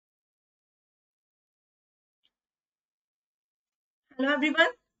Hello everyone.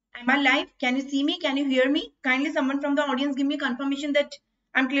 Am I live? Can you see me? Can you hear me? Kindly someone from the audience give me a confirmation that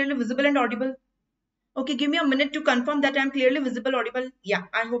I'm clearly visible and audible. Okay, give me a minute to confirm that I'm clearly visible, audible. Yeah,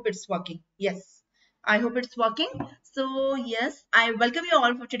 I hope it's working. Yes, I hope it's working. So yes, I welcome you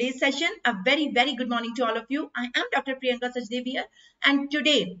all for today's session. A very good morning to all of you. I am Dr. Priyanka Sachdev here, and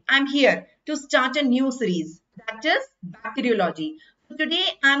today I'm here to start a new series, that is bacteriology. So today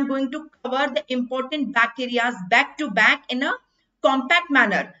I'm going to cover the important bacteria back to back in a compact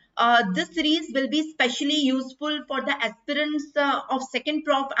manner. This series will be specially useful for the aspirants of second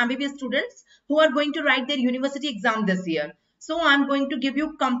prof MBBS students who are going to write their university exam this year. So I'm going to give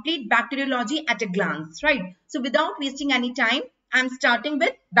you complete bacteriology at a glance, right? So without wasting any time, I'm starting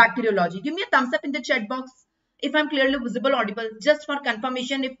with bacteriology. Give me a thumbs up in the chat box if I'm clearly visible, audible, just for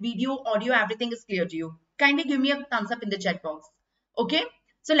confirmation if video, audio, everything is clear to you. Kindly give me a thumbs up in the chat box. Okay,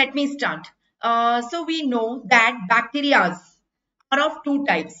 so let me start. So we know that bacteria are of two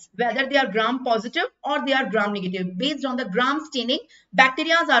types, whether they are gram positive or they are gram negative. Based on the gram staining,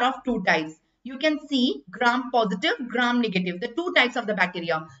 bacteria are of two types. You can see gram positive, gram negative, the two types of the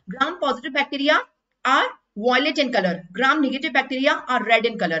bacteria. Gram positive bacteria are violet in color. Gram negative bacteria are red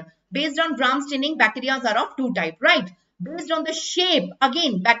in color. Based on gram staining, bacteria are of two types, right? Based on the shape,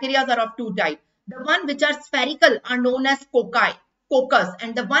 again, bacteria are of two types. The one which are spherical are known as coccus,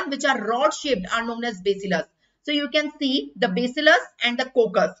 and the one which are rod shaped are known as bacillus. So you can see the bacillus and the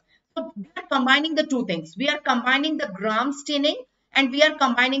coccus. So we are combining the two things. We are combining the gram staining and we are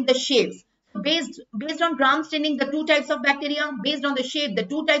combining the shapes. So based on gram staining, the two types of bacteria, based on the shape, the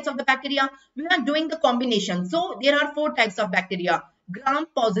two types of the bacteria, we are doing the combination. So there are four types of bacteria: gram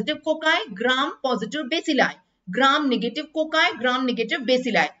positive cocci, gram positive bacilli, gram negative cocci, gram negative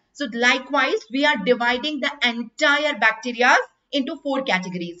bacilli. So likewise, we are dividing the entire bacteria into four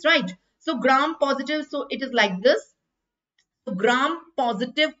categories, right? So gram positive, so it is like this. So gram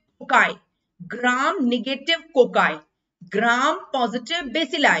positive cocci, gram negative cocci, gram positive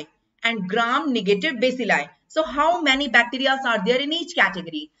bacilli, and gram negative bacilli. So how many bacteria are there in each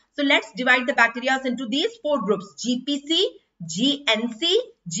category? So let's divide the bacteria into these four groups: GPC, GNC,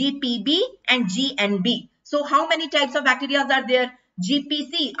 GPB, and GNB. So how many types of bacteria are there?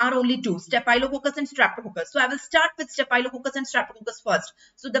 GPC are only two, Staphylococcus and Streptococcus. So I will start with Staphylococcus and Streptococcus first.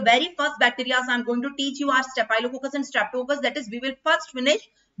 So the very first bacteria I'm going to teach you are Staphylococcus and Streptococcus. That is, we will first finish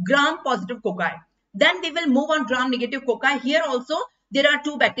gram positive cocci. Then we will move on gram negative cocci. Here also there are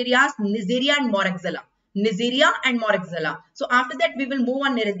two bacteria, Neisseria and Moraxella. Neisseria and Moraxella. So after that we will move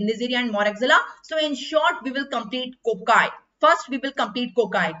on Neisseria and Moraxella. So in short, we will complete cocci. First, we will complete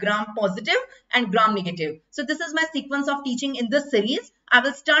cocci, gram positive and gram negative. So this is my sequence of teaching in this series. I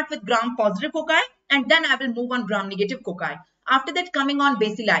will start with gram positive cocci and then I will move on gram negative cocci. After that, coming on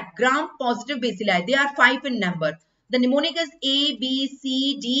bacilli, gram positive bacilli. They are 5 in number. The mnemonic is A, B,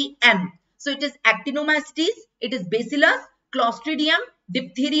 C, D, M. So it is Actinomycetes, it is Bacillus, Clostridium,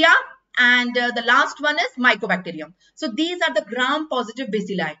 Diphtheria, and the last one is Mycobacterium. So these are the gram positive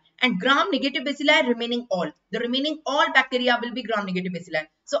bacilli, and gram negative bacilli remaining all. The remaining all bacteria will be gram negative bacilli.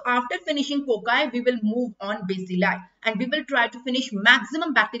 So after finishing cocci, we will move on bacilli, and we will try to finish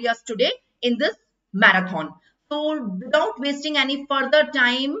maximum bacteria today in this marathon. So without wasting any further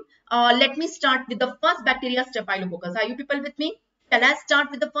time, let me start with the first bacteria, Staphylococcus. Are you people with me? Shall I start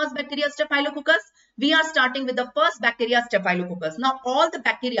with the first bacteria, Staphylococcus? We are starting with the first bacteria, Staphylococcus. Now all the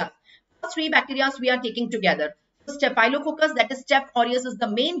bacteria, first three bacteria we are taking together. So Staphylococcus, that is Staph aureus, is the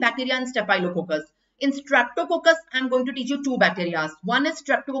main bacteria in Staphylococcus. In Streptococcus, I'm going to teach you two bacteria. One is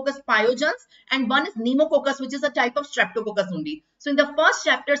Streptococcus pyogenes and one is Pneumococcus, which is a type of Streptococcus only. So in the first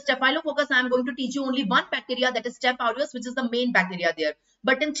chapter, Staphylococcus, I'm going to teach you only one bacteria, that is Staph aureus, which is the main bacteria there.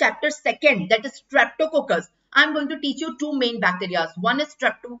 But in chapter second, that is Streptococcus, I'm going to teach you two main bacteria. One is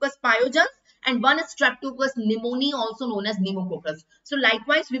Streptococcus pyogenes and one is Streptococcus pneumoniae, also known as Pneumococcus. So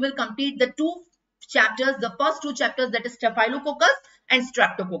likewise, we will complete the two chapters, the first two chapters, that is Staphylococcus and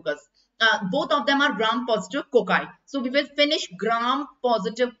Streptococcus. Both of them are gram positive cocci. So we will finish gram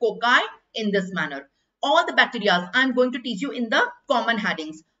positive cocci in this manner. All the bacteria I am going to teach you in the common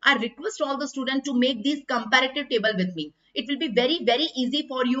headings. I request all the students to make these comparative table with me. It will be very easy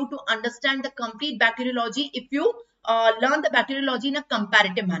for you to understand the complete bacteriology if you learn the bacteriology in a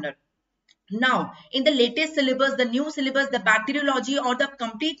comparative manner. Now, in the latest syllabus, the new syllabus, the bacteriology or the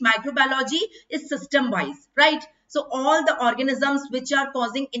complete microbiology is system-wise, right? So, all the organisms which are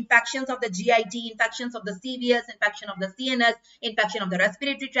causing infections of the GIT, infections of the CVS, infection of the CNS, infection of the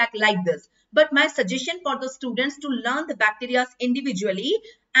respiratory tract, like this. But my suggestion for the students to learn the bacteria individually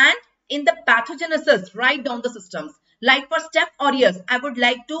and in the pathogenesis, write down the systems. Like for Staph aureus, I would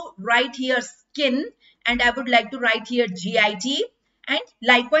like to write here skin and I would like to write here GIT. And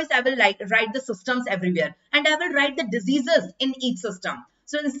likewise, I will write the systems everywhere, and I will write the diseases in each system.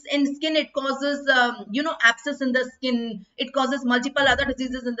 So in skin, it causes, abscess in the skin. It causes multiple other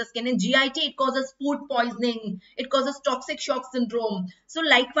diseases in the skin. In GIT, it causes food poisoning. It causes toxic shock syndrome. So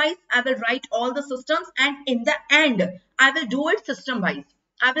likewise, I will write all the systems, and in the end, I will do it system wise.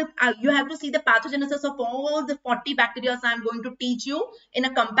 You have to see the pathogenesis of all the 40 bacteria I am going to teach you in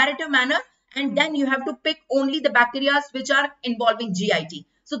a comparative manner, and then you have to pick only the bacteria which are involving GIT.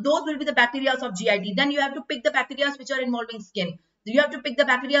 So those will be the bacteria of GIT. Then you have to pick the bacteria which are involving skin. You have to pick the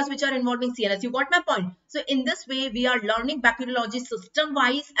bacteria which are involving CNS. You got my point? So in this way, we are learning bacteriology system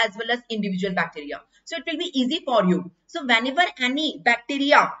wise as well as individual bacteria. So it will be easy for you. So whenever any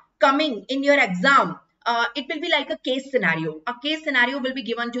bacteria coming in your exam, it will be like a case scenario. A case scenario will be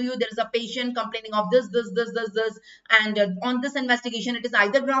given to you. There is a patient complaining of this, and on this investigation, it is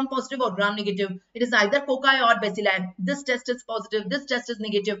either gram positive or gram negative. It is either cocci or bacilli. This test is positive, this test is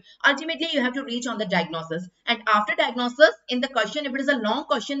negative. Ultimately, you have to reach on the diagnosis. And after diagnosis, in the question, if it is a long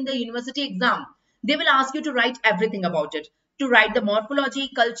question in the university exam, they will ask you to write everything about it. To write the morphology,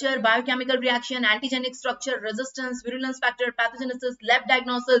 culture, biochemical reaction, antigenic structure, resistance, virulence factor, pathogenesis, lab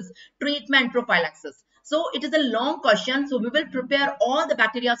diagnosis, treatment, prophylaxis. So it is a long question. So we will prepare all the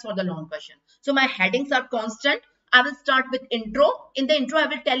bacteria for the long question. So my headings are constant. I will start with intro. In the intro, I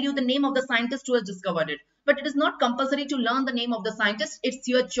will tell you the name of the scientist who has discovered it. But it is not compulsory to learn the name of the scientist. It's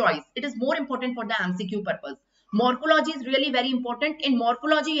your choice. It is more important for the MCQ purpose. Morphology is really very important. In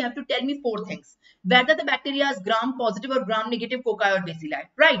morphology, you have to tell me 4 things. Whether the bacteria is gram positive or gram negative, cocci or bacilli,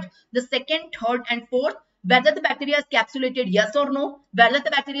 right? The second, third and fourth, whether the bacteria is capsulated, yes or no, whether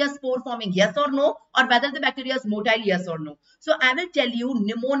the bacteria is spore forming, yes or no, or whether the bacteria is motile, yes or no. So I will tell you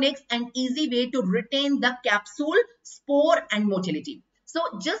mnemonics and easy way to retain the capsule, spore and motility. So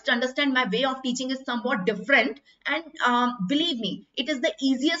just understand my way of teaching is somewhat different, and believe me, it is the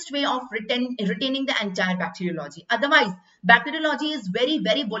easiest way of retaining the entire bacteriology. Otherwise, bacteriology is very,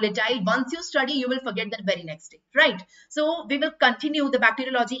 very volatile. Once you study, you will forget that very next day, right? So we will continue the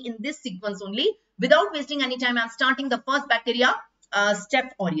bacteriology in this sequence only. Without wasting any time, I'm starting the first bacteria,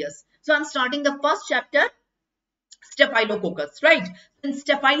 Staph aureus. So I'm starting the first chapter, Staphylococcus, right? In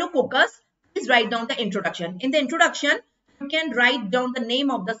Staphylococcus, please write down the introduction. In the introduction, you can write down the name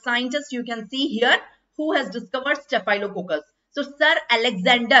of the scientist you can see here who has discovered Staphylococcus. So Sir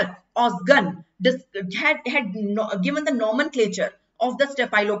Alexander Osgun had given the nomenclature of the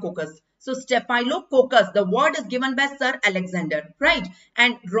Staphylococcus. So Staphylococcus, the word is given by Sir Alexander, right?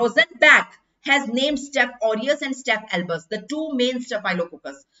 And Rosenbach has named Staph aureus and Staph albus, the 2 main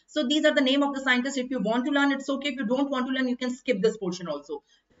Staphylococcus. So these are the name of the scientists. If you want to learn, it's okay. If you don't want to learn, you can skip this portion also.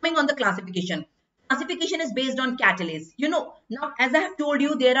 Coming on the classification. Classification is based on catalase. You know, now as I have told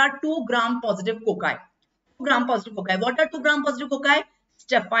you, there are 2 gram positive cocci. 2 gram positive cocci. What are 2 gram positive cocci?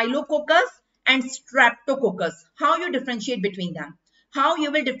 Staphylococcus and Streptococcus. How you differentiate between them? How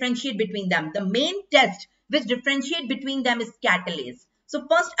you will differentiate between them? The main test which differentiate between them is catalase. So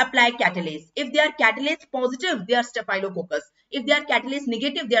first apply catalase. If they are catalase positive, they are Staphylococcus. If they are catalase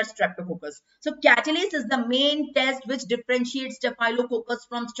negative, they are Streptococcus. So catalase is the main test which differentiates Staphylococcus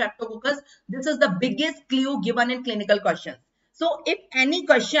from Streptococcus. This is the biggest clue given in clinical questions. So if any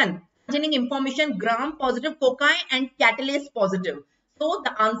question containing information gram positive cocci and catalase positive, so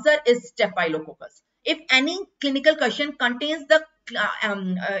the answer is Staphylococcus. If any clinical question contains the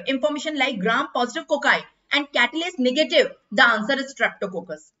information like gram positive cocci and catalase negative, the answer is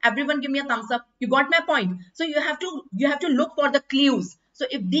Streptococcus. Everyone give me a thumbs up. You got my point. So you have to look for the clues. So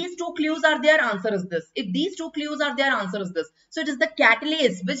if these 2 clues are there, answer is this. If these 2 clues are there, answer is this. So it is the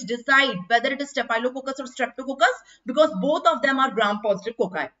catalase which decide whether it is Staphylococcus or Streptococcus, because both of them are gram positive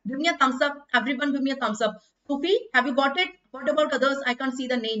cocci. Give me a thumbs up. Everyone give me a thumbs up. Sufi, have you got it? What about others? I can't see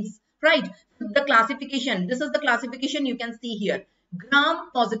the names. Right. The classification. This is the classification you can see here. Gram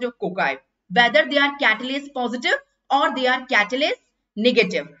positive cocci. Whether they are catalase positive or they are catalase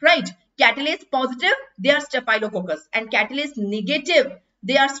negative, right? Catalase positive, they are Staphylococcus, and catalase negative,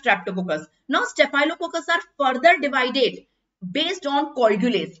 they are Streptococcus. Now, Staphylococcus are further divided based on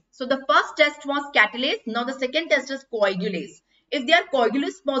coagulase. So, the first test was catalase. Now, the second test is coagulase. If they are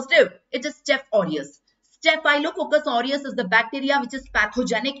coagulase positive, it is Staph aureus. Staphylococcus aureus is the bacteria which is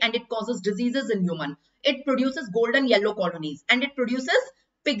pathogenic and it causes diseases in human. It produces golden yellow colonies and it produces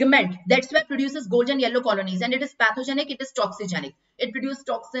pigment. That's why it produces golden yellow colonies, and it is pathogenic, it is toxigenic. It produces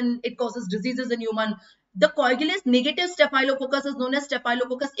toxin, it causes diseases in human. The coagulase negative Staphylococcus is known as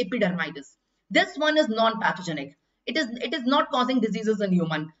Staphylococcus epidermidis. This one is non-pathogenic. It is not causing diseases in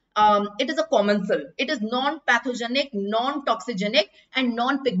human. It is a commensal. It is non-pathogenic, non-toxigenic and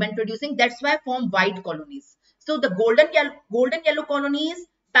non-pigment producing. That's why form white colonies. So the golden yellow colonies,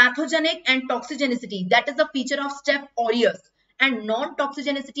 pathogenic and toxigenicity, that is the feature of Staph aureus. And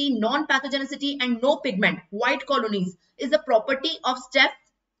non-toxigenicity, non-pathogenicity, and no pigment, white colonies, is the property of Staph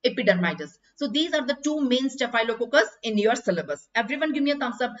epidermidis. So these are the two main staphylococcus in your syllabus. Everyone give me a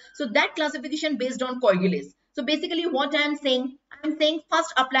thumbs up. So that classification based on coagulase. So basically what I am saying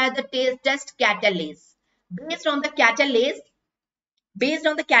first apply the test catalase. Based on the catalase,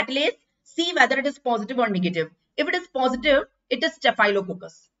 see whether it is positive or negative. If it is positive, it is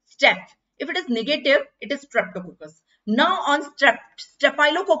staphylococcus, staph. If it is negative, it is streptococcus. Now on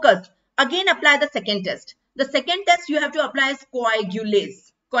staphylococcus, again apply the second test. The second test you have to apply is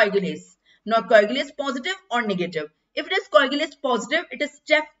coagulase. Now coagulase positive or negative. If it is coagulase positive, it is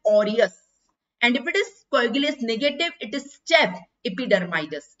Staph aureus. And if it is coagulase negative, it is Staph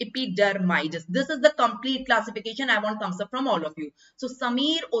epidermidis. This is the complete classification. I want thumbs up from all of you. So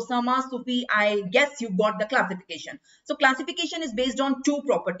Samir, Osama, Sufi, I guess you got the classification. So classification is based on two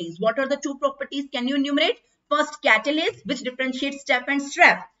properties. What are the two properties? Can you enumerate? First, catalase, which differentiates staph and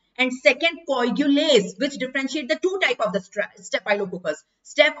strep. And second, coagulase, which differentiate the two type of the staphylococcus.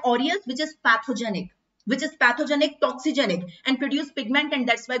 Staph aureus, which is pathogenic, toxigenic, and produce pigment, and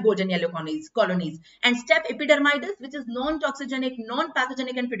that's why golden yellow colonies. And Staph epidermidis, which is non-toxigenic,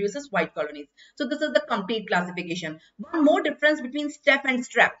 non-pathogenic, and produces white colonies. So this is the complete classification. One more difference between staph and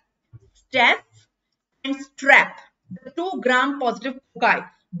strep. Staph and strep, the 2 gram-positive cocci.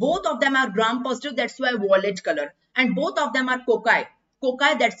 Both of them are gram-positive, that's why violet color. And both of them are cocci,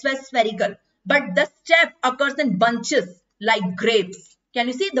 that's why spherical. But the staph occurs in bunches like grapes. Can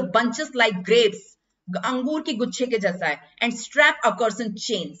you see the bunches like grapes? अंगूर की गुच्छे के जैसा है. And strap occurs in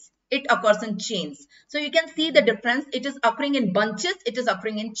chains. It occurs in chains. So you can see the difference. It is occurring in bunches. It is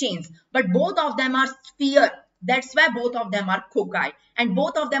occurring in chains. But both of them are sphere. That's why both of them are cocci. And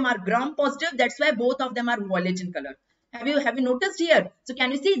both of them are gram positive. That's why both of them are violet in color. Have you noticed here? So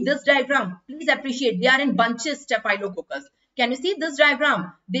can you see this diagram? Please appreciate. They are in bunches, staphylococcus. Can you see this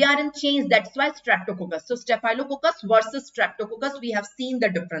diagram? They are in chains. That's why streptococcus. So staphylococcus versus streptococcus, we have seen the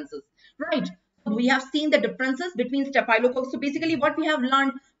differences, right? We have seen the differences between staphylococcus. So basically what we have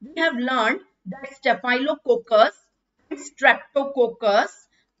learned that staphylococcus and streptococcus,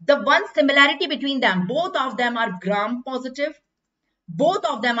 the one similarity between them, both of them are gram positive, both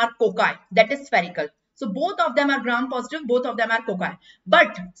of them are cocci, that is spherical. So both of them are gram positive, both of them are cocci.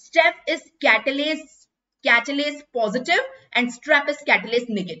 But staph is catalase positive and strep is catalase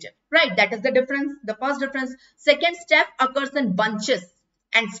negative, right? That is the difference, the first difference. Second, staph occurs in bunches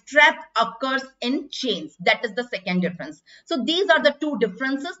and strep occurs in chains. That is the second difference. So these are the two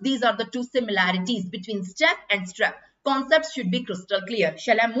differences. These are the two similarities between staph and strep. Concepts should be crystal clear.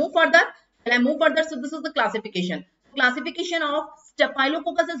 Shall I move further? So this is the classification. Classification of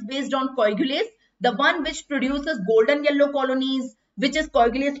staphylococcus is based on coagulase, the one which produces golden yellow colonies, which is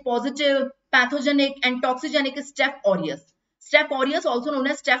coagulase positive, pathogenic, and toxigenic is Staph aureus. Staph aureus, also known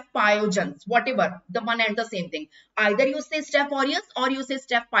as Staph pyogenes, whatever, the one and the same thing. Either you say Staph aureus or you say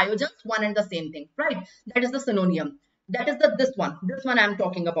Staph pyogenes, one and the same thing, right? That is the synonym. That is this one I am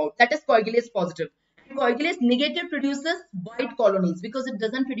talking about. That is coagulase positive. And coagulase negative produces white colonies because it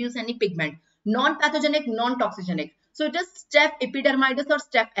doesn't produce any pigment. Non-pathogenic, non-toxigenic. So it is Staph epidermidis or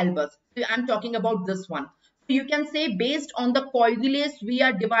Staph albus. So I am talking about this one. So you can say based on the coagulase, we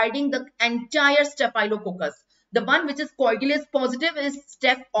are dividing the entire staphylococcus. The one which is coagulase positive is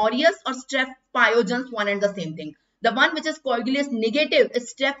Staph aureus or Staph pyogenes, one and the same thing. The one which is coagulase negative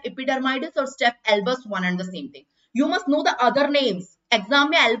is Staph epidermidis or Staph albus, one and the same thing. You must know the other names.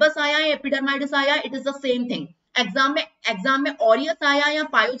 Exam में albus आया या epidermidis आया, it is the same thing. Exam में aureus आया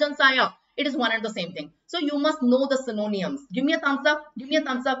या pyogenes आया, it is one and the same thing. So you must know the synonyms. Give me a thumbs up.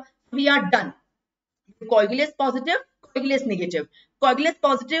 We are done. Coagulase positive, coagulase negative. Coagulase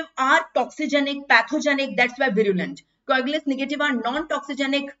positive are toxigenic, pathogenic, that's why virulent. Coagulase negative are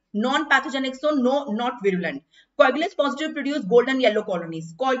non-toxigenic, non-pathogenic, so no, not virulent. Coagulase positive produce golden yellow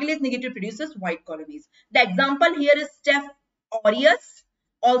colonies. Coagulase negative produces white colonies. The example here is Staph aureus,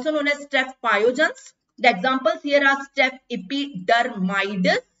 also known as Staph pyogenes. The examples here are Staph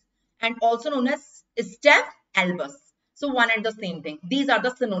epidermidis and also known as Staph albus. So one and the same thing. These are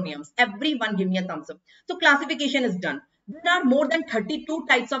the synonyms. Everyone give me a thumbs up. So classification is done. There are more than 32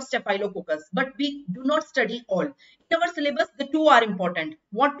 types of staphylococcus, but we do not study all. In our syllabus, the two are important.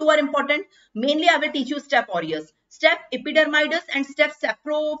 What two are important? Mainly, I will teach you Staph aureus. Staph epidermidis and Staph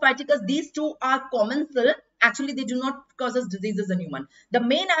saprophyticus, these two are commensal. Actually, they do not cause us diseases in human. The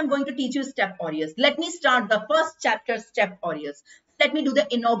main I am going to teach you is Staph aureus. Let me start the first chapter, Staph aureus. Let me do the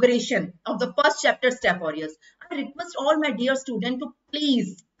inauguration of the first chapter, Staph aureus. I request all my dear students to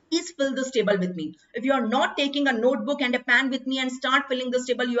please please fill this table with me. If you are not taking a notebook and a pen with me and start filling this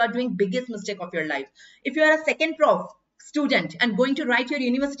table, you are doing biggest mistake of your life. If you are a second prof student and going to write your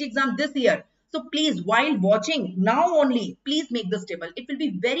university exam this year, so please, while watching now only, please make this table. It will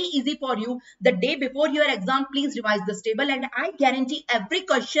be very easy for you. The day before your exam, please revise this table, and I guarantee every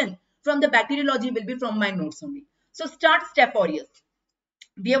question from the bacteriology will be from my notes only. So start step aureus.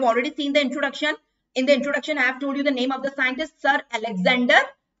 We have already seen the introduction. In the introduction, I have told you the name of the scientist, Sir Alexander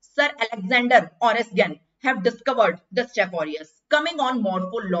Oresgen have discovered the step aureus. Coming on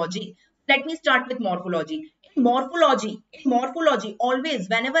morphology. Let me start with morphology. In morphology, always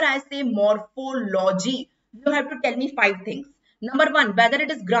whenever I say morphology, you have to tell me 5 things. Number 1, whether it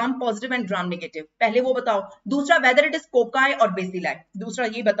is gram positive and gram negative. पहले वो बताओ. दूसरा, whether it is cocci or bacilli.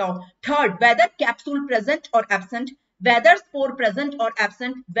 दूसरा ये बताओ. Third, whether capsule present or absent. Whether spore present or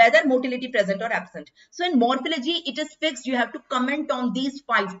absent, whether motility present or absent. So in morphology, it is fixed. You have to comment on these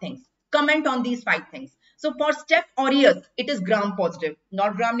 5 things. Comment on these 5 things. So for step aureus, it is gram positive,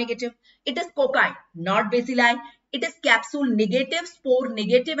 not gram negative. It is cocci, not bacilli. It is capsule negative, spore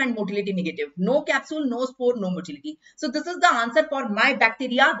negative, and motility negative. No capsule, no spore, no motility. So this is the answer for my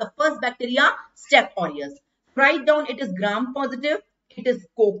bacteria, the first bacteria, step aureus. Write down, it is gram positive, it is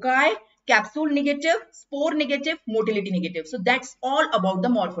cocci, capsule negative, spore negative, motility negative. So that's all about the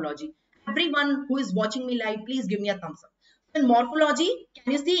morphology. Everyone who is watching me live, please give me a thumbs up. In morphology,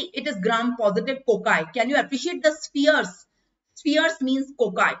 can you see it is gram positive cocci? Can you appreciate the spheres? Spheres means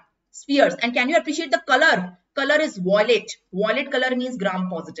cocci. Spheres. And can you appreciate the color? Color is violet. Violet color means gram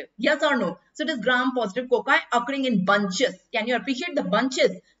positive. Yes or no? So it is gram positive cocci occurring in bunches. Can you appreciate the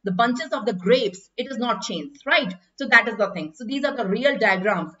bunches? The bunches of the grapes. It is not chains, right? So that is the thing. So these are the real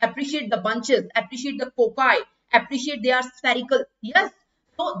diagrams. Appreciate the bunches. Appreciate the cocci. Appreciate they are spherical. Yes.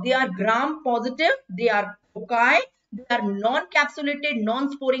 So they are gram positive. They are cocci. They are non-capsulated,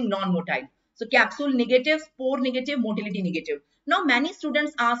 non-sporing, non-motile. So capsule negative, spore negative, motility negative. Now many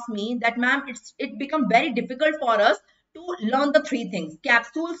students ask me that ma'am, it become very difficult for us to learn the 3 things: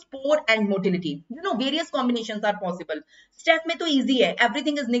 capsule, spore, and motility. You know, various combinations are possible. Step mein to easy hai.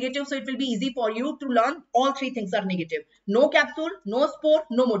 Everything is negative, so it will be easy for you to learn all 3 things are negative. No capsule, no spore,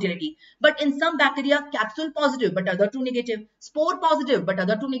 no motility. But in some bacteria, capsule positive, but other 2 negative. Spore positive, but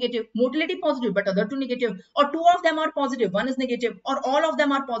other 2 negative. Motility positive, but other 2 negative. Or 2 of them are positive, 1 is negative, or all of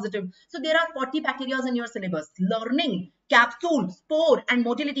them are positive. So there are 40 bacteria in your syllabus. Learning capsule, spore, and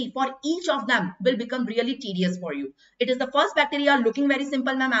motility for each of them will become really tedious for you. It is the first bacteria looking very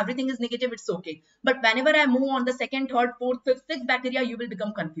simple, ma'am. Everything is negative, it's okay. But whenever I move on the second, third, fourth, fifth, sixth bacteria, you will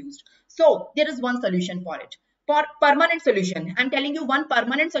become confused. So there is one solution for it. For permanent solution, I'm telling you one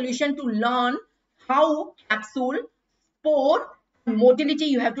permanent solution to learn how capsule, spore, motility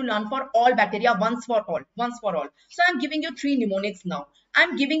you have to learn for all bacteria once for all. So I'm giving you 3 mnemonics now.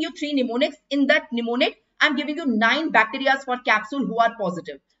 I'm giving you 3 mnemonics. In that mnemonic, I'm giving you 9 bacteria for capsule who are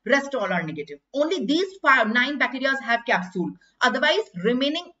positive. Rest all are negative. Only these 9 bacteria have capsule. Otherwise,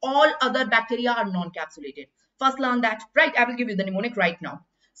 remaining all other bacteria are non-capsulated. First learn that. Right, I will give you the mnemonic right now.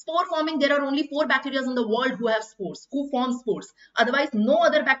 Spore forming, there are only 4 bacteria in the world who have spores, who form spores. Otherwise, no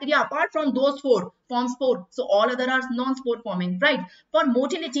other bacteria apart from those 4 form spore. So all other are non-spore forming, right? For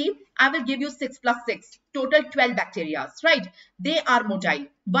motility, I will give you 6 plus 6, total 12 bacteria, right? They are motile.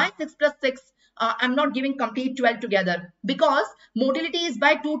 Why 6 plus 6? I'm not giving complete 12 together because motility is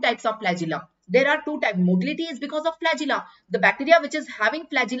by 2 types of flagella. There are 2 types. Motility is because of flagella. The bacteria which is having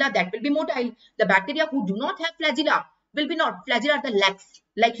flagella, that will be motile. The bacteria who do not have flagella will be not. Flagella are the legs.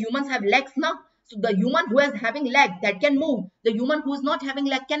 Like humans have legs now. So the human who is having leg that can move. The human who is not having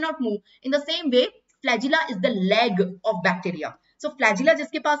leg cannot move. In the same way, flagella is the leg of bacteria. So flagella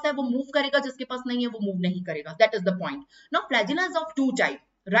जिसके पास है वो move करेगा, जिसके पास नहीं है वो move नहीं करेगा. That is the point. Now flagella is of 2 types.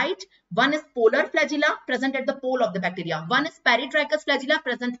 Right? One is polar flagella present at the pole of the bacteria. One is peritrichous flagella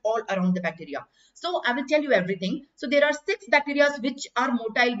present all around the bacteria. So I will tell you everything. So there are 6 bacteria which are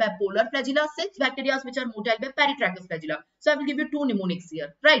motile by polar flagella, 6 bacteria which are motile by peritrichous flagella. So I will give you 2 mnemonics here.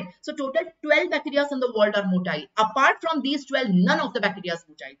 Right? So total 12 bacteria in the world are motile. Apart from these 12, none of the bacteria is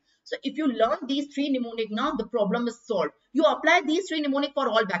motile. So if you learn these 3 mnemonic now, the problem is solved. You apply these 3 mnemonic for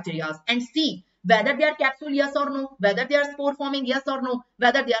all bacteria and see whether they are capsule, yes or no, whether they are spore forming, yes or no,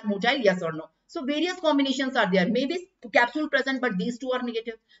 whether they are motile, yes or no. So various combinations are there. Maybe capsule present, but these 2 are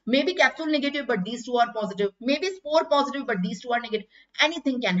negative. Maybe capsule negative, but these 2 are positive. Maybe spore positive, but these 2 are negative.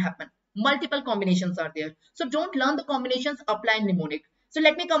 Anything can happen. Multiple combinations are there. So don't learn the combinations, apply mnemonic. So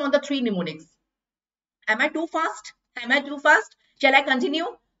let me come on the 3 mnemonics. Am I too fast? Am I too fast? Shall I continue?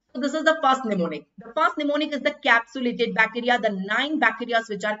 So this is the first mnemonic. The first mnemonic is the capsulated bacteria, the 9 bacteria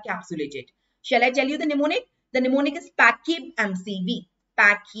which are capsulated. Shall I tell you the mnemonic? The mnemonic is PACIB MCV.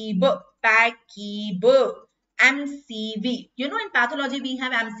 Pachyb, MCV. You know, in pathology we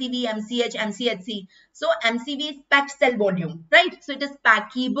have MCV, MCH, MCHC. So MCV is packed cell volume, right? So it is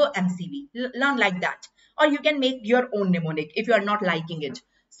Pachyb MCV. Learn like that. Or you can make your own mnemonic if you are not liking it.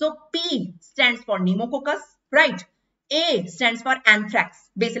 So P stands for pneumococcus, right? A stands for anthrax,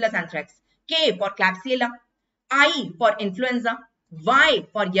 Bacillus anthrax. K for Klebsiella. I for influenza. Y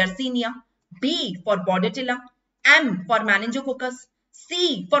for Yersinia. B for Bordetella. M for meningococcus.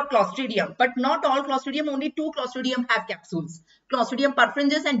 C for Clostridium. But not all Clostridium, only 2 Clostridium have capsules. Clostridium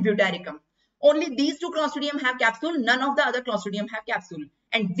perfringens and Butyricum. Only these 2 Clostridium have capsule. None of the other Clostridium have capsule.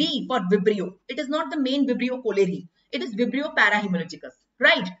 And V for Vibrio. It is not the main Vibrio cholerae. It is Vibrio parahemolyticus.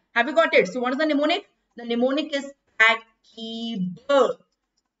 Right? Have you got it? So what is the mnemonic? The mnemonic is Pachyb.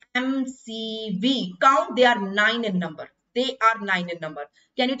 MCV. Count, they are 9 in number. They are 9 in number.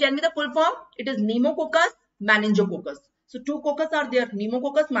 Can you tell me the full form? It is pneumococcus, meningococcus. So 2 coccus are there,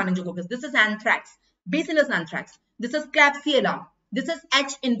 pneumococcus, meningococcus. This is anthrax, Bacillus anthrax. This is Klebsiella. This is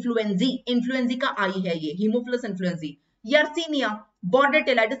H. influenzae. Influenzae ka I hai ye, Haemophilus influenzae. Yersinia,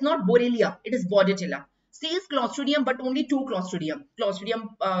 Bordetella. It is not Borrelia, it is Bordetella. C is Clostridium, but only 2 Clostridium.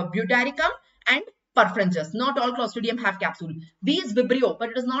 Clostridium Butyricum and perfringens. Not all Clostridium have capsule. V is Vibrio, but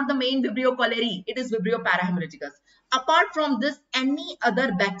it is not the main Vibrio cholerae. It is Vibrio parahemolyticus. Apart from this, any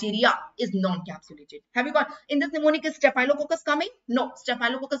other bacteria is non-capsulated. Have you got? In this mnemonic, is Staphylococcus coming? No,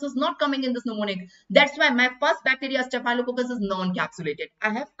 Staphylococcus is not coming in this mnemonic. That's why my first bacteria, Staphylococcus, is non-capsulated.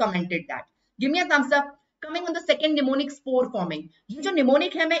 I have commented that. Give me a thumbs up. Coming on the second mnemonic, spore forming. ये जो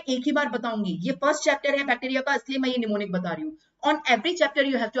mnemonic है मैं एक ही बार बताऊंगी. ये first chapter है bacteria का, इसलिए मैं ये mnemonic बता रही हूँ. On every chapter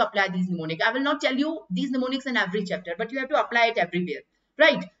you have to apply these mnemonic. I will not tell you these mnemonics in every chapter, but you have to apply it everywhere.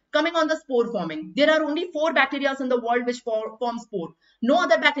 Right? Coming on the spore forming. There are only 4 bacteria in the world which form spore. No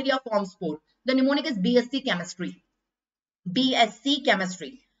other bacteria form spore. The mnemonic is BSc chemistry. BSc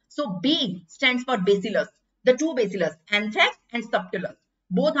chemistry. So B stands for bacillus. The 2 bacillus, anthrax and subtilis.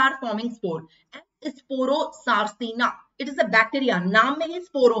 Both are forming spore. And Sporosarsina. It is a bacteria. नाम में ही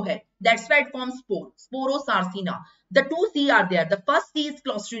sporo है. That's why it forms spore. Sporosarsina. The 2 C are there. The first C is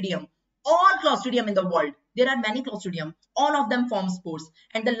Clostridium. All Clostridium in the world. There are many Clostridium. All of them form spores.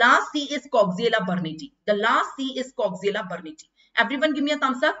 And the last C is Coxiella burnetii. The last C is Coxiella burnetii. Everyone give me a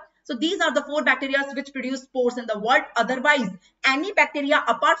thumbs up. So these are the 4 bacteria which produce spores in the world. Otherwise, any bacteria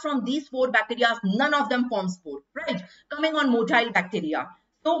apart from these 4 bacteria, none of them form spore. Right? Coming on motile bacteria.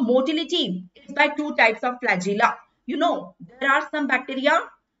 So motility is by 2 types of flagella. You know, there are some bacteria.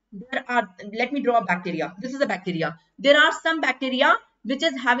 Let me draw a bacteria. This is a bacteria. There are some bacteria which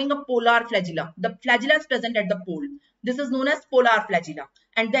is having a polar flagella. The flagella is present at the pole. This is known as polar flagella.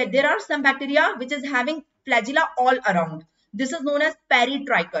 And there are some bacteria which is having flagella all around. This is known as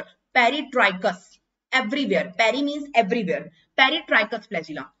peritrichus. Peritrichus. Everywhere. Peri means everywhere. Peritrichus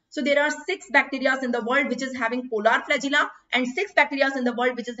flagella. So there are 6 bacteria in the world which is having polar flagella and 6 bacteria in the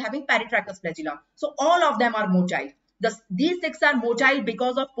world which is having peritrichus flagella. So all of them are motile. These 6 are motile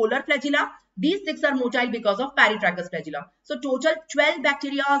because of polar flagella. These 6 are motile because of peritrichus flagella. So total 12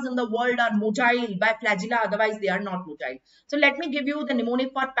 bacteria in the world are motile by flagella. Otherwise they are not motile. So let me give you the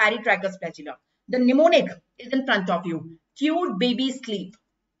mnemonic for peritrichus flagella. The mnemonic is in front of you. Cute baby sleep.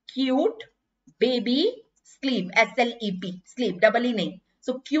 Cute baby sleep. S-L-E-P. Sleep. Double E nahi.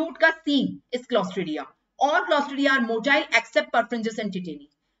 So cute ka C is Clostridia. All Clostridia are motile except perfringens and tetani.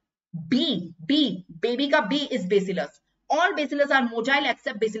 B, baby ka B is Bacillus. All Bacillus are motile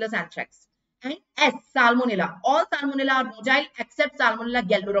except Bacillus anthrax. And S, Salmonella. All Salmonella are motile except Salmonella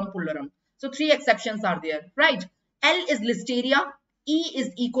gallorum pullarum. So 3 exceptions are there, right? L is Listeria, E is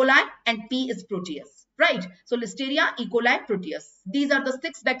E. coli, and P is Proteus, right? So Listeria, E. coli, Proteus. These are the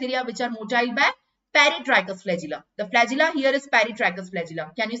 6 bacteria which are motile by peritrichus flagella. The flagella here is peritrichus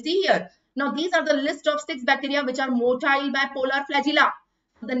flagella. Can you see here? Now these are the list of 6 bacteria which are motile by polar flagella.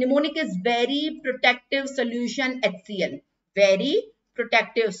 The mnemonic is very protective solution HCl. Very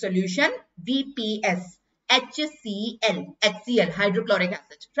protective solution VPS. HCl. HCl, hydrochloric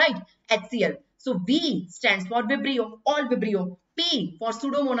acid, right? HCl. So V stands for Vibrio, all Vibrio. P for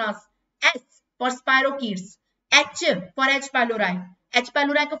Pseudomonas. S for Spirochetes. H for H. pylori. H.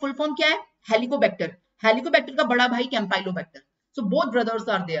 pylori का full form क्या है? Helicobacter. Helicobacter का बड़ा भाई Campylobacter. So both brothers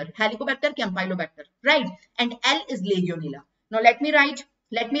are there. Helicobacter, Campylobacter, right? And L is Legionella. Now let me write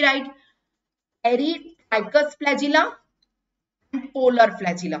Peritrichus flagella and polar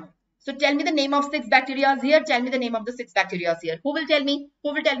flagella. So tell me the name of 6 bacteria here. Tell me the name of the 6 bacteria here. Who will tell me?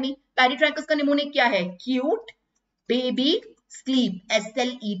 Peritrichus का mnemonic क्या है? Cute baby sleep.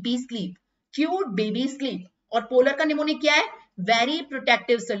 S-L-E-P sleep. Cute baby sleep. और polar का mnemonic क्या है? Very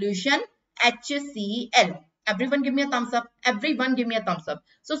protective solution HCl. Everyone give me a thumbs up. Everyone give me a thumbs up.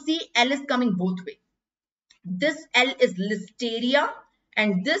 So see, L is coming both way. This L is Listeria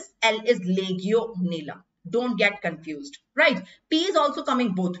and this L is Legionella. Don't get confused, right? P is also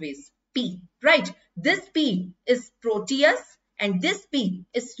coming both ways. P, right? This P is Proteus and this P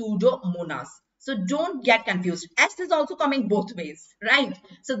is Pseudomonas. So don't get confused. S is also coming both ways, right?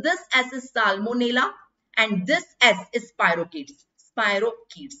 So this S is Salmonella and this S is Spirochetes.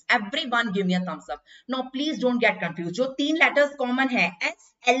 Spirochetes. Everyone give me a thumbs up. Now please don't get confused. जो तीन letters common है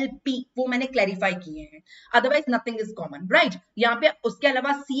SLP वो मैंने clarify किए हैं. Otherwise nothing is common, right? यहाँ पे उसके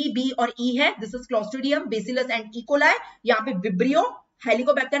अलावा C, B और E है. This is Clostridium, Bacillus and E. coli. यहाँ पे Vibrio,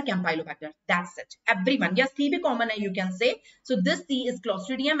 Helicobacter, Campylobacter. That's it. Everyone. Yes, C भी common है, you can say. So this C is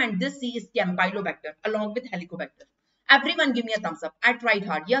Clostridium and this C is Campylobacter along with Helicobacter. Everyone give me a thumbs up. I tried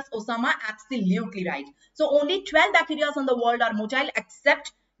hard. Yes, Osama, absolutely right. So only 12 bacteria in the world are motile,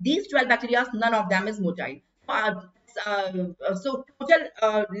 except these 12 bacteria, none of them is motile. So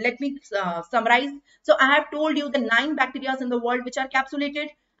total, let me summarize. So I have told you the 9 bacteria in the world which are capsulated.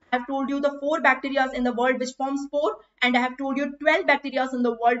 I have told you the 4 bacteria in the world which form spore, and I have told you 12 bacteria in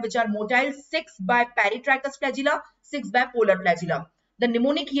the world which are motile, 6 by peritracheous flagella, 6 by polar flagella. The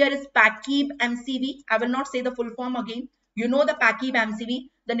mnemonic here is PACKEB MCV. I will not say the full form again. You know the PACKEB MCV.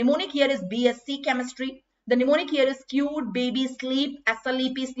 The mnemonic here is BSc chemistry. The mnemonic here is cute baby sleep,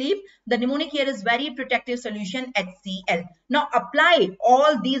 SLEP sleep. The mnemonic here is very protective solution HCl. Now apply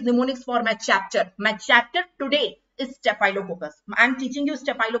all these mnemonics for my chapter. My chapter today is Staphylococcus. I am teaching you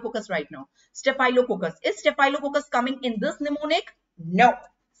Staphylococcus right now. Staphylococcus. Is Staphylococcus coming in this mnemonic? No.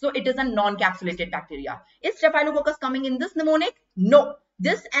 So it is a non-capsulated bacteria. Is Staphylococcus coming in this mnemonic? No.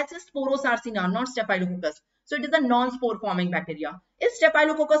 This S is Sporosarcina, not Staphylococcus. So it is a non-spore forming bacteria. Is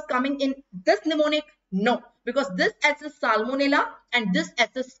Staphylococcus coming in this mnemonic? No. Because this S is Salmonella and this S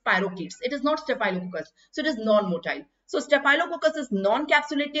is Spirochetes. It is not Staphylococcus. So it is non-motile. So Staphylococcus is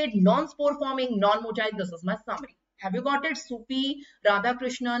non-capsulated, non-spore forming, non-motile. This is my summary. Have you got it? Supi,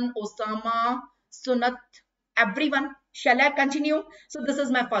 Radhakrishnan, Osama, Sunat, everyone. Shall I continue? So this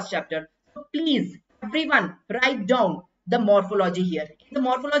is my first chapter. So please, everyone, write down the morphology here. In the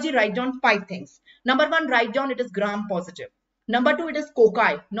morphology, write down 5 things. Number 1, write down it is gram positive. Number 2, it is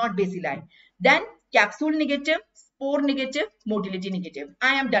cocci, not bacilli. Then capsule negative, spore negative, motility negative.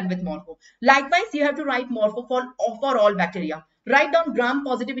 I am done with morpho. Likewise, you have to write morpho for all bacteria. Write down gram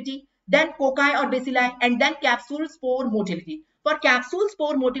positivity, then cocci or bacilli, and then capsule, spore, motility. For capsule,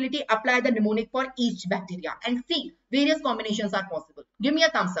 spore, motility, apply the mnemonic for each bacteria and see various combinations are possible. Give me a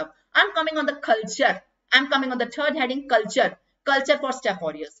thumbs up. I'm coming on the culture. I'm coming on the third heading, culture. Culture for Staph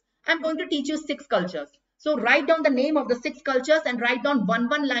aureus. I'm going to teach you 6 cultures. So write down the name of the 6 cultures and write down one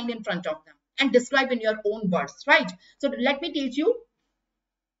line in front of them and describe in your own words, right? So let me teach you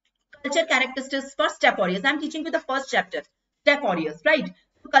culture characteristics for Staph aureus. I'm teaching you the first chapter, Staph aureus, right?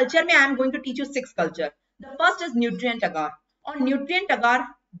 So culture mein I am going to teach you 6 culture. The first is nutrient agar. On nutrient agar,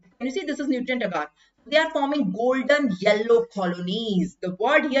 can you see this is nutrient agar? They are forming golden yellow colonies. The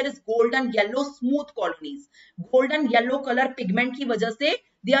word here is golden yellow smooth colonies. Golden yellow color pigment की वजह से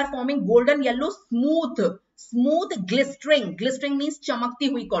they are forming golden yellow smooth glistering. Glistering means चमकती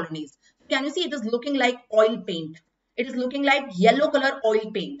हुई colonies. Can you see it is looking like oil paint? It is looking like yellow color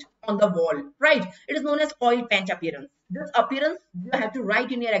oil paint on the wall, right? It is known as oil paint appearance. This appearance you have to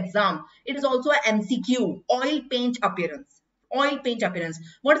write in your exam. It is also a MCQ, oil paint appearance. Oil paint appearance.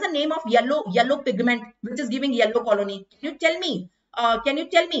 What is the name of yellow pigment which is giving yellow colony? Can you tell me?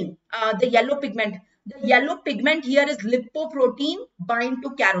 The yellow pigment? The yellow pigment here is lipoprotein bind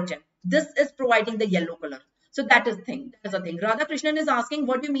to keratin. This is providing the yellow color. So that is the thing. Radhakrishnan is asking,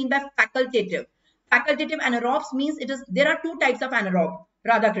 what do you mean by facultative? Facultative anaerobes means there are 2 types of anaerobe.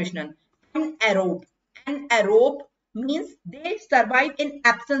 Radhakrishnan. Anaerobe. Anaerobe means they survive in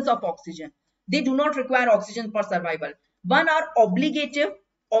absence of oxygen. They do not require oxygen for survival. One are obligative.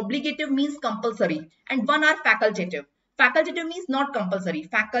 Obligative means compulsory. And one are facultative. Facultative means not compulsory.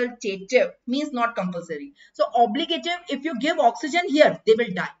 Facultative means not compulsory. So obligative, if you give oxygen here, they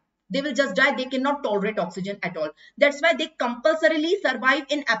will die. They will just die. They cannot tolerate oxygen at all. That's why they compulsorily survive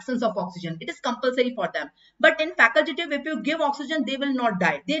in absence of oxygen. It is compulsory for them. But in facultative, if you give oxygen, they will not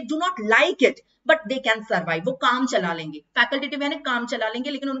die. They do not like it, but they can survive. वो काम चला लेंगे. Facultative यानी काम चला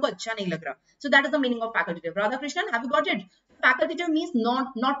लेंगे, लेकिन उनको अच्छा नहीं लग रहा. So that is the meaning of facultative. Radhakrishnan, have you got it? Facultative means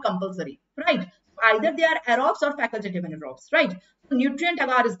not compulsory, right? Either they are aerobes or facultative anaerobes, right? So nutrient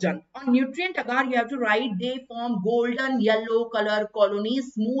agar is done. On nutrient agar, you have to write they form golden yellow color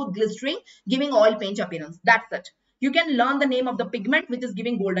colonies, smooth glistering, giving oil paint appearance. That's it. You can learn the name of the pigment which is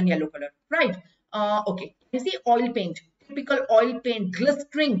giving golden yellow color, right? Okay. You see oil paint. typical oil paint,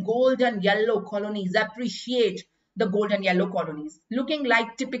 glistering gold and yellow colonies. Appreciate the gold and yellow colonies, looking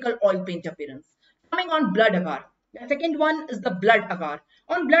like typical oil paint appearance. Coming on blood agar. The second one is the blood agar.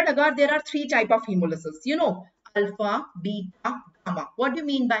 On blood agar, there are three types of hemolysis. You know, alpha, beta, gamma. What do you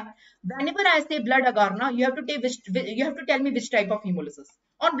mean by? Whenever I say blood agar, now you have to tell me which type of hemolysis.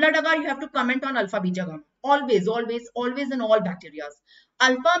 On blood agar, you have to comment on alpha, beta, gamma. Always, always, always in all bacteria.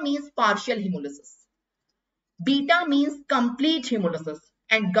 Alpha means partial hemolysis. Beta means complete hemolysis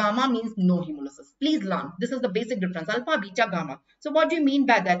and gamma means no hemolysis. Please learn. This is the basic difference. Alpha, beta, gamma. So what do you mean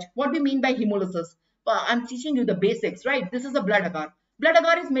by that? What do you mean by hemolysis? I'm teaching you the basics, right? This is a blood agar. Blood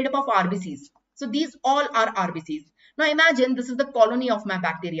agar is made up of RBCs. So these all are RBCs. Now imagine this is the colony of my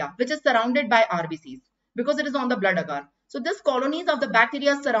bacteria which is surrounded by RBCs because it is on the blood agar. So this colonies of the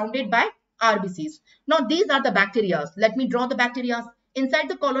bacteria is surrounded by RBCs. Now these are the bacteria. Let me draw the bacteria. Inside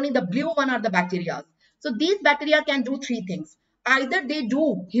the colony, the blue one are the bacteria. So these bacteria can do three things. Either they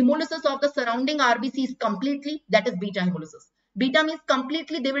do hemolysis of the surrounding RBCs completely, that is beta hemolysis. Beta means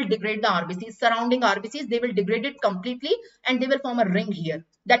completely they will degrade the RBCs, surrounding RBCs, they will degrade it completely and they will form a ring here.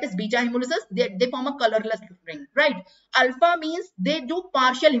 That is beta hemolysis, they form a colorless ring, right? Alpha means they do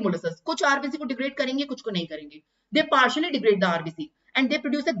partial hemolysis. Kuch RBC ko degrade karenge, kuch ko nahi karenge. They partially degrade the RBC and they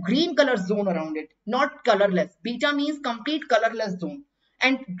produce a green color zone around it, not colorless. Beta means complete colorless zone.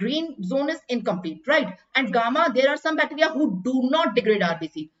 And green zone is incomplete, right? And gamma, there are some bacteria who do not degrade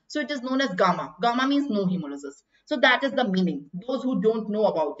RBC. So it is known as gamma. Gamma means no hemolysis. So that is the meaning. Those who don't know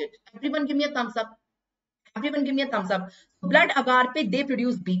about it. Everyone give me a thumbs up. Everyone give me a thumbs up. Blood agar pe they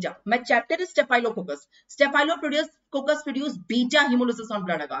produce beta. My chapter is Staphylococcus. Staphylococcus produce beta hemolysis on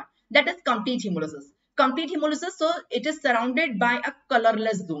blood agar. That is complete hemolysis. Complete hemolysis, so it is surrounded by a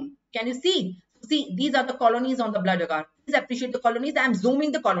colorless zone. Can you see? See, these are the colonies on the blood agar. Please appreciate the colonies. I am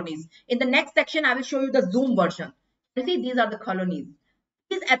zooming the colonies. In the next section, I will show you the zoom version. You see, these are the colonies.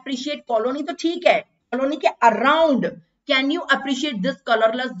 Please appreciate colony. So, ठीक है. Colony के around. Can you appreciate this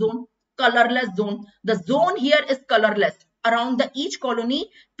colorless zone? Colorless zone. The zone here is colorless. Around the each colony,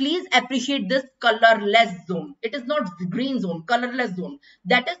 please appreciate this colorless zone. It is not green zone, colorless zone.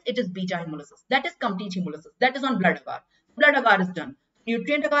 That is, it is beta hemolysis. That is complete hemolysis. That is on blood agar. Blood agar is done.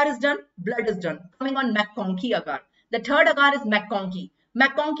 Nutrient agar is done, blood is done. Coming on McConkey agar. The third agar is McConkey.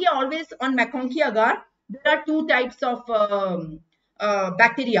 McConkey, always on McConkey agar, there are two types of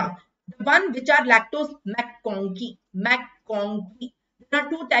bacteria. The one which are lactose, McConkey. There are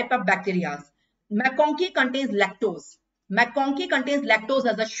two types of bacteria. McConkey contains lactose. McConkey contains lactose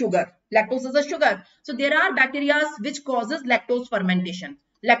as a sugar. Lactose as a sugar. So there are bacteria which causes lactose fermentation.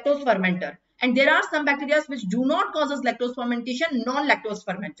 Lactose fermenter. And there are some bacteria which do not causes lactose fermentation, non-lactose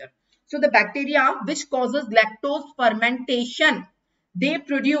fermenter. So the bacteria which causes lactose fermentation, they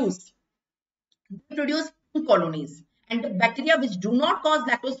produce pink colonies. And the bacteria which do not cause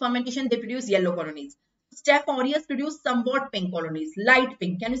lactose fermentation, they produce yellow colonies. Staph aureus produce somewhat pink colonies, light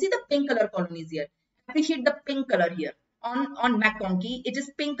pink. Can you see the pink color colonies here? Appreciate the pink color here. On McConkey, it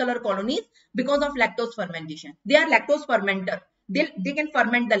is pink color colonies because of lactose fermentation. They are lactose fermenter. They can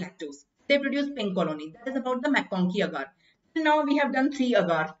ferment the lactose. They produce pink colony. That is about the McConkey agar. Now we have done three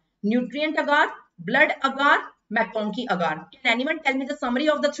agar. Nutrient agar, blood agar, McConkey agar. Can anyone tell me the summary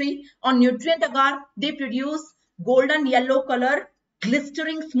of the three? On nutrient agar, they produce golden yellow color,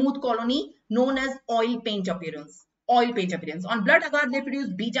 glistering smooth colony known as oil paint appearance. Oil paint appearance. On blood agar, they produce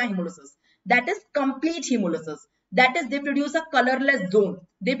beta hemolysis. That is complete hemolysis. That is, they produce a colorless zone.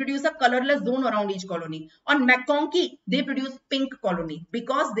 They produce a colorless zone around each colony. On McConkey, they produce pink colony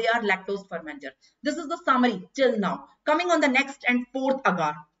because they are lactose fermenter. This is the summary till now. Coming on the next and fourth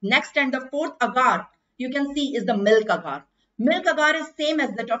agar. Next and the fourth agar, you can see is the milk agar. Milk agar is same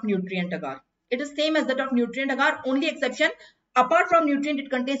as that of nutrient agar. It is same as that of nutrient agar. Only exception, apart from nutrient, it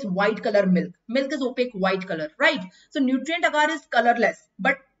contains white color milk. Milk is opaque white color, right? So nutrient agar is colorless,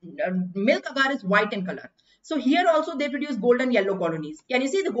 but milk agar is white in color. So here also they produce golden yellow colonies. Can you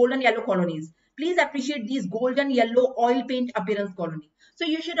see the golden yellow colonies? Please appreciate these golden yellow oil paint appearance colony. So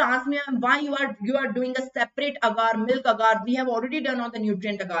you should ask me why you are doing a separate agar, milk agar. We have already done on the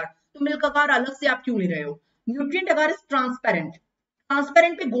nutrient agar. So milk agar अलग से आप क्यों ले रहे हो? Nutrient agar is transparent.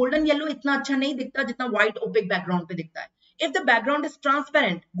 Transparent पे golden yellow इतना अच्छा नहीं दिखता जितना white opaque background पे दिखता है. If the background is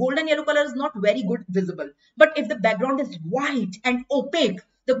transparent, golden yellow color is not very good visible. But if the background is white and opaque,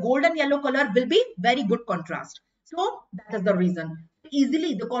 the golden yellow color will be very good contrast. So that is the reason.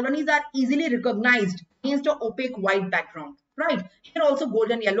 Easily, the colonies are easily recognized against an opaque white background, right? Here also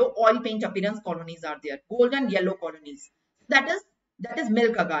golden yellow oil paint appearance colonies are there. Golden yellow colonies. That is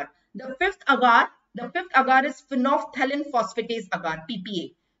milk agar. The fifth agar is phenolphthalein phosphatase agar,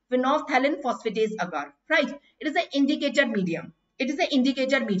 PPA. phenolphthalein phosphatase agar, right? It is an indicator medium. It is an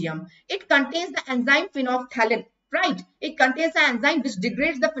indicator medium. It contains the enzyme phenolphthalein, right? It contains the enzyme which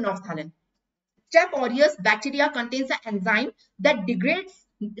degrades the phenolphthalein. Staph aureus bacteria contains an enzyme that degrades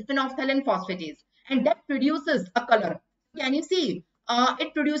phenolphthalein phosphatase and that produces a color. Can you see?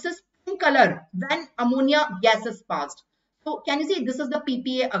 It produces pink color when ammonia gas is passed. So can you see this is the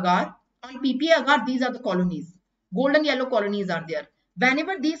PPA agar? On PPA agar, these are the colonies. Golden yellow colonies are there.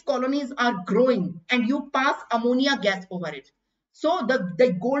 Whenever these colonies are growing and you pass ammonia gas over it, so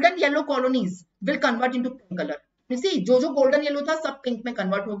the golden yellow colonies will convert into pink color. You see, जो golden yellow था सब pink में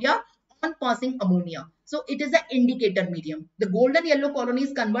convert हो गया on passing ammonia. So it is an indicator medium. The golden yellow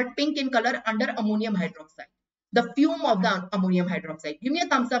colonies convert pink in color under ammonium hydroxide. The fume of the ammonium hydroxide. Give me a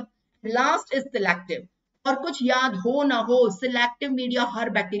thumbs up. Last is selective. और कुछ याद हो ना हो, selective media हर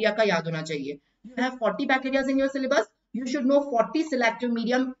bacteria का याद होना चाहिए. You have 40 bacteria in your syllabus. You should know 40 selective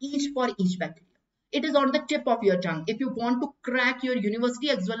medium each for each bacteria. It is on the tip of your tongue. If you want to crack your university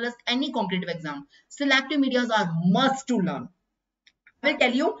as well as any competitive exam, selective media are must to learn. I will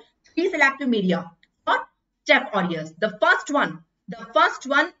tell you 3 selective media for Staph aureus. The first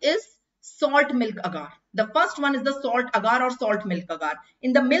one is salt milk agar. The first one is the salt agar or salt milk agar.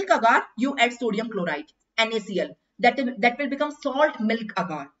 In the milk agar, you add sodium chloride, NaCl. That will become salt milk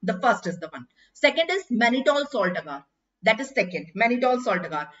agar. The first is the one. Second is mannitol salt agar. That is second, mannitol salt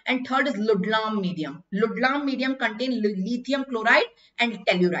agar. And third is ludlam medium. Ludlam medium contain lithium chloride and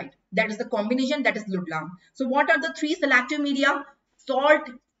telluride. That is the combination, that is ludlam. So what are the 3 selective media? Salt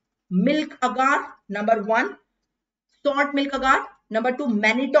milk agar, number 1. Salt milk agar. Number 2,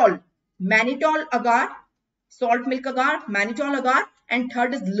 mannitol. Mannitol agar, salt milk agar, mannitol agar. And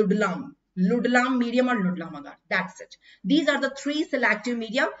third is ludlam. Ludlam medium or ludlam agar. That's it. These are the 3 selective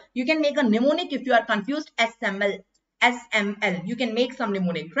media. You can make a mnemonic if you are confused. SML. SML. You can make some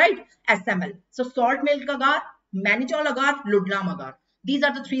mnemonic, right? SML. So salt milk agar, mannitol agar, ludlam agar. These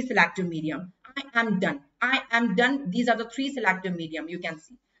are the 3 selective medium. I am done. I am done. These are the 3 selective medium. You can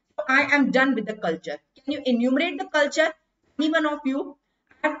see. So I am done with the culture. Can you enumerate the culture? Any one of you?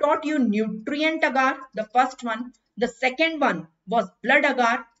 I have taught you nutrient agar, the first one. The second one was blood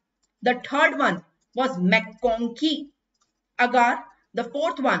agar. The third one was McConkey agar. The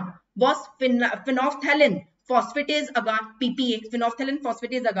fourth one was phenolphthalein phosphatase agar, PPA, phenolphthalein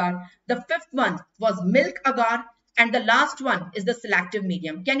phosphatase agar. The fifth one was milk agar. And the last one is the selective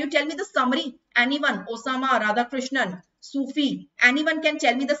medium. Can you tell me the summary? Anyone? Osama, Radhakrishnan, Sufi. Anyone can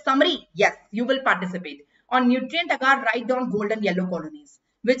tell me the summary? Yes, you will participate. On nutrient agar, write down golden yellow colonies,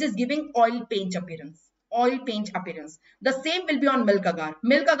 which is giving oil paint appearance. Oil paint appearance. The same will be on milk agar.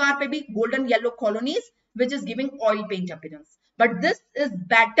 Milk agar pe bhi golden yellow colonies, which is giving oil paint appearance. But this is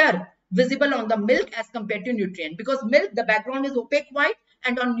better visible on the milk as compared to nutrient, because milk, the background is opaque white,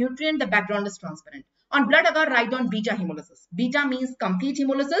 and on nutrient, the background is transparent. On blood agar, write down beta hemolysis. Beta means complete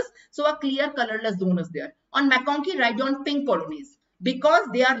hemolysis, so a clear colorless zone is there. On McConkey, write down pink colonies. Because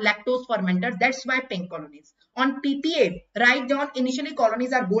they are lactose fermenters, that's why pink colonies. On PPA, write down initially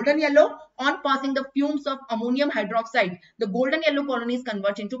colonies are golden yellow. On passing the fumes of ammonium hydroxide, the golden yellow colonies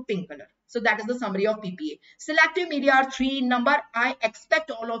convert into pink color. So that is the summary of PPA. Selective media are 3 in number. I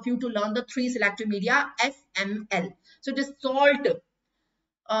expect all of you to learn the 3 selective media SML. So it is salt.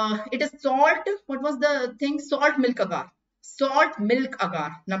 What was the thing? Salt milk agar. Salt milk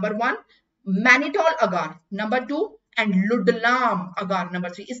agar. Number 1. Mannitol agar. Number 2. And ludlam agar. Number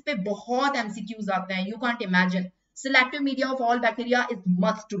 3. इस पे बहुत MCQs आते हैं. You can't imagine. Selective media of all bacteria is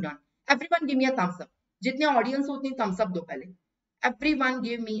must to learn. Everyone give me a thumbs up. जितने audience हो उतनी thumbs up दो पहले. Everyone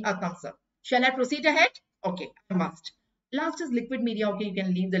give me a thumbs up. Shall I proceed ahead? Okay, I must. Last is liquid media. Okay, you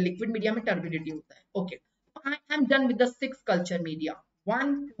can leave the liquid media में turbidity होता है. Okay. I am done with the 6 culture media.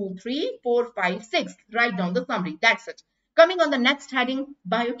 1, 2, 3, 4, 5, 6. Write down the summary. That's it. Coming on the next heading,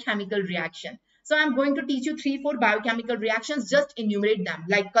 biochemical reaction. So I'm going to teach you 3-4 biochemical reactions. Just enumerate them.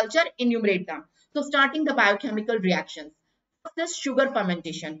 Like culture, enumerate them. So starting the biochemical reactions. First is sugar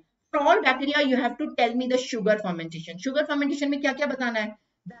fermentation. For all bacteria, you have to tell me the sugar fermentation. Sugar fermentation में क्या क्या बताना है?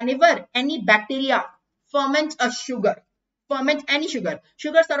 Whenever any bacteria ferment a sugar, ferment any sugar.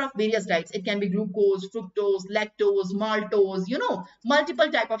 Sugars are of various types. It can be glucose, fructose, lactose, maltose. You know,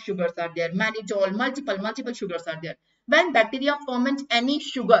 multiple type of sugars are there. Mannitol, multiple sugars are there. When bacteria ferment any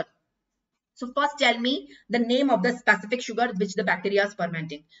sugar, so first tell me the name of the specific sugar which the bacteria is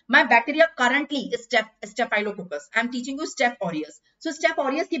fermenting. My bacteria currently is Staphylococcus. I am teaching you Staph aureus. So Staph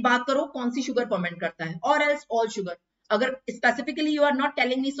aureus की बात करो कौन सी sugar ferment करता है, or else all sugar. अगर specifically you are not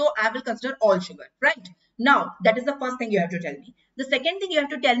telling me, so I will consider all sugar, right? Now that is the first thing you have to tell me. The second thing you have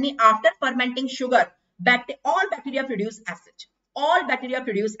to tell me, after fermenting sugar, all bacteria produce acid. All bacteria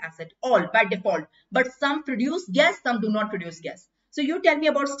produce acid, all by default, but some produce gas, some do not produce gas. So you tell me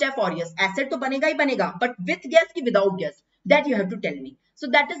about Staph aureus. Acid to banega hi banega, but with gas ki without gas? That you have to tell me. So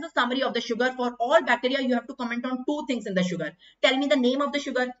that is the summary of the sugar. For all bacteria, you have to comment on two things in the sugar. Tell me the name of the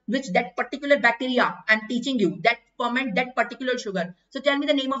sugar, which that particular bacteria I'm teaching you, that ferment that particular sugar. So tell me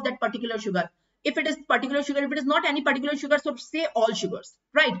the name of that particular sugar. If it is particular sugar, if it is not any particular sugar, so say all sugars,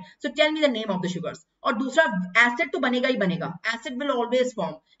 right? So tell me the name of the sugars. Or दूसरा, acid to banega hi banega. Acid will always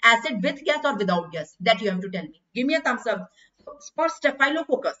form. Acid with gas or without gas, that you have to tell me. Give me a thumbs up. For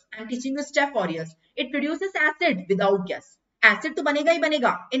Staphylococcus, I'm teaching you Staph aureus. It produces acid without gas. Acid to banega hi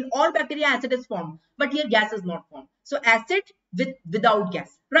banega. In all bacteria, acid is formed, but here gas is not formed. So acid without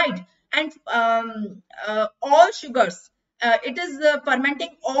gas, right? And all sugars, it is fermenting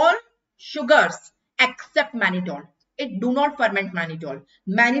all sugars except mannitol. It do not ferment mannitol.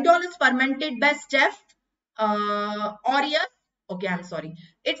 Mannitol is fermented by Staph aureus. Okay, I'm sorry.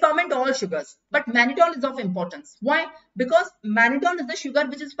 It ferments all sugars, but mannitol is of importance. Why? Because mannitol is the sugar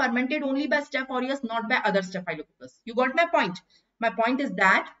which is fermented only by Staph aureus, not by other Staphylococcus. You got my point? My point is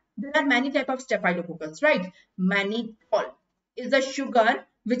that there are many types of Staphylococcus, right? Mannitol is a sugar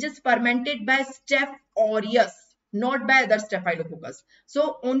which is fermented by Staph aureus, not by other Staphylococcus.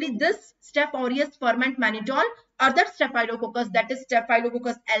 So only this Staph aureus ferment mannitol. Other Staphylococcus, that is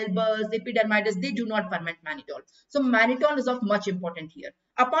Staphylococcus albus, epidermidis, they do not ferment mannitol. So mannitol is of much important here.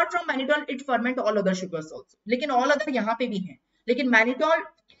 Apart from mannitol, it ferment all other sugars also. लेकिन all other यहाँ पे भी हैं. लेकिन mannitol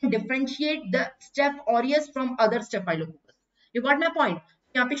can differentiate the Staph aureus from other Staphylococcus. You got my point?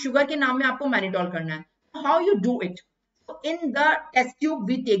 यहाँ पे sugar के नाम में आपको mannitol करना है. How you do it? So in the test tube,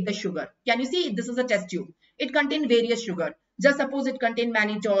 we take the sugar. Can you see? This is a test tube. It contains various sugar. Just suppose it contains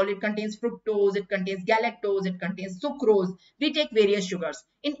mannitol, it contains fructose, it contains galactose, it contains sucrose. We take various sugars.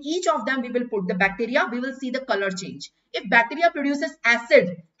 In each of them, we will put the bacteria. We will see the color change. If bacteria produces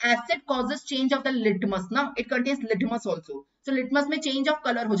acid, acid causes change of the litmus. Now it contains litmus also. So litmus में change of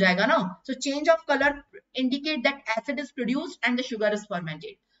color हो जाएगा ना. So change of color indicate that acid is produced and the sugar is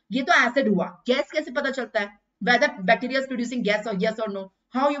fermented. ये तो acid हुआ. Gas कैसे पता चलता है? Whether bacteria is producing gas or yes or no.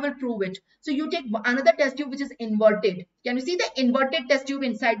 How you will prove it? So you take another test tube which is inverted. Can you see the inverted test tube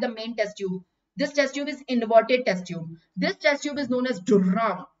inside the main test tube? This test tube is inverted test tube. This test tube is known as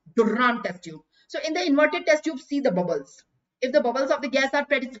Durham test tube. So in the inverted test tube, see the bubbles. If the bubbles of the gas are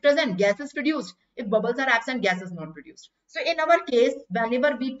present, gas is produced. If bubbles are absent, gas is not produced. So in our case,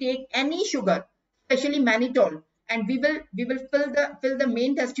 whenever we take any sugar, especially mannitol, and we will fill the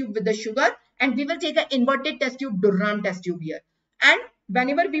main test tube with the sugar, and we will take an inverted test tube, Durham test tube here. And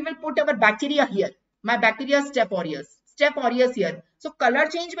whenever we will put our bacteria here, my bacteria is Staph aureus here. So color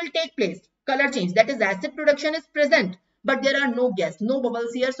change will take place. Color change, that is acid production is present, but there are no gas, no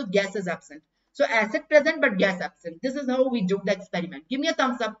bubbles here, so gas is absent. So acid present, but gas absent. This is how we do the experiment. Give me a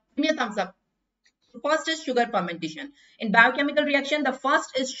thumbs up. Give me a thumbs up. First is sugar fermentation. In biochemical reaction, the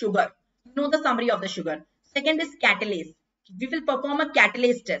first is sugar. You know the summary of the sugar. Second is catalase. We will perform a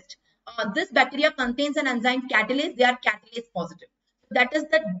catalase test. This bacteria contains an enzyme catalase. They are catalase positive. That is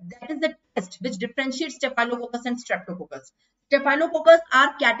the test which differentiates Staphylococcus and Streptococcus. Staphylococcus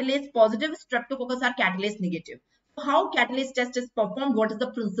are catalase positive. Streptococcus are catalase negative. So how catalase test is performed? What is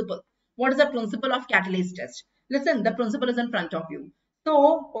the principle? What is the principle of catalase test? Listen, the principle is in front of you.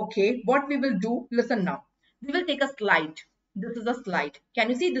 So, okay, what we will do, listen now. We will take a slide. This is a slide. Can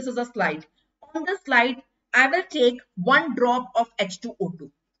you see? This is a slide. On the slide, I will take 1 drop of H2O2.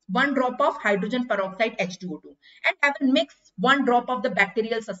 1 drop of hydrogen peroxide H2O2, and I will mix 1 drop of the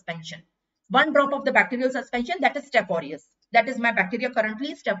bacterial suspension. 1 drop of the bacterial suspension, that is Staph aureus. That is my bacteria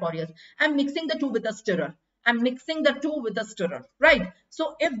currently, Staph aureus. I'm mixing the two with a stirrer. I'm mixing the two with a stirrer, right?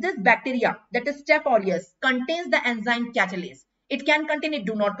 So if this bacteria, that is Staph aureus, contains the enzyme catalase, it can contain, it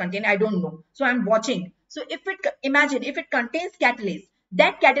do not contain, I don't know. So I'm watching. So if it, imagine if it contains catalase,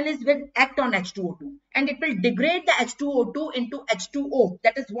 that catalase will act on H2O2 and it will degrade the H2O2 into H2O,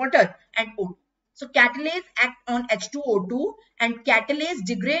 that is water, and O2. So catalase act on H2O2 and catalase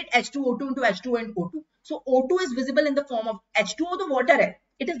degrade H2O2 into H2O and O2. So O2 is visible in the form of H2O, the water,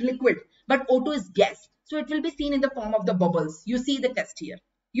 it is liquid, but O2 is gas. So it will be seen in the form of the bubbles. You see the test here.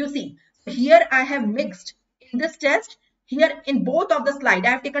 You see, here I have mixed in this test. Here in both of the slide, I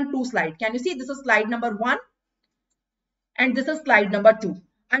have taken 2 slides. Can you see? This is slide number 1. And this is slide number 2.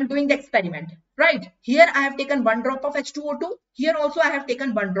 I'm doing the experiment, right? Here I have taken 1 drop of H2O2. Here also I have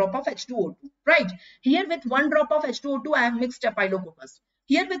taken 1 drop of H2O2, right? Here with 1 drop of H2O2, I have mixed Staphylococcus.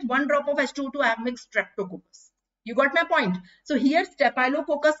 Here with 1 drop of H2O2, I have mixed Streptococcus. You got my point? So here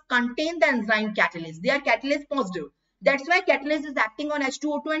Staphylococcus contain the enzyme catalase. They are catalase positive. That's why catalase is acting on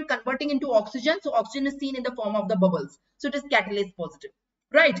H2O2 and converting into oxygen. So oxygen is seen in the form of the bubbles. So it is catalase positive.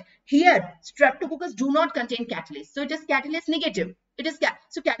 Right. Here, streptococcus do not contain catalase. So it is catalase negative. It is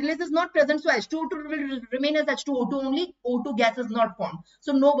so catalase is not present. So H2O2 will remain as H2O2 only. O2 gas is not formed.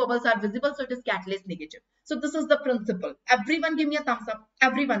 So no bubbles are visible. So it is catalase negative. So this is the principle. Everyone give me a thumbs up.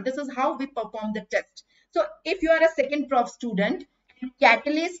 Everyone. This is how we perform the test. So if you are a second prof student and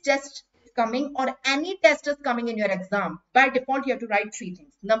catalase test is coming or any test is coming in your exam, by default you have to write three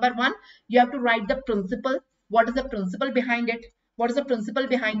things. Number one, you have to write the principle. What is the principle behind it? What is the principle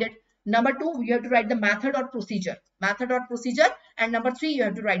behind it? Number two, you have to write the method or procedure. Method or procedure. And number three, you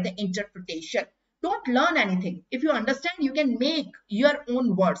have to write the interpretation. Don't learn anything. If you understand, you can make your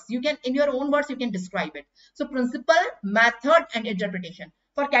own words. You can, in your own words, you can describe it. So principle, method, and interpretation.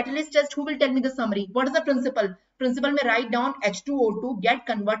 For catalase test, who will tell me the summary? What is the principle? Principle may write down H2O2 get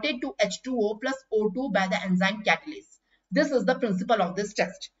converted to H2O plus O2 by the enzyme catalase. This is the principle of this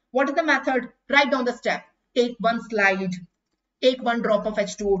test. What is the method? Write down the step. Take one slide. Take one drop of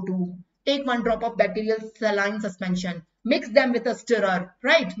H2O2, take one drop of bacterial saline suspension, mix them with a stirrer,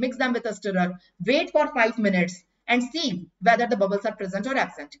 right? Mix them with a stirrer, wait for 5 minutes and see whether the bubbles are present or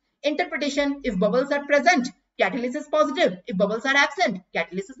absent. Interpretation, if bubbles are present, catalase is positive. If bubbles are absent,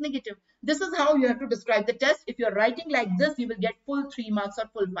 catalase is negative. This is how you have to describe the test. If you're writing like this, you will get full 3 marks or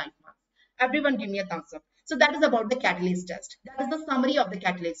full 5 marks. Everyone give me a thumbs up. So that is about the catalase test. That is the summary of the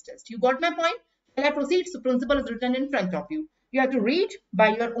catalase test. You got my point? Shall I proceed? So principle is written in front of you. You have to read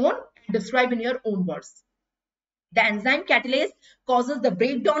by your own and describe in your own words. The enzyme catalase causes the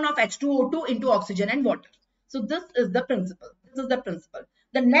breakdown of H2O2 into oxygen and water. So this is the principle. This is the principle.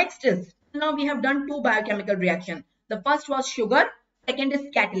 The next is, now we have done two biochemical reactions. The first was sugar. Second is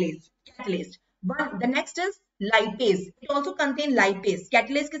catalase. The next is lipase. It also contains lipase.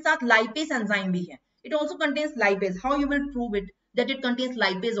 Catalase के साथ lipase enzyme भी है. It also contains lipase. How you will prove it that it contains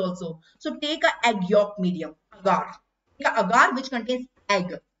lipase also? So take a egg yolk medium, agar. Agar which contains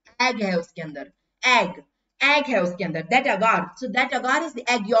egg है उसके अंदर, egg है उसके अंदर, that agar. So that agar is the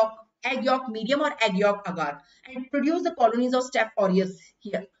egg yolk medium or egg yolk agar, and produce the colonies of Staph aureus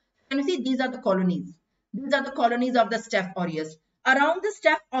here. Can you see these are the colonies? These are the colonies of the Staph aureus. Around the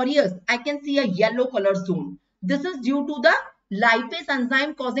Staph aureus, I can see a yellow color zone. This is due to the lipase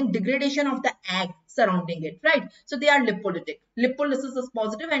enzyme causing degradation of the egg surrounding it, right? So they are lipolytic. Lipolysis is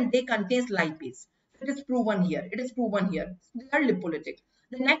positive and they contains lipase. It is proven here. It is proven here. They are lipolytic.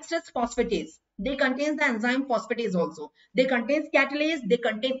 The next is phosphatase. They contain the enzyme phosphatase also. They contains catalase. They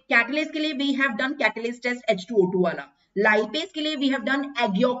contain catalase के लिए we have done catalase test H2O2 वाला. Lipase के लिए we have done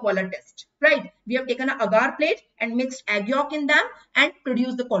egg yolk वाला test. Right? We have taken an agar plate and mixed egg yolk in them and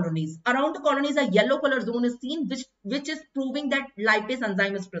produced the colonies. Around the colonies, a yellow color zone is seen, which is proving that lipase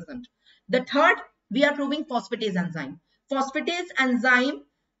enzyme is present. The third, we are proving phosphatase enzyme. Phosphatase enzyme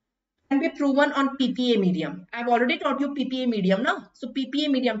can be proven on PPA medium. I've already taught you PPA medium now. So PPA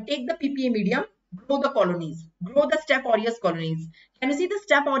medium, take the PPA medium, grow the colonies, grow the Staph aureus colonies. Can you see the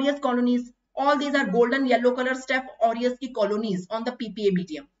Staph aureus colonies? All these are golden yellow color Staph aureus ki colonies on the PPA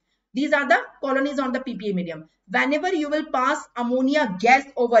medium. These are the colonies on the PPA medium. Whenever you will pass ammonia gas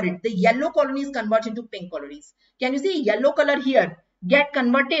over it, the yellow colonies convert into pink colonies. Can you see yellow color here get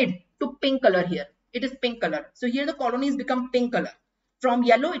converted to pink color here? It is pink color. So here the colonies become pink color. From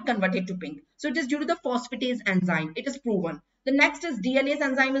yellow, it converted to pink. So it is due to the phosphatase enzyme. It is proven. The next is DLase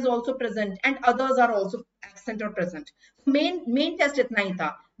enzyme is also present and others are also absent or present. Main test इतना ही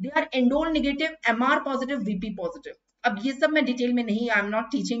था. They are enroll negative, MR positive, VP positive. अब ये सब मैं detail में नहीं, I am not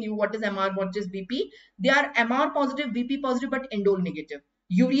teaching you what is MR, what is VP. They are MR positive, VP positive, but enroll negative.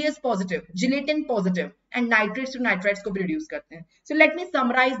 Urease positive, gelatin positive, and nitrates to nitrites को produce करते हैं. So let me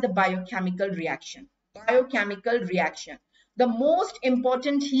summarize the biochemical reaction. Biochemical reaction. The most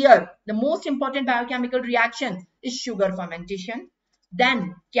important here, the most important biochemical reaction is sugar fermentation,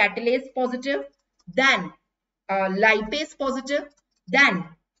 then catalase positive, then lipase positive, then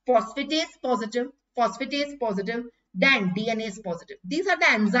phosphatase positive, then DNase positive. These are the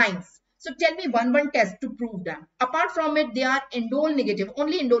enzymes. So tell me one test to prove them. Apart from it, they are indole negative,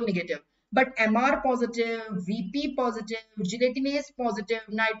 only indole negative. But MR positive, VP positive, gelatinase positive,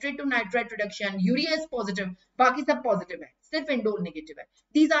 nitrate to nitrite reduction, urease positive, बाकी सब positive है, सिर्फ indole negative है.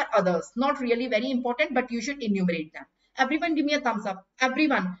 These are others, not really very important, but you should enumerate them. Everyone give me a thumbs up.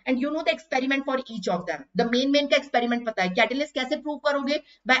 Everyone. And you know the experiment for each of them. The main का experiment पता है. Catalase कैसे prove करोगे?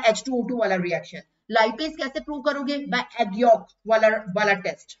 By H2O2 वाला reaction. Lipase कैसे prove करोगे? By egg yolk वाला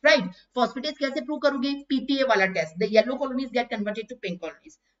test. Right? Phosphatase कैसे prove करोगे? PPA वाला test. The yellow colonies get converted to pink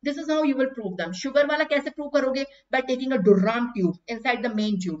colonies. This is how you will prove them. Sugar wala kaise prove karoge? By taking a Durham tube inside the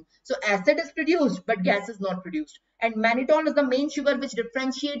main tube. So acid is produced, but gas is not produced. And mannitol is the main sugar which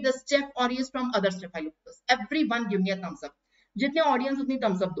differentiates the Staph aureus from other Staphylococcus. Everyone give me a thumbs up. Jitne audience utni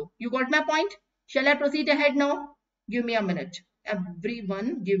thumbs up do. You got my point? Shall I proceed ahead now? Give me a minute.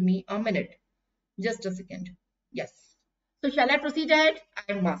 Everyone give me a minute. Just a second. Yes. So shall I proceed ahead?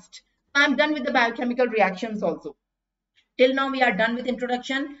 I must. I'm done with the biochemical reactions also. Till now we are done with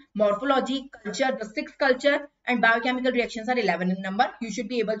introduction, morphology, culture, the 6 culture, and biochemical reactions are 11 in number. You should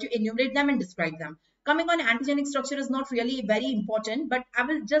be able to enumerate them and describe them. Coming on antigenic structure is not really very important, but I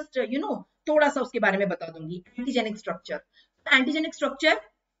will just thoda sa uske bare mein bata dungi. Antigenic structure. Antigenic structure,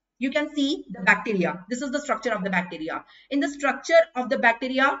 you can see the bacteria. This is the structure of the bacteria. In the structure of the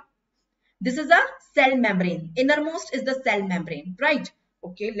bacteria, this is a cell membrane. Innermost is the cell membrane, right?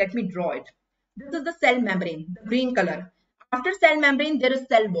 Okay, let me draw it. This is the cell membrane, the green color. After cell membrane, there is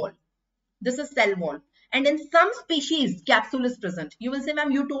cell wall. This is cell wall. And in some species, capsule is present. You will say,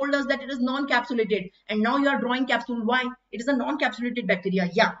 ma'am, you told us that it is non-capsulated. And now you are drawing capsule. Why? It is a non-capsulated bacteria.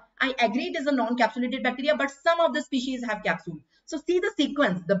 Yeah, I agree it is a non-capsulated bacteria, but some of the species have capsule. So see the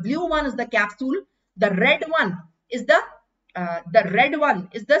sequence. The blue one is the capsule. The red one is the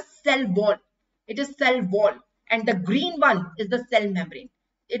cell wall. It is cell wall. And the green one is the cell membrane.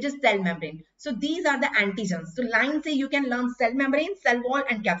 It is cell membrane. So these are the antigens. So line say you can learn cell membrane, cell wall,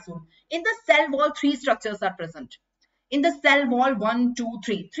 and capsule. In the cell wall, 3 structures are present. In the cell wall, 1, 2,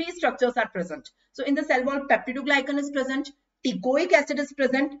 3. 3 structures are present. So in the cell wall, peptidoglycan is present, teichoic acid is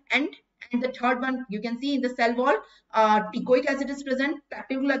present, and the third one you can see in the cell wall, teichoic acid is present,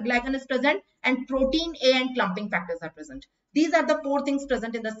 peptidoglycan is present, and protein A and clumping factors are present. These are the 4 things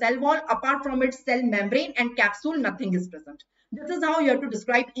present in the cell wall. Apart from its cell membrane and capsule, nothing is present. This is how you have to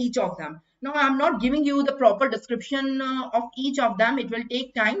describe each of them. Now, I'm not giving you the proper description of each of them. It will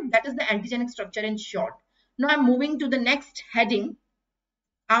take time. That is the antigenic structure in short. Now, I'm moving to the next heading.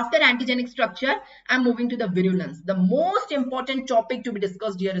 After antigenic structure, I'm moving to the virulence. The most important topic to be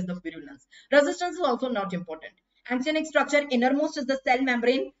discussed here is the virulence. Resistance is also not important. Antigenic structure, innermost is the cell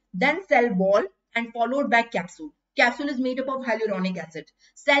membrane, then cell wall, and followed by capsule. Capsule is made up of hyaluronic acid.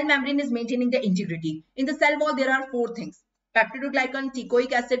 Cell membrane is maintaining the integrity. In the cell wall, there are 4 things: peptidoglycan,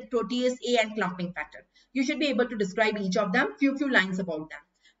 teichoic acid, protease A, and clumping factor. You should be able to describe each of them. Few lines about them.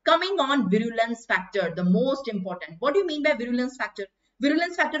 Coming on virulence factor, the most important. What do you mean by virulence factor?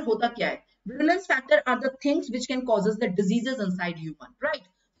 Virulence factor hota kya hai? Virulence factor are the things which can causes the diseases inside human, right?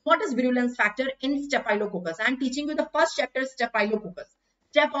 What is virulence factor in Staphylococcus? I am teaching you the first chapter, Staphylococcus.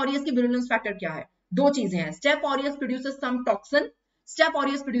 Staph aureus की virulence factor क्या है? 2 चीजें हैं. Staph aureus produces some toxin. Staph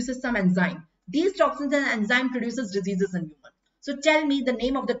aureus produces some enzyme. These toxins and enzyme produces diseases in human. So tell me the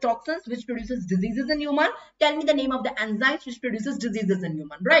name of the toxins which produces diseases in human. Tell me the name of the enzymes which produces diseases in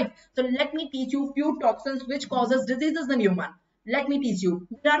human, right? So let me teach you few toxins which causes diseases in human. Let me teach you.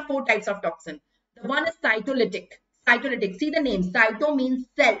 There are 4 types of toxin. The one is cytolytic. Cytolytic. See the name. Cyto means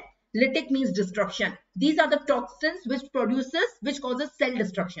cell. Lytic means destruction. These are the toxins which causes cell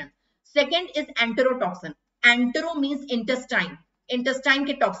destruction. Second is enterotoxin. Entero means intestine. Intestine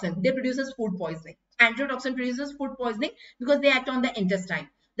ke toxin. They produces food poisoning. Enterotoxin produces food poisoning because they act on the intestine.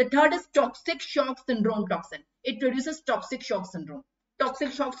 The third is toxic shock syndrome toxin. It produces toxic shock syndrome.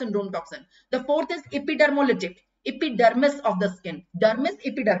 Toxic shock syndrome toxin. The fourth is epidermolytic. Epidermis of the skin. Dermis,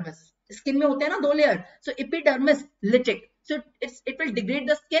 epidermis. Skin में होते हैं ना 2 layer. So epidermis lytic. So it will degrade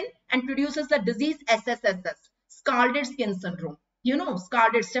the skin and produces the disease SSSS, scalded skin syndrome. You know,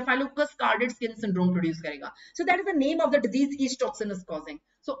 scalded Staphylococcus scalded skin syndrome produce करेगा. So that is the name of the disease each toxin is causing.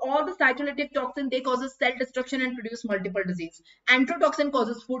 So all the cytolytic toxin, they causes cell destruction and produce multiple disease. Enterotoxin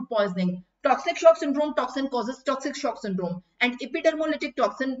causes food poisoning. Toxic shock syndrome toxin causes toxic shock syndrome. And epidermolytic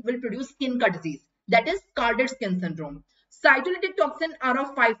toxin will produce skin ka disease. That is scalded skin syndrome. Cytolytic toxin are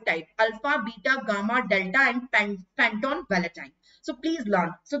of 5 types: alpha, beta, gamma, delta, and penton, valentine. So please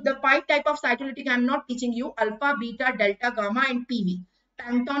learn. So the 5 type of cytolytic I am not teaching you: alpha, beta, delta, gamma, and PV.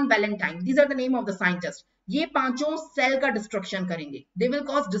 Penton, valentine. These are the name of the scientists. ये पांचों cell का destruction करेंगे. They will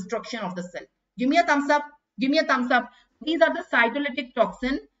cause destruction of the cell. Give me a thumbs up. Give me a thumbs up. These are the cytolytic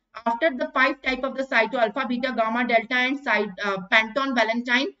toxin. After the 5 type of the cyto, alpha, beta, gamma, delta, and penton,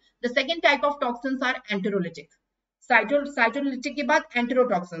 valentine, the second type of toxins are enterolytic. Cytolytic के बाद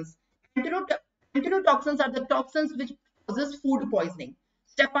enterotoxins. Enterotoxins are the toxins which causes food poisoning.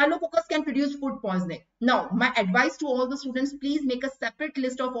 Staphylococcus can produce food poisoning. Now, my advice to all the students, please make a separate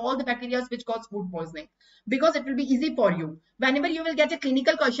list of all the bacteria which cause food poisoning, because it will be easy for you. Whenever you will get a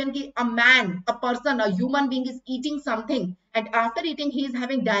clinical question ki a man, a person, a human being is eating something and after eating he is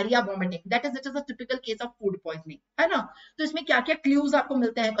having diarrhea, vomiting, that is, it is a typical case of food poisoning, है ना? तो इसमें क्या-क्या clues आपको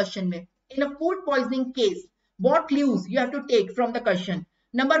मिलते हैं question में? In a food poisoning case, what clues you have to take from the question?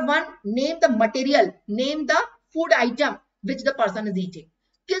 Number one, name the material, name the food item which the person is eating.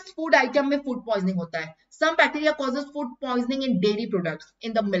 किस food item में food poisoning होता है? Some bacteria causes food poisoning in dairy products,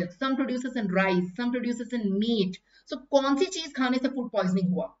 in the milk. Some produces in rice, some produces in meat. So कौन सी चीज खाने से food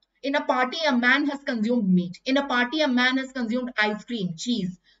poisoning हुआ? In a party, a man has consumed meat. In a party, a man has consumed ice cream,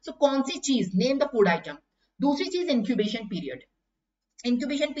 cheese. So कौन सी चीज? Name the food item. दूसरी चीज incubation period.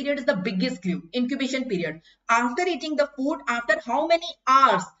 Incubation period is the biggest clue. Incubation period. After eating the food, after how many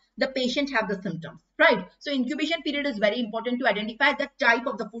hours the patient have the symptoms, right? So incubation period is very important to identify the type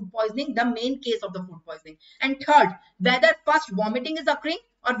of the food poisoning, the main case of the food poisoning. And third, whether first vomiting is occurring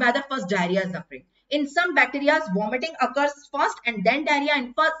or whether first diarrhea is occurring. In some bacteria, vomiting occurs first and then diarrhea,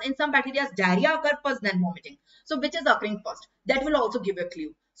 and first in some bacteria, diarrhea occurs first, then vomiting. So which is occurring first? That will also give a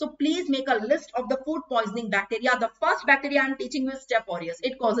clue. So please make a list of the food poisoning bacteria. The first bacteria I am teaching you is Staph aureus.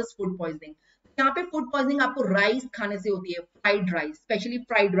 It causes food poisoning. यहाँ पे food poisoning आपको rice खाने से होती है, fried rice, especially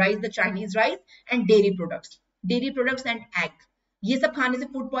fried rice, the Chinese rice, and dairy products and egg. ये सब खाने से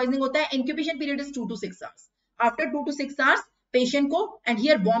food poisoning होता है. Incubation period is 2 to 6 hours. After 2 to 6 hours, patient को, and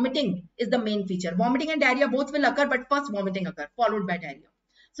here vomiting is the main feature. Vomiting and diarrhea both will occur, but first vomiting occur, followed by diarrhea.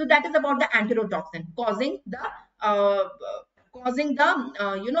 So that is about the enterotoxin causing the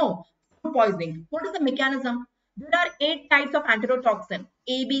food poisoning. What is the mechanism? There are 8 types of enterotoxin.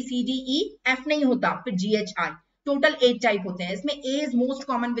 A, B, C, D, E, F नहीं होता, फिर G, H, I. Total 8 type होते हैं. इसमें A is most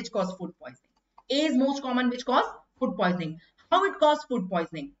common which cause food poisoning. A is most common which cause food poisoning. How it cause food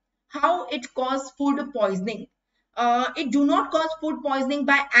poisoning? How it cause food poisoning? It do not cause food poisoning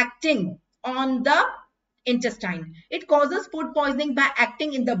by acting on the intestine. It causes food poisoning by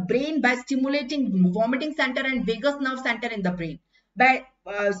acting in the brain by stimulating vomiting center and vagus nerve center in the brain. By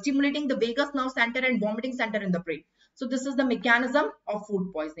stimulating the vagus nerve center and vomiting center in the brain. So this is the mechanism of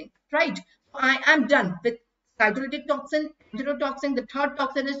food poisoning, right? I am done with cytolytic toxin, enterotoxin. The third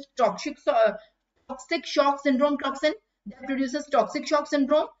toxin is toxic shock syndrome toxin that produces toxic shock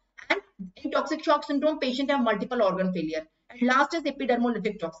syndrome. And in toxic shock syndrome, patient have multiple organ failure. And last is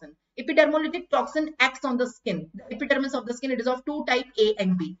epidermolytic toxin. Epidermolytic toxin acts on the skin. The epidermis of the skin, it is of 2 type, A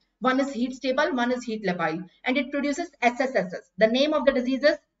and B. One is heat stable, one is heat labile, and it produces SSSS. The name of the disease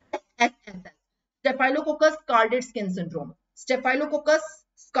is SSSS. Staphylococcus scalded skin syndrome. Staphylococcus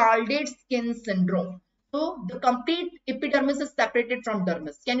scalded skin syndrome. So the complete epidermis is separated from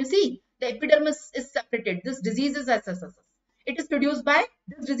dermis. Can you see? The epidermis is separated. This disease is SSSS. This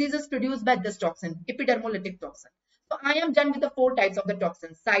disease is produced by this toxin, epidermolytic toxin. So I am done with the 4 types of the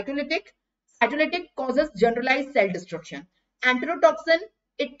toxins. Cytolytic causes generalized cell destruction. Enterotoxin,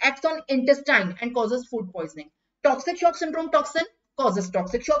 it acts on intestine and causes food poisoning. Toxic shock syndrome toxin causes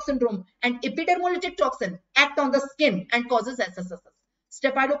toxic shock syndrome, and epidermolytic toxin act on the skin and causes SSSS.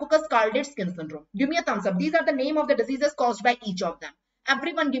 Staphylococcus scalded skin syndrome. Give me a thumbs up. These are the name of the diseases caused by each of them.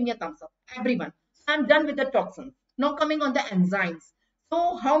 Everyone give me a thumbs up. Everyone. I'm done with the toxins. Now coming on the enzymes.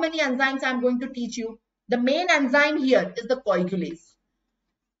 So how many enzymes I'm going to teach you? The main enzyme here is the coagulase.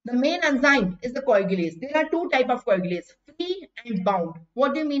 The main enzyme is the coagulase. There are 2 types of coagulase, free and bound.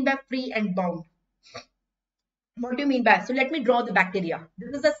 What do you mean by free and bound? What do you mean by? So let me draw the bacteria.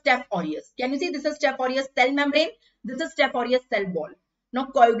 This is a Staph aureus. Can you see this is Staph aureus cell membrane? This is Staph aureus cell wall. Now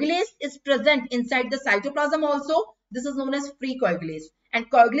coagulase is present inside the cytoplasm also. This is known as free coagulase. And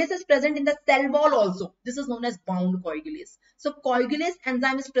coagulase is present in the cell wall also. This is known as bound coagulase. So coagulase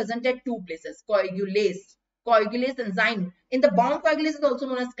enzyme is present at 2 places. Coagulase enzyme in the bound coagulase is also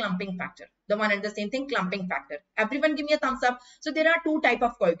known as clumping factor. The one and the same thing, clumping factor. Everyone give me a thumbs up. So there are 2 types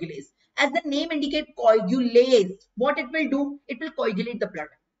of coagulase. As the name indicates, coagulase, what it will do? It will coagulate the blood.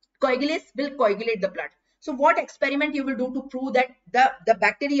 Coagulase will coagulate the blood. So what experiment you will do to prove that the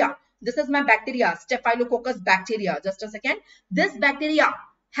bacteria, this is my bacteria, Staphylococcus bacteria. Just a second. This bacteria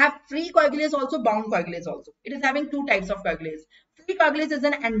have free coagulase also, bound coagulase also. It is having 2 types of coagulase. Free coagulase is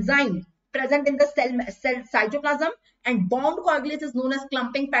an enzyme present in the cell cytoplasm, and bound coagulase is known as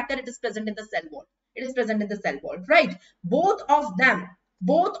clumping factor. It is present in the cell wall. It is present in the cell wall, right? Both of them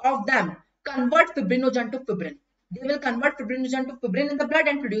convert fibrinogen to fibrin. They will convert fibrinogen to fibrin in the blood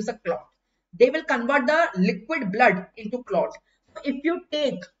and produce a clot. They will convert the liquid blood into clot. So if you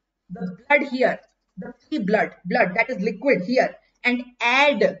take the blood here, the free blood that is liquid here, and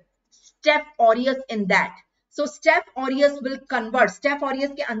add Staph aureus in that, So Staph aureus will convert, Staph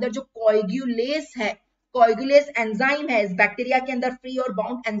aureus के अंदर जो coagulase है, coagulase enzyme है, इस bacteria के अंदर free और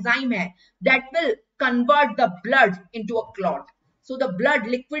bound enzyme है, that will convert the blood into a clot. So the blood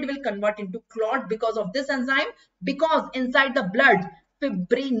liquid will convert into clot because of this enzyme, because inside the blood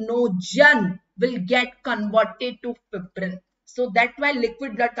fibrinogen will get converted to fibrin. So that's why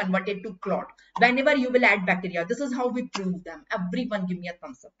liquid blood converted to clot whenever you will add bacteria. This is how we prove them. Everyone give me a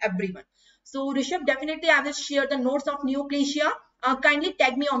thumbs up. Everyone. So Rishabh, definitely I will share the notes of neoplasia. Kindly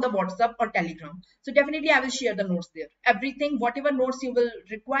tag me on the WhatsApp or Telegram. So definitely I will share the notes there. Everything, whatever notes you will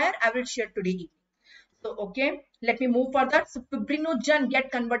require, I will share today evening. So okay, let me move further. So fibrinogen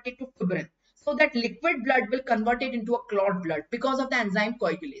get converted to fibrin. So that liquid blood will convert it into a clot blood because of the enzyme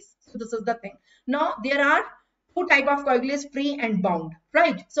coagulase. So this is the thing. Now there are two type of coagulase, free and bound,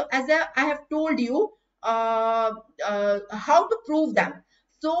 right? So as I have told you how to prove them.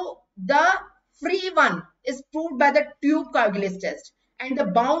 So the free one is proved by the tube coagulase test and the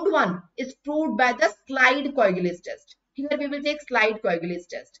bound one is proved by the slide coagulase test. Here we will take slide coagulase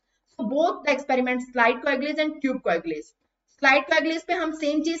test. So both the experiments, slide coagulase and tube coagulase. Slide coagulase पे हम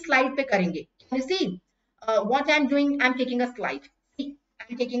same चीज slide पे करेंगे. Can you see what I am doing? I am taking a slide. See, I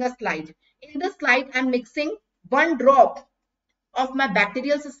am taking a slide. In the slide, I am mixing 1 drop of my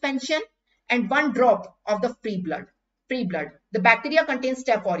bacterial suspension and 1 drop of the free blood. Free blood. The bacteria contains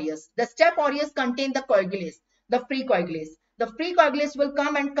Staph aureus. The Staph aureus contain the coagulase, the free coagulase. The free coagulase will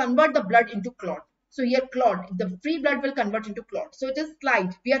come and convert the blood into clot. So here clot, the free blood will convert into clot. So it is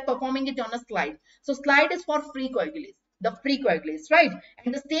slide. We are performing it on a slide. So slide is for free coagulase, the free coagulase, right?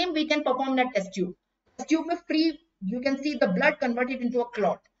 And the same we can perform in a test tube. Test tube with free, you can see the blood converted into a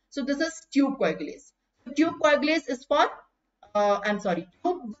clot. So this is tube coagulase. So tube coagulase is for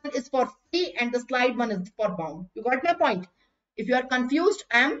tube one is for free and the slide one is for bound. You got my point? If you are confused,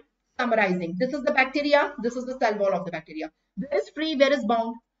 I am summarizing. This is the bacteria. This is the cell wall of the bacteria. Where is free? Where is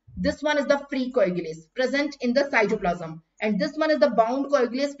bound? This one is the free coagulase present in the cytoplasm. And this one is the bound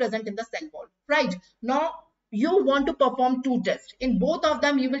coagulase present in the cell wall. Right? Now, you want to perform two tests. In both of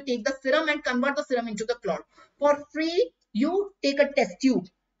them, you will take the serum and convert the serum into the clot. For free, you take a test tube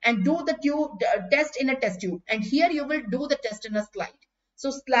and do the test in a test tube. And here you will do the test in a slide.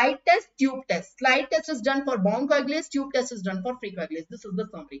 So slide test, tube test. Slide test is done for bound coagulase, tube test is done for free coagulase. This is the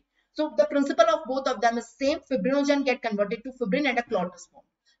summary. So the principle of both of them is same. Fibrinogen get converted to fibrin and a clot is formed.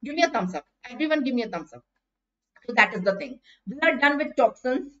 Give me a thumbs up. Everyone give me a thumbs up. So that is the thing. We are done with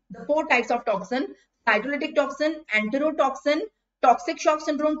toxins, the 4 types of toxin: cytolytic toxin, enterotoxin, toxic shock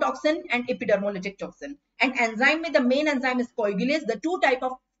syndrome toxin, and epidermolytic toxin. And enzyme, the main enzyme is coagulase, the 2 type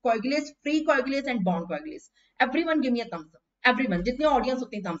of coagulase, free coagulase and bound coagulase. Everyone give me a thumbs up. Everyone, jitne audience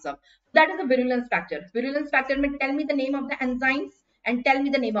utni thumbs up. That is the virulence factor. Virulence factor mein tell me the name of the enzymes and tell me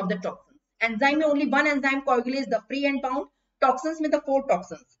the name of the toxins. Enzyme mein only one enzyme, coagulase, the free and bound. Toxins mein the 4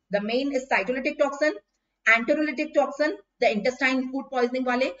 toxins. The main is cytolytic toxin, enterolytic toxin, the intestine food poisoning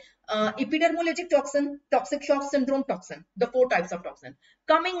wale, epidermolytic toxin, toxic shock syndrome toxin, the 4 types of toxin.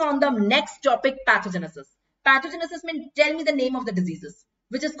 Coming on the next topic, pathogenesis. Pathogenesis means tell me the name of the diseases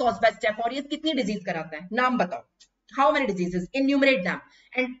which is caused by Staph aureus. Kitni disease karata hai? Naam batao. How many diseases? Enumerate them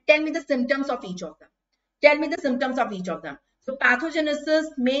and tell me the symptoms of each of them. Tell me the symptoms of each of them. So pathogenesis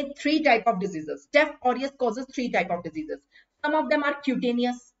may 3 type of diseases. Staph aureus causes 3 type of diseases. Some of them are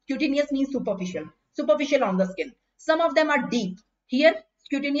cutaneous. Cutaneous means superficial. Superficial on the skin. Some of them are deep. Here,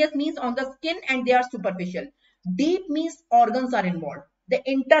 cutaneous means on the skin and they are superficial. Deep means organs are involved. The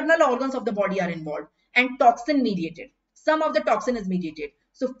internal organs of the body are involved and toxin mediated. Some of the toxin is mediated.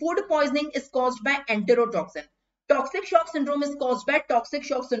 So food poisoning is caused by enterotoxin. Toxic shock syndrome is caused by toxic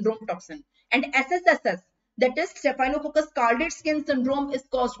shock syndrome toxin. And SSSS, that is Staphylococcus scalded skin syndrome, is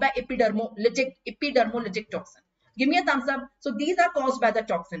caused by epidermolytic toxin. Give me a thumbs up. So these are caused by the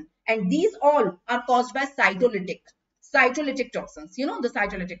toxin and these all are caused by cytolytic toxins. You know the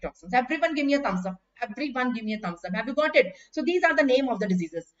cytolytic toxins. Everyone give me a thumbs up. Everyone give me a thumbs up. Have you got it? So these are the name of the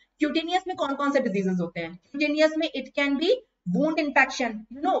diseases. Cutaneous mein kaun se diseases hote hain? Cutaneous mein it can be wound infection.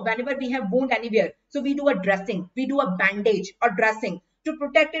 You know, whenever we have wound anywhere, so we do a dressing, we do a bandage or dressing to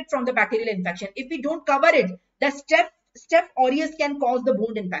protect it from the bacterial infection. If we don't cover it, the Staph aureus can cause the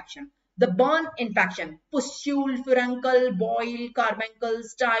wound infection. The burn infection, pustule, furuncle, boil, carbuncle,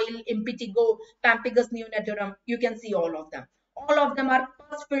 style, impetigo, pemphigus neonatorum, you can see all of them. All of them are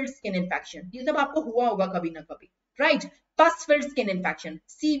pus-filled skin infection. ये सब आपको हुआ होगा कभी ना कभी, right? Pus-filled skin infection,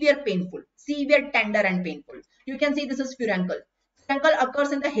 severe painful, severe tender and painful. You can see this is furuncle. Furuncle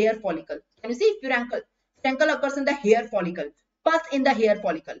occurs in the hair follicle. Can you see furuncle? Furuncle occurs in the hair follicle. Pus in the hair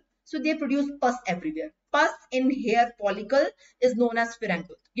follicle. So they produce pus everywhere. Pus in hair follicle is known as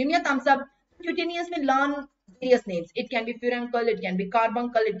furuncle. Give me a thumbs up. Cutaneous may learn various names. It can be furuncle, it can be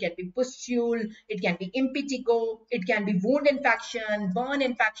carbuncle, it can be pustule, it can be impetigo, it can be wound infection, burn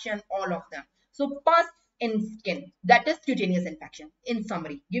infection, all of them. So pus in skin, that is cutaneous infection. In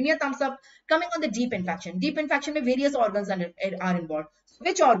summary, give me a thumbs up. Coming on the deep infection. Deep infection में various organs are involved. So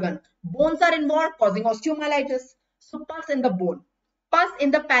which organ? Bones are involved, causing osteomyelitis. So pus in the bone, pus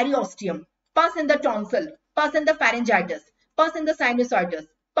in the periosteum, pus in the tonsil, pus in the pharyngitis, pus in the sinusitis,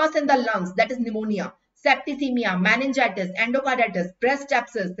 pus in the lungs, that is pneumonia, septicemia, meningitis, endocarditis, breast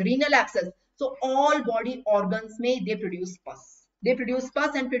abscess, renal abscess. So all body organs they produce pus. They produce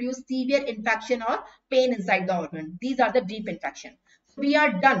pus and produce severe infection or pain inside the organ. These are the deep infection. So we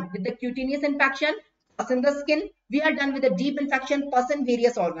are done with the cutaneous infection, pus in the skin. We are done with the deep infection, pus in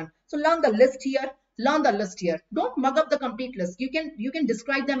various organs. So learn the list here. Learn the list here. Don't mug up the complete list. You can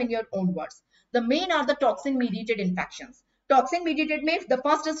describe them in your own words. The main are the toxin mediated infections. Toxin mediated means the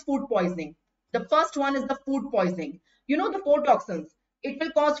first is food poisoning. The first one is the food poisoning. You know the four toxins. It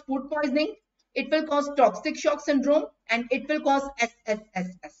will cause food poisoning, it will cause toxic shock syndrome, and it will cause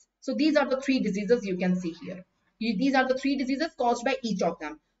SSSS. So these are the three diseases you can see here. These are the three diseases caused by each of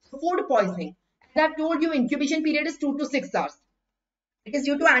them. So food poisoning. As I've told you, incubation period is 2 to 6 hours. It is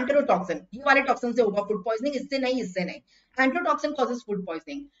due to enterotoxin. ये वाले toxin से होगा food poisoning, इससे नहीं. Enterotoxin causes food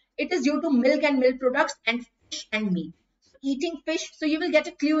poisoning. It is due to milk and milk products and fish and meat. So eating fish, so you will get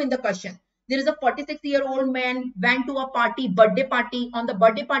a clue in the question. There is a 46-year-old man went to a party, birthday party. On the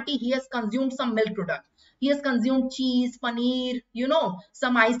birthday party, he has consumed some milk product. He has consumed cheese, paneer,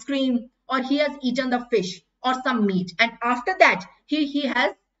 some ice cream, or he has eaten the fish or some meat. And after that, he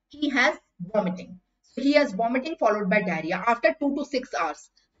has vomiting. So he has vomiting followed by diarrhea after 2 to 6 hours.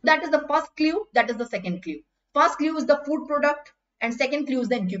 That is the first clue. That is the second clue. First clue is the food product, and second clue is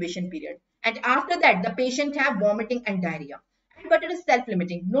the incubation period. And after that, the patient have vomiting and diarrhea. But it is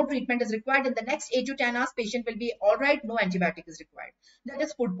self-limiting. No treatment is required. In the next 8 to 10 hours, patient will be all right. No antibiotic is required. That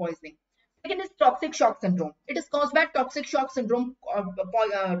is food poisoning. Second is toxic shock syndrome. It is caused by toxic shock syndrome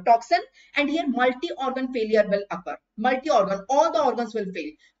toxin, and here multi-organ failure will occur. Multi-organ, all the organs will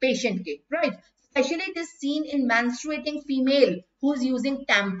fail. Patient ke, right? Especially it is seen in menstruating female who is using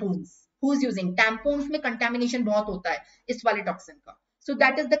tampons. Who is using tampons में contamination बहुत होता है इस वाले toxin का. So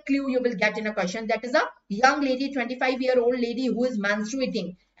that is the clue you will get in a question. That is a young lady, 25-year-old lady who is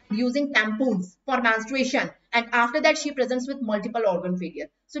menstruating and using tampons for menstruation. And after that, she presents with multiple organ failure.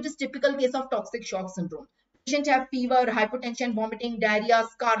 So it is typical case of toxic shock syndrome. Patient have fever, hypotension, vomiting, diarrhea,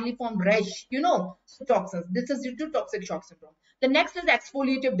 scarliform rash, so toxins. This is due to toxic shock syndrome. The next is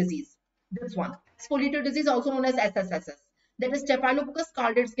exfoliative disease. This one, exfoliative disease also known as SSSS. That is Staphylococcus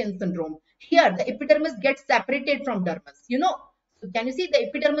scalded skin syndrome. Here, the epidermis gets separated from dermis, So can you see the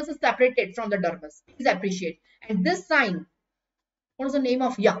epidermis is separated from the dermis? Please appreciate. And this sign, what is the name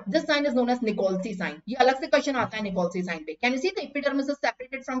of? Yeah, this sign is known as Nicolsi sign. ये अलग से question आता है Nicolsi sign पे. Can you see the epidermis is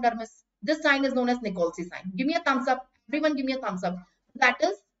separated from dermis? This sign is known as Nicolsi sign. Give me a thumbs up. Everyone give me a thumbs up. That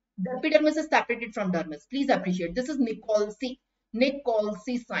is, the epidermis is separated from dermis. Please appreciate. This is Nicolsi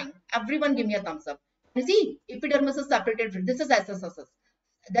sign. Everyone give me a thumbs up. You see, epidermis is separated. This is SSSS.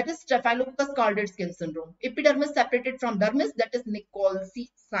 That is Staphylococcus scalded skin syndrome. Epidermis separated from dermis. That is Nicolsi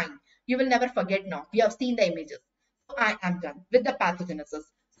sign. You will never forget now. We have seen the images. So I am done with the pathogenesis.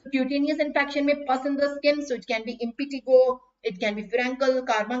 So cutaneous infection may pus in the skin. So it can be impetigo, it can be furuncle,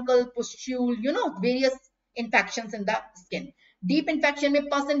 carbuncle, pustule, various infections in the skin. Deep infection may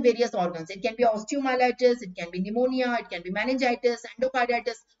pus in various organs. It can be osteomyelitis, it can be pneumonia, it can be meningitis,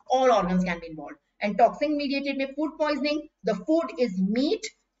 endocarditis. All organs can be involved. And toxin mediated may food poisoning. The food is meat,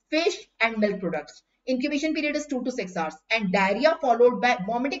 fish, and milk products. Incubation period is 2 to 6 hours. And diarrhea followed by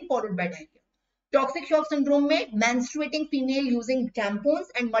vomiting followed by diarrhea. Toxic shock syndrome में menstruating female using tampons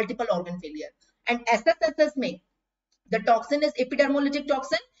and multiple organ failure. And SSSS में the toxin is epidermolytic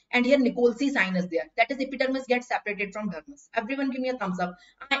toxin, and here Nicolsi sign is there. That is, epidermis gets separated from dermis. Everyone give me a thumbs up.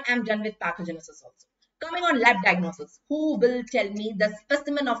 I am done with pathogenesis also. Coming on lab diagnosis. Who will tell me the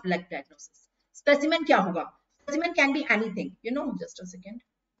specimen of lab diagnosis? Specimen क्या होगा? Specimen can be anything. Just a second.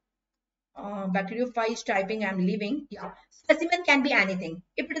 Bacteriophage typing, I'm leaving. Yeah. Specimen can be anything.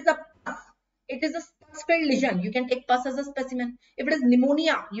 If it is a pus, it is a pus-filled lesion, you can take pus as a specimen. If it is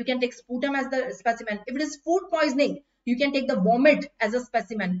pneumonia, you can take sputum as the specimen. If it is food poisoning, you can take the vomit as a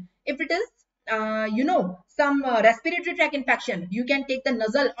specimen. If it is, some respiratory tract infection, you can take the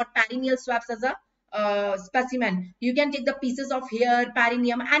nasal or perineal swabs as a specimen. You can take the pieces of hair,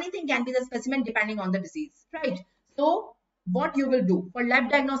 perineum, anything can be the specimen depending on the disease, right? So what you will do for lab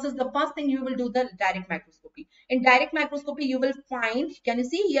diagnosis, the first thing you will do the direct microscopy. In direct microscopy, you will find, can you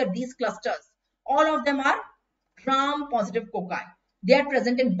see here these clusters? All of them are gram-positive cocci. They are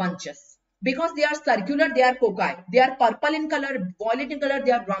present in bunches. Because they are circular, they are cocci. They are purple in color, violet in color,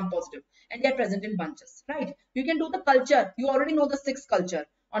 they are gram positive, and they are present in bunches, right? You can do the culture. You already know the 6 culture.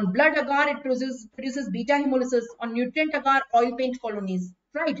 On blood agar, it produces beta hemolysis. On nutrient agar, oil paint colonies,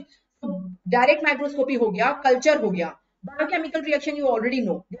 right? So direct microscopy ho gaya, culture ho gaya. Biochemical reaction you already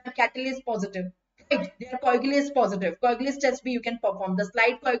know. They are catalase positive, right? They are coagulase positive. Coagulase test you can perform. The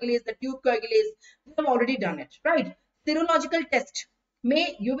slide coagulase, the tube coagulase, we have already done it, right? Serological test.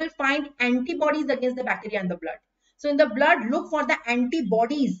 You will find antibodies against the bacteria in the blood. So in the blood, look for the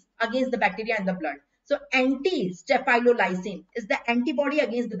antibodies against the bacteria in the blood. So anti-staphylolysin is the antibody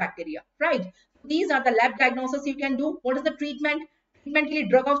against the bacteria, right? These are the lab diagnosis you can do. What is the treatment? Treatment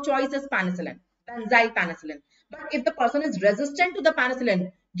drug of choice is penicillin, benzyl penicillin. But if the person is resistant to the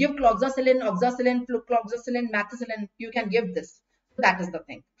penicillin, give cloxacillin, oxacillin, flucloxacillin, methicillin. You can give this. So that is the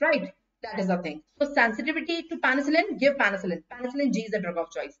thing, right? That is the thing. So sensitivity to penicillin, give penicillin. Penicillin G is the drug of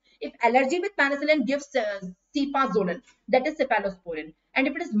choice. If allergy with penicillin, give cefazolin, that is cephalosporin. And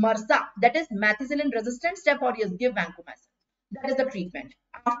if it is MRSA, that is methicillin resistant Staph aureus, give vancomycin. That is the treatment.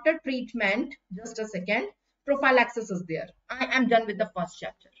 After treatment, just a second, prophylaxis is there. I am done with the first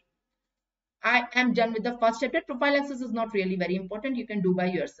chapter. I am done with the first chapter. Prophylaxis is not really very important. You can do by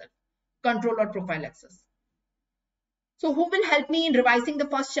yourself. Control or prophylaxis. So who will help me in revising the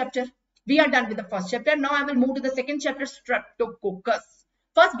first chapter? We are done with the first chapter. Now I will move to the second chapter, Streptococcus.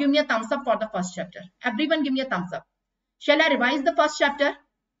 First, give me a thumbs up for the first chapter. Everyone give me a thumbs up. Shall I revise the first chapter?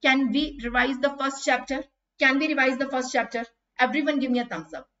 Can we revise the first chapter? Can we revise the first chapter? Everyone give me a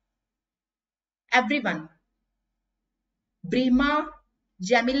thumbs up. Everyone. Brima,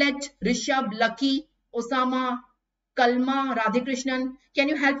 Jamilet, Rishabh, Lucky, Osama, Kalma, Radhakrishnan. Can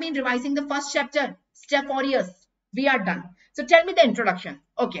you help me in revising the first chapter? Staph aureus. We are done. So tell me the introduction.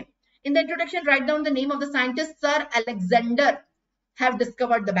 Okay. In the introduction, write down the name of the scientist. Sir Alexander have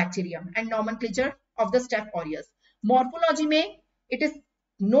discovered the bacterium and nomenclature of the Staph aureus. Morphology mein, it is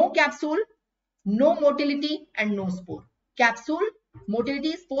no capsule, no motility and no spore. Capsule,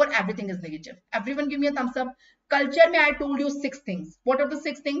 motility, spore, everything is negative. Everyone give me a thumbs up. Culture mein I told you 6 things. What are the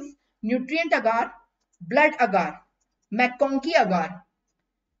 6 things? Nutrient agar, blood agar, McConkey agar,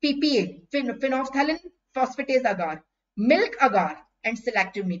 PPA, phenolphthalein phosphatase agar, milk agar, and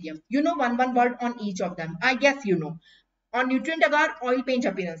selective medium. You know one word on each of them. I guess you know. On nutrient agar, oil paint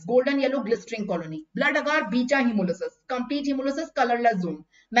appearance, golden yellow glistering colony. Blood agar, beta hemolysis, complete hemolysis, colorless zone.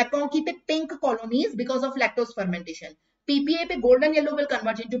 McConkey pe pink colonies because of lactose fermentation. PPA pe golden yellow will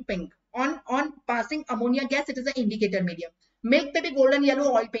convert into pink. On passing ammonia gas, it is an indicator medium. Milk pe golden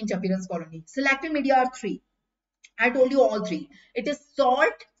yellow oil paint appearance colony. Selective media are 3. I told you all 3. It is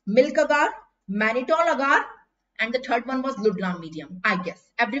salt, milk agar, mannitol agar, and the third one was Ludlam medium, I guess.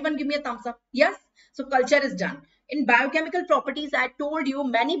 Everyone give me a thumbs up. Yes? So culture is done. In biochemical properties, I told you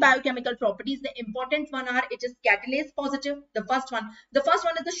many biochemical properties. The important one are, it is catalase positive, the first one. The first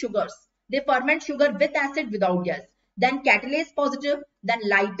one is the sugars. They ferment sugar with acid, without gas. Then catalase positive, then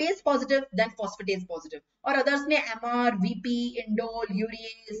lipase positive, then phosphatase positive. Or others may MR, VP, indole,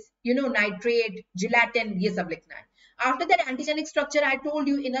 urease, nitrate, gelatin, ye sab likhna hai. After that antigenic structure, I told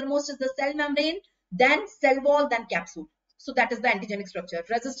you innermost is the cell membrane, then cell wall, then capsule. So that is the antigenic structure.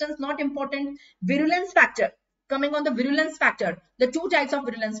 Resistance not important. Virulence factor. Coming on the virulence factor, the 2 types of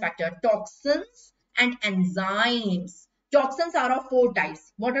virulence factor, toxins and enzymes. Toxins are of 4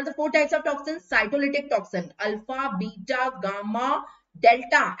 types. What are the 4 types of toxins? Cytolytic toxin, alpha, beta, gamma,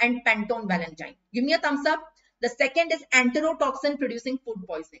 delta, and pentone valentine. Give me a thumbs up. The second is enterotoxin producing food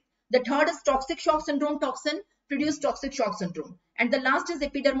poisoning. The third is toxic shock syndrome toxin, produce toxic shock syndrome. And the last is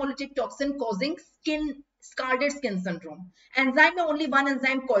epidermolytic toxin causing scalded skin syndrome. Enzyme only one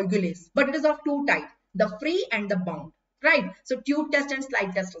enzyme, coagulase, but it is of 2 types, the free and the bound, right? So tube test and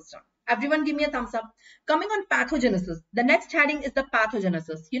slide test is done. Everyone give me a thumbs up. Coming on pathogenesis, the next heading is the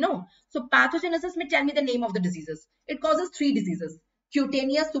pathogenesis, So pathogenesis may tell me the name of the diseases. It causes 3 diseases,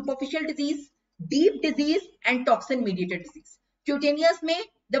 cutaneous superficial disease, deep disease, and toxin mediated disease. Cutaneous may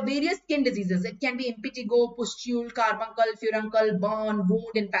the various skin diseases. It can be impetigo, pustule, carbuncle, furuncle, burn,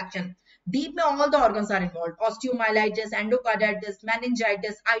 wound, infection. Deep mein all the organs are involved. Osteomyelitis, endocarditis,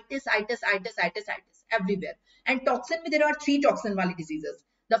 meningitis, itis, everywhere. And toxin mein there are 3 toxin wali diseases.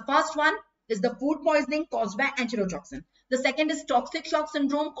 The first one is the food poisoning caused by enterotoxin. The second is toxic shock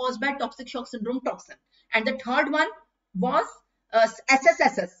syndrome caused by toxic shock syndrome toxin. And the third one was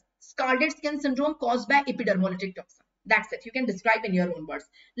SSSS, scalded skin syndrome caused by epidermolytic toxin. That's it. You can describe in your own words.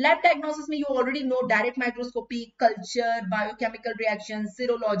 Lab diagnosis mein you already know direct microscopy, culture, biochemical reactions,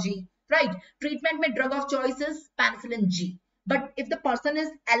 serology, right? Treatment mein drug of choice is penicillin G. But if the person is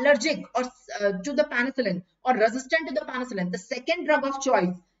allergic or to the penicillin or resistant to the penicillin, the second drug of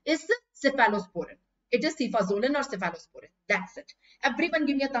choice is cephalosporin. It is cephazolin or cephalosporin. That's it. Everyone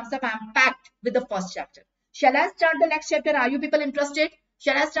give me a thumbs up. I am packed with the first chapter. Shall I start the next chapter? Are you people interested?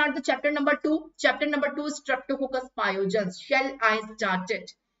 Shall I start the chapter number 2? Chapter number 2 is Streptococcus pyogenes. Shall I start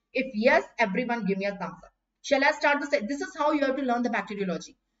it? If yes, everyone give me a thumbs up. Shall I start the This is how you have to learn the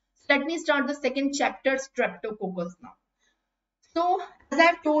bacteriology. So let me start the second chapter, Streptococcus now. So as I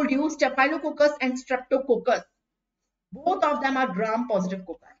have told you, Staphylococcus and Streptococcus, both of them are gram-positive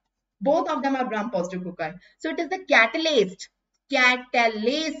cocci. Both of them are gram-positive cocci. So it is the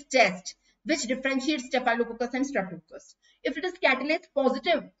catalase test which differentiates Staphylococcus and Streptococcus. If it is catalase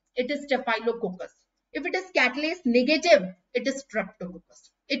positive, it is Staphylococcus. If it is catalase negative, it is Streptococcus.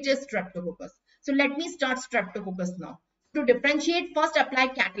 It is Streptococcus. So let me start Streptococcus now. To differentiate, first apply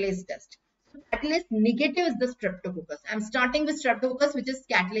catalase test. So catalase negative is the Streptococcus. I'm starting with Streptococcus, which is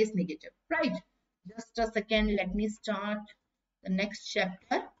catalase negative, right? Just a second, let me start the next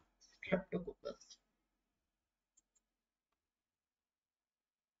chapter, Streptococcus.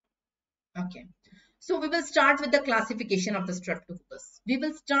 Okay. So we will start with the classification of the Streptococcus. We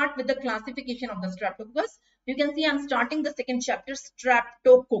will start with the classification of the Streptococcus. You can see I'm starting the second chapter,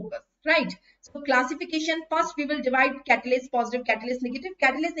 Streptococcus, right? So classification, first we will divide catalase positive, catalase negative.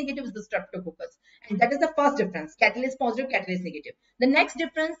 Catalase negative is the Streptococcus. And that is the first difference, catalase positive, catalase negative. The next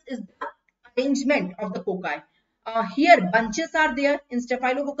difference is the arrangement of the cocci. Here bunches are there in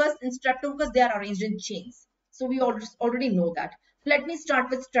Staphylococcus. In Streptococcus, they are arranged in chains. So we already know that. Let me start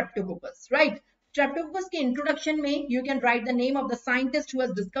with Streptococcus, right? Streptococcus के introduction में you can write the name of the scientist who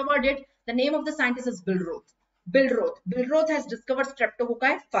has discovered it. The name of the scientist is Billroth. Billroth has discovered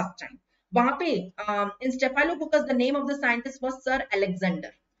Streptococci first time. वहाँ पे in Staphylococcus the name of the scientist was Sir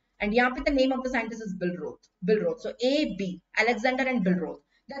Alexander, and यहाँ पे the name of the scientist is Billroth. So A B Alexander and Billroth.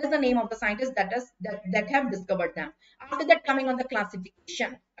 That is the name of the scientists that have discovered them. After that, coming on the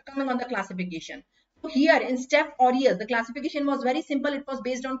classification. So here in Staph aureus, the classification was very simple. It was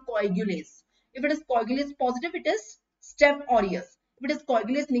based on coagulase. If it is coagulase positive, it is Staph aureus. If it is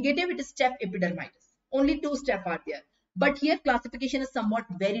coagulase negative, it is Staph epidermidis. Only 2 Staph are there. But here classification is somewhat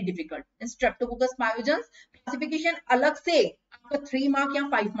very difficult. In Streptococcus pyogenes, classification अलग से आपका 3 mark या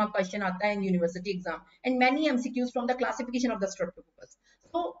 5 mark question आता है in university exam, and many MCQs from the classification of the Streptococcus.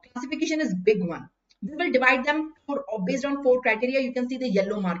 So classification is big one. We will divide them based on 4 criteria. You can see the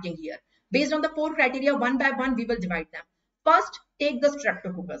yellow marking here. Based on the 4 criteria, one by one, we will divide them. First, take the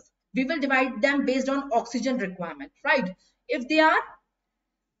Streptococcus. We will divide them based on oxygen requirement, right? If they are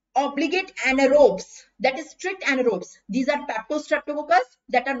obligate anaerobes, that is strict anaerobes, these are Peptostreptococcus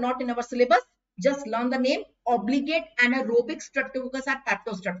that are not in our syllabus. Just learn the name. Obligate anaerobic Streptococcus are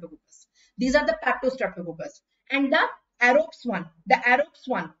Peptostreptococcus. These are the Peptostreptococcus. And the aerobes one,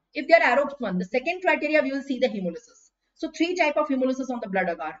 if they are aerobes one, the second criteria, we will see the hemolysis. So 3 type of hemolysis on the blood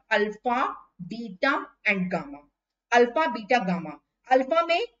agar: alpha, beta, and gamma. Alpha, beta, gamma. Alpha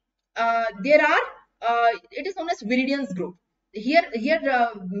may there are it is known as viridians group. Here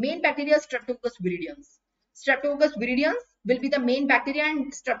main bacteria is Streptococcus viridians. Streptococcus viridians will be the main bacteria,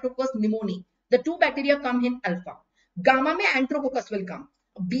 and Streptococcus pneumoniae. The 2 bacteria come in alpha. Gamma में Enterococcus will come.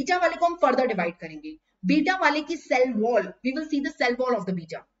 Beta वाले को हम further divide करेंगे. Beta वाले की cell wall, we will see the cell wall of the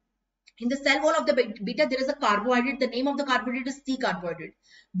beta. In the cell wall of the beta, there is a carbohydrate. The name of the carbohydrate is C carbohydrate.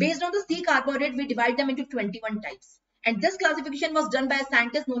 Based on the C carbohydrate, we divide them into 21 types. And this classification was done by a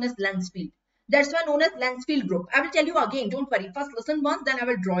scientist known as Lancefield. That's why known as Lancefield group. I will tell you again, don't worry. First listen once, then I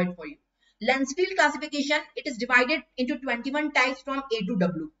will draw it for you. Lancefield classification, it is divided into 21 types from A to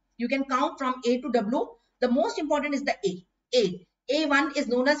W. You can count from A to W. The most important is the A. A1 is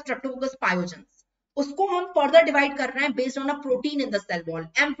known as Streptococcus pyogenes. उसको हम further divide कर रहे हैं based on a protein in the cell wall,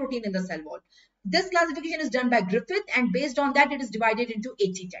 M protein in the cell wall. This classification is done by Griffith, and based on that, it is divided into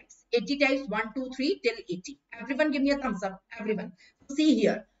 80 types. 80 types, 1, 2, 3 till 80. Everyone give me a thumbs up. Everyone. See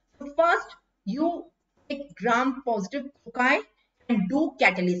here. So first, you take gram-positive cocci and do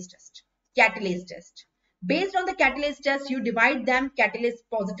catalase test. Based on the catalase test, you divide them catalase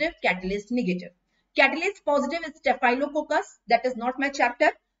positive, catalase negative. Catalase positive is Staphylococcus. That is not my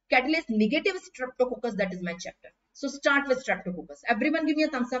chapter. Catalase negative is Streptococcus. That is my chapter. So start with Streptococcus. Everyone give me a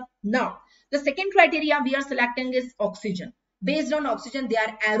thumbs up. Now, the second criteria we are selecting is oxygen. Based on oxygen, they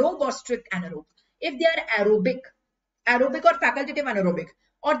are aerobe or strict anaerobe. If they are aerobic or facultative anaerobic,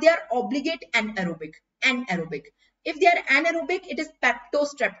 or they are obligate anaerobic. If they are anaerobic, it is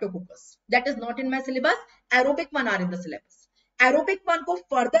Peptostreptococcus. That is not in my syllabus. Aerobic one are in the syllabus. Aerobic one को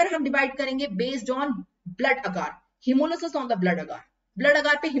further हम divide करेंगे based on blood agar. Hemolysis on the blood agar. Blood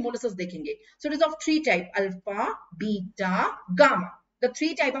agar पे hemolysis देखेंगे. So it is of 3 type: alpha, beta, gamma. The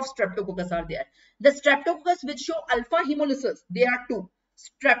 3 type of Streptococcus are there. The Streptococcus which show alpha hemolysis, there are 2.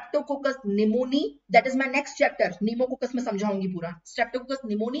 Streptococcus pneumoniae, that is my next chapter. Pneumococcus में समझाऊंगी पूरा. Streptococcus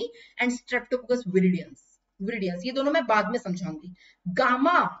pneumoniae and Streptococcus viridans. ये दोनों मैं बाद में समझाऊंगी.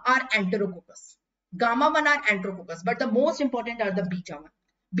 Gamma are enterococcus. Gamma 1 are enterococcus, but the most important are the beta 1.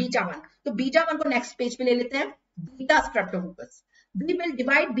 Beta 1. तो beta 1 को next page पे ले लेते हैं. Beta Streptococcus. We will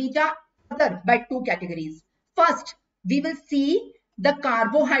divide beta further by two categories. First, we will see the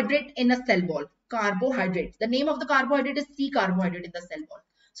carbohydrate in a cell wall. Carbohydrate. The name of the carbohydrate is C carbohydrate in the cell wall.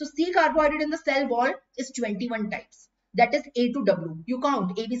 So C carbohydrate in the cell wall is 21 types. That is A to W. You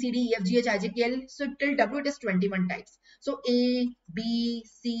count A, B, C, D, E, F, G, H, I, J, K, L. So till W it is 21 types. So A, B,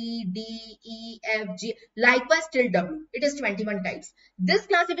 C, D, E, F, G. Likewise till W it is 21 types. This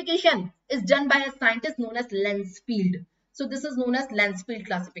classification is done by a scientist known as Lancefield. So this is known as Lancefield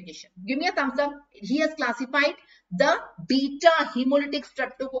classification. Give me a thumbs up. He has classified the beta hemolytic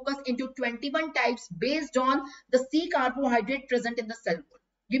streptococcus into 21 types based on the C carbohydrate present in the cell wall.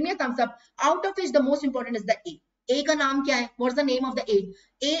 Give me a thumbs up. Out of which the most important is the A. A का नाम क्या है? What's the name of the A?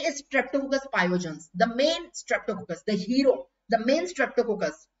 A is Streptococcus pyogenes. The main Streptococcus, the hero, the main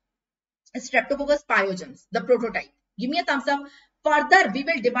Streptococcus is Streptococcus pyogenes, the prototype. Give me a thumbs up. Further, we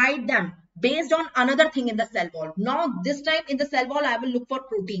will divide them based on another thing in the cell wall. Now, this time in the cell wall, I will look for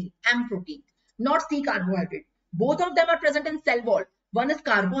protein, M protein, not C carbohydrate. Both of them are present in cell wall. One is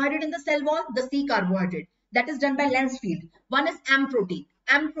carbohydrate in the cell wall, the C carbohydrate. That is done by Lancefield. One is M protein.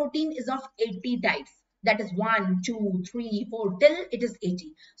 M protein is of 80 types. That is 1, 2, 3, 4 till it is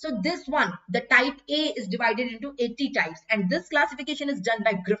 80. So this one, the type A is divided into 80 types, and this classification is done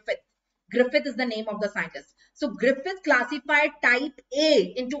by Griffith. Griffith is the name of the scientist. So Griffith classified type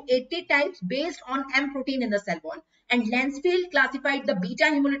A into 80 types based on M protein in the cell wall, and Lancefield classified the beta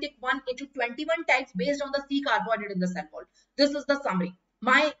hemolytic one into 21 types based on the C carbohydrate in the cell wall. This is the summary.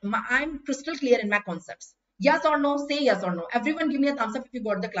 I'm crystal clear in my concepts. Yes or no? Say yes or no. Everyone give me a thumbs up if you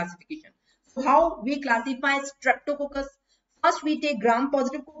got the classification. So how we classify Streptococcus? First, we take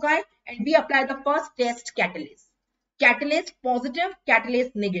gram-positive cocci and we apply the first test catalase. Catalase positive,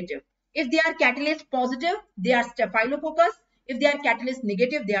 catalase negative. If they are catalase positive, they are Staphylococcus. If they are catalase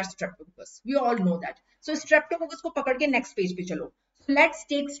negative, they are Streptococcus. We all know that. So Streptococcus को पकड़ के next page पे चलो. So let's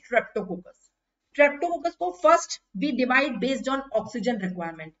take Streptococcus. Streptococcus को first we divide based on oxygen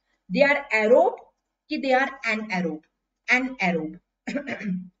requirement. They are aerobe कि they are anaerobe. Anaerobe.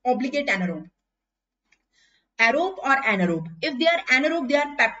 Obligate anaerobe. Aerobe or anaerobe. If they are anaerobe, they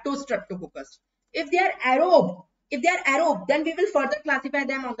are Peptostreptococcus. If they are aerobe, then we will further classify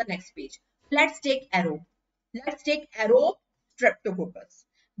them on the next page. Let's take aerobe. Let's take aerobe Streptococcus.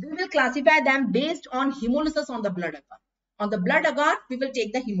 We will classify them based on hemolysis on the blood agar. On the blood agar, we will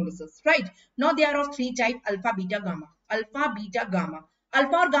take the hemolysis, right? Now they are of three types: alpha, beta, gamma. Alpha, beta, gamma.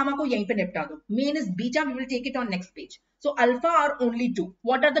 Alpha और gamma को यहीं पे निपटा दो. Main is beta. We will take it on next page. So alpha are only two.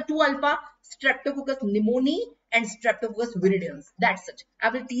 What are the two alpha? Streptococcus pneumoniae and Streptococcus viridans. That's it. I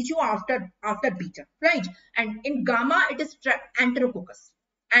will teach you after beta, right? And in gamma it is enterococcus.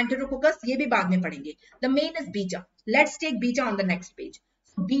 Enterococcus ये भी बाद में पढ़ेंगे. The main is beta. Let's take beta on the next page.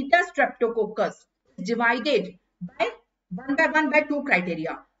 So beta Streptococcus is divided by one by two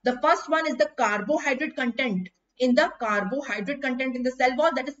criteria. The first one is the carbohydrate content in the cell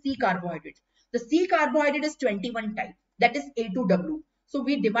wall, that is C carbohydrate. The C carbohydrate is 21 type, that is A to W. So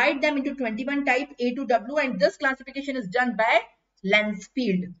we divide them into 21 type A to W, and this classification is done by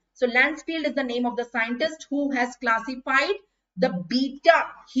Lancefield. So Lancefield is the name of the scientist who has classified the beta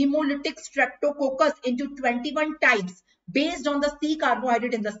hemolytic streptococcus into 21 types based on the C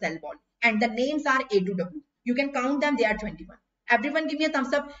carbohydrate in the cell wall, and the names are A to W. You can count them, they are 21. Everyone give me a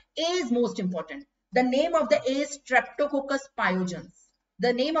thumbs up. A is most important. The name of the A is Streptococcus pyogenes.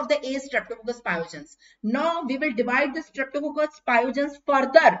 The name of the A is Streptococcus pyogenes. Now we will divide the Streptococcus pyogenes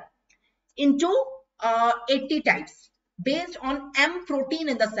further into 80 types based on M protein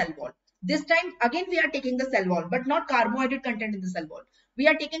in the cell wall. This time again we are taking the cell wall, but not carbohydrate content in the cell wall. We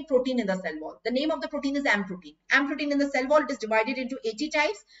are taking protein in the cell wall. The name of the protein is M protein. M protein in the cell wall, it is divided into 80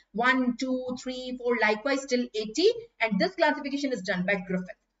 types. 1, 2, 3, 4, likewise till 80. And this classification is done by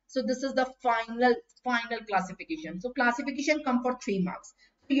Griffith. So this is the final classification. So classification come for 3 marks.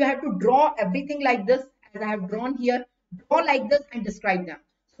 So you have to draw everything like this, as I have drawn here. Draw like this and describe them.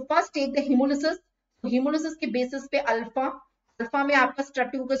 So first take the hemolysis. So hemolysis के basis पे alpha में आपका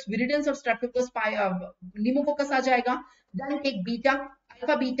Streptococcus viridans और Streptococcus pneumococcus आ जाएगा. Then take beta,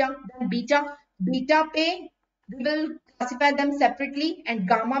 alpha beta, then beta पे we will classify them separately, and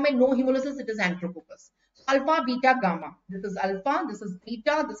gamma में no hemolysis, it is enterococcus. Alpha, beta, gamma. This is alpha, this is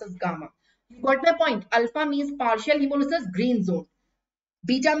beta, this is gamma. You got my point? Alpha means partial hemolysis, green zone.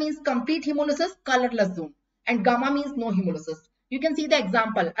 Beta means complete hemolysis, colorless zone. And gamma means no hemolysis. You can see the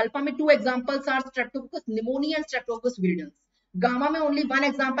example. Alpha में 2 examples are Streptococcus pneumoniae and Streptococcus viridans. Gamma में only 1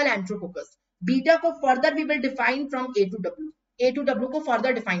 example Enterococcus. Beta को further we will define from A to W. A to W को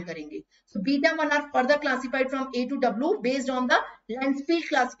further define करेंगे. So beta 1 are further classified from A to W based on the Landsfield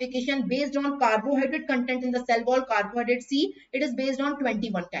classification, based on carbohydrate content in the cell wall, carbohydrate C. It is based on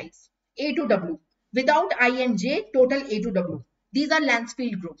 21 types. A to W. Without I and J, total A to W. These are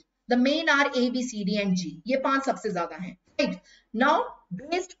Landsfield groups. The main are A, B, C, D and G. ये 5 सबसे ज्यादा हैं. Right. Now,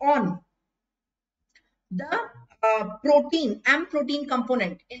 based on the protein, M protein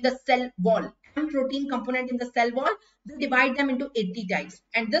component in the cell wall, M protein component in the cell wall, they divide them into 80 types.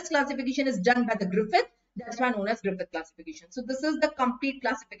 And this classification is done by the Griffith. That's why known as Griffith classification. So this is the complete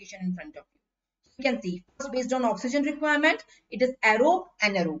classification in front of you. You can see first based on oxygen requirement, it is aerobe,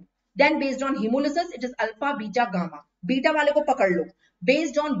 anaerobe. Then based on hemolysis, it is alpha, beta, gamma. Beta वाले को पकड़ लो.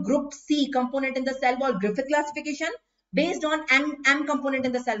 Based on group C component in the cell wall, Griffith classification. Based on M component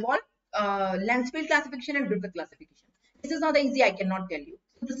in the cell wall, Landsfield classification and Griffith classification. This is not easy, I cannot tell you.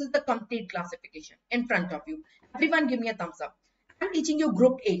 So this is the complete classification in front of you. Everyone give me a thumbs up. I'm teaching you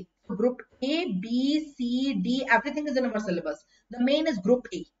group A. Group A, B, C, D, everything is in our syllabus. The main is group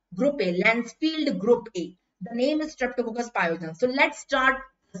A. Group A, Landsfield group A. The name is Streptococcus pyogenes. So let's start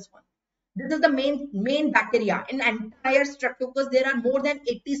this one. This is the main bacteria in entire Streptococcus. There are more than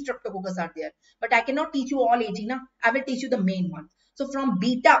 80 Streptococcus are there, but I cannot teach you all 80. Na? I will teach you the main one. So from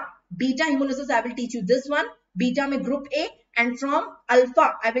beta hemolysis, I will teach you this one. Beta में group A, and from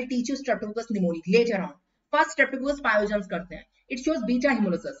alpha, I will teach you Streptococcus pneumoniae later on. First Streptococcus pyogenes करते हैं. It shows beta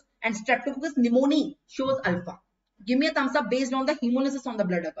hemolysis, and Streptococcus pneumoniae shows alpha. Give me a thumbs up based on the hemolysis on the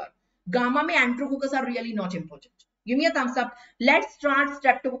blood agar. Gamma में Enterococcus are really not important. Give me a thumbs up. Let's start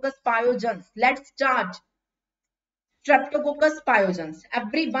Streptococcus pyogenes. Let's start Streptococcus pyogenes.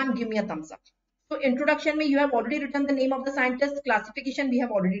 Everyone give me a thumbs up. So introduction mein you have already written the name of the scientist. Classification we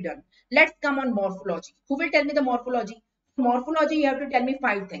have already done. Let's come on morphology. Who will tell me the morphology? Morphology you have to tell me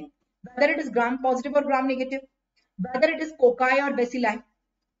 5 things. Whether it is gram positive or gram negative. Whether it is cocci or bacilli.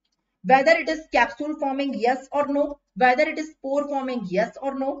 Whether it is capsule forming, yes or no. Whether it is spore forming, yes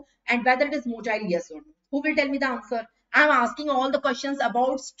or no. And whether it is motile, yes or no. Who will tell me the answer? I am asking all the questions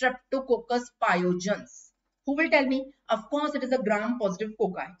about Streptococcus pyogenes. Who will tell me? Of course, it is a gram positive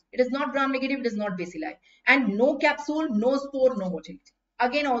cocci. It is not gram negative, it is not bacilli. And no capsule, no spore, no motility.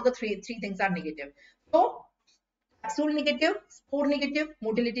 Again, all the three things are negative. So, capsule negative, spore negative,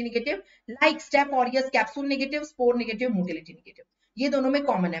 motility negative. Like Staph aureus, capsule negative, spore negative, motility negative. ये दोनों में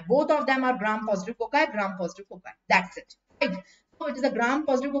common है. Both of them are gram positive cocci, gram positive cocci. That's it. Right? So it is a gram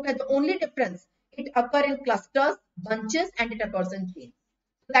positive cocci. The only difference, it occurs in clusters, bunches, and it occurs in chains.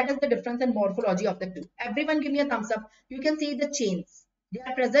 So that is the difference in morphology of the two. Everyone give me a thumbs up. You can see the chains. They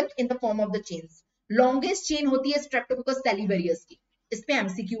are present in the form of the chains. Longest chain होती है Streptococcus salivarius की. इस पे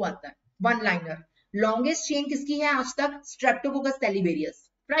MCQ आता है. One liner. Longest chain किसकी है आज तक? Streptococcus salivarius.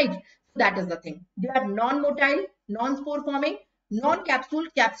 Right? So that is the thing. They are non-motile, non-spore forming, non-capsule,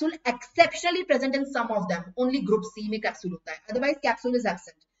 capsule exceptionally present in some of them. Only group C में capsule होता है. Otherwise capsule is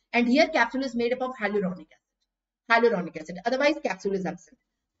absent. And here capsule is made up of hyaluronic acid. Hyaluronic acid. Otherwise capsule is absent.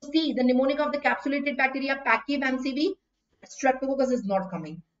 See the mnemonic of the capsulated bacteria, Pachyb MCB, Streptococcus is not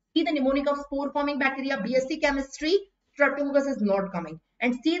coming. See the mnemonic of spore forming bacteria, BSc chemistry, Streptococcus is not coming.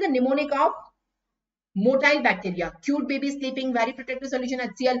 And see the mnemonic of motile bacteria, cute baby sleeping, very protective solution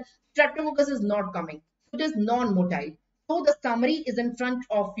HCl, Streptococcus is not coming. It is non-motile. So the summary is in front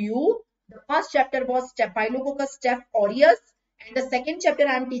of you. The first chapter was Staphylococcus, Staph aureus, and the second chapter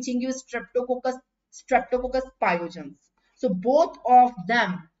I am teaching you is Streptococcus pyogenes. So both of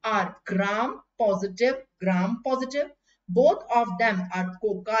them are gram positive. Both of them are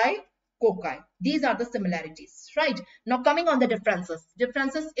cocci. These are the similarities, right? Now coming on the differences.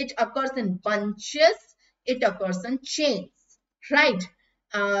 Differences, it occurs in bunches, it occurs in chains, right?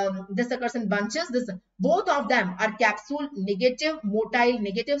 This occurs in bunches. Both of them are capsule negative, motile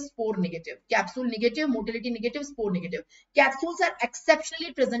negative, spore negative. Capsule negative, motility negative, spore negative. Capsules are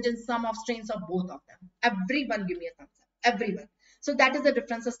exceptionally present in some of strains of both of them. Everyone give me a thumbs up. Everyone. So that is the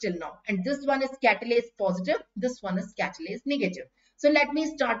differences till now. And this one is catalase positive. This one is catalase negative. So let me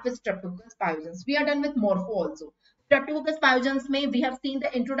start with Streptococcus pyogenes. We are done with morpho also. Streptococcus pyogenes में we have seen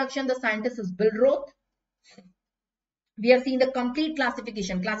the introduction. The scientist is Bill Roth. We have seen the complete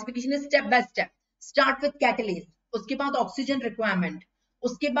classification. Classification is step by step. Start with catalase. उसके बाद oxygen requirement.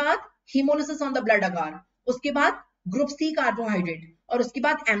 उसके बाद hemolysis on the blood agar. उसके बाद group C carbohydrate. और उसके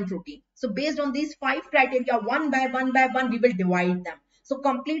बाद M protein. So based on these 5 criteria, one by one, we will divide them. So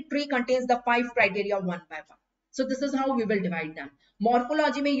complete tree contains the 5 criteria one by one. So this is how we will divide them.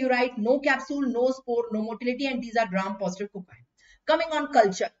 Morphology में you write no capsule, no spore, no motility, and these are gram positive cocci. Coming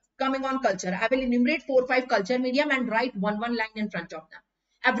on culture. I will enumerate 4 or 5 culture medium and write one line in front of them.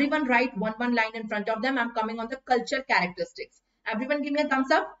 Everyone write one line in front of them. I'm coming on the culture characteristics. Everyone give me a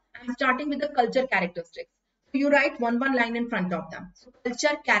thumbs up. I'm starting with the culture characteristics. So you write one line in front of them. So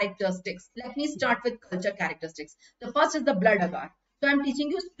culture characteristics. Let me start with culture characteristics. The first is the blood agar. So I'm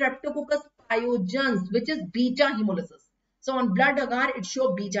teaching you Streptococcus pyogenes, which is beta hemolysis. So on blood agar, it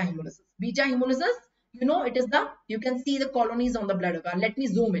shows beta hemolysis. Beta hemolysis, you know, it is you can see the colonies on the blood agar. Let me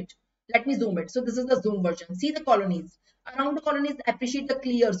zoom it. So this is the zoom version. See the colonies. Around the colonies, appreciate the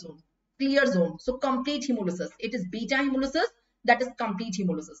clear zone. So complete hemolysis. It is beta hemolysis. That is complete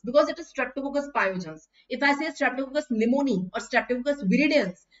hemolysis because it is Streptococcus pyogenes. If I say Streptococcus pneumoniae or Streptococcus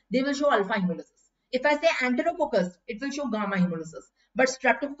viridans, they will show alpha hemolysis. If I say Enterococcus, it will show gamma hemolysis. But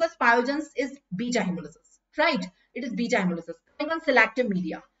Streptococcus pyogenes is beta hemolysis, right? It is beta hemolysis. Coming on selective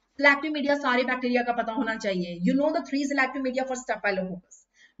media. Selective media सारे bacteria का पता होना चाहिए. You know the 3 selective media for Staphylococcus.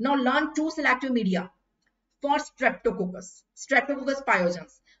 Now learn 2 selective media for Streptococcus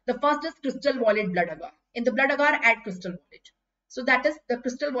pyogenes. The first is crystal violet blood agar. In the blood agar, add crystal violet. So that is the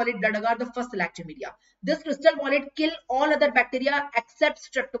crystal violet blood agar, the first selective media. This crystal violet kill all other bacteria except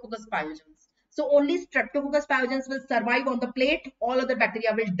Streptococcus pyogenes. So only Streptococcus pyogenes will survive on the plate. All other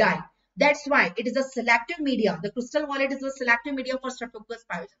bacteria will die. That's why it is a selective media. The crystal violet is a selective media for Streptococcus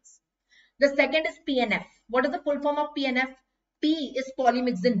pyogenes. The second is PNF. What is the full form of PNF? P is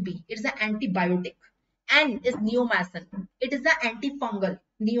polymyxin B. It is an antibiotic. N is neomycin. It is the antifungal,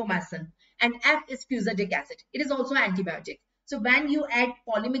 neomycin. And F is fusidic acid. It is also an antibiotic. So when you add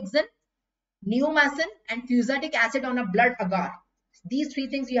polymyxin, neomycin and fusidic acid on a blood agar, these 3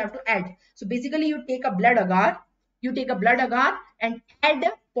 things you have to add. So basically you take a blood agar, and add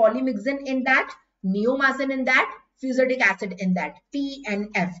polymyxin in that, neomycin in that, fusidic acid in that, P and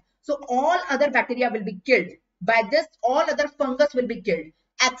F. So all other bacteria will be killed. By this, all other fungus will be killed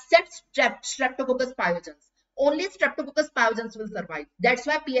except Streptococcus pyogenes. Only Streptococcus pyogenes will survive. That's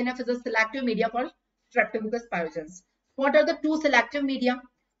why PNF is a selective media for Streptococcus pyogenes. What are the 2 selective media?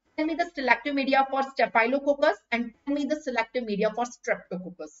 Tell me the selective media for Staphylococcus and tell me the selective media for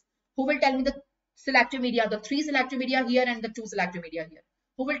Streptococcus. Who will tell me the selective media? The 3 selective media here and the 2 selective media here.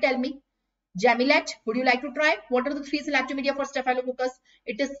 Who will tell me? Jamilet, would you like to try? What are the 3 selective media for Staphylococcus?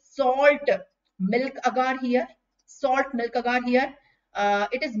 It is salt milk agar here.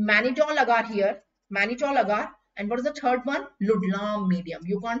 It is mannitol agar here. And what is the third one? Ludlam medium.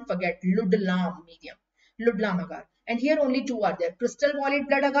 You can't forget Ludlam medium. Ludlam agar. And here only 2 are there. Crystal violet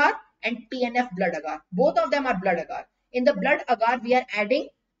blood agar and PNF blood agar. Both of them are blood agar. In the blood agar, we are adding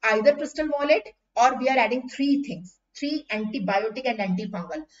either crystal violet or we are adding 3 things. 3 antibiotic and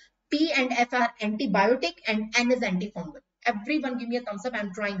antifungal. P and F are antibiotic and N is antifungal. Everyone give me a thumbs up.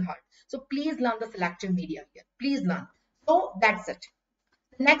 I'm trying hard. So please learn the selective media here. Please learn. So that's it.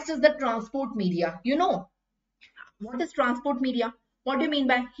 Next is the transport media. You know, what is transport media? What do you mean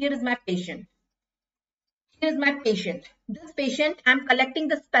by here is my patient? Here is my patient. This patient, I'm collecting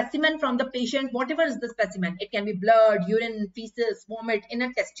the specimen from the patient. Whatever is the specimen. It can be blood, urine, feces, vomit in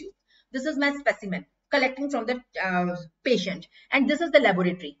a test tube. This is my specimen collecting from the patient. And this is the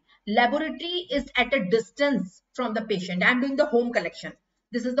laboratory. Laboratory is at a distance from the patient. I'm doing the home collection.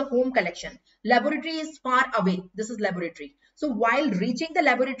 This is the home collection. Laboratory is far away. This is laboratory. So while reaching the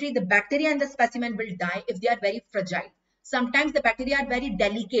laboratory, the bacteria and the specimen will die if they are very fragile. Sometimes the bacteria are very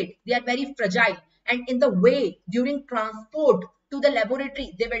delicate. They are very fragile. And in the way, during transport to the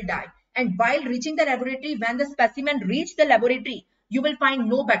laboratory, they will die. And while reaching the laboratory, when the specimen reach the laboratory, you will find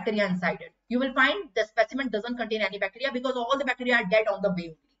no bacteria inside it. You will find the specimen doesn't contain any bacteria because all the bacteria are dead on the way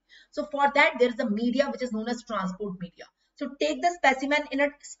only. So for that, there is a media which is known as transport media. So take the specimen in a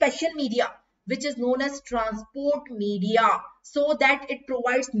special media which is known as transport media so that it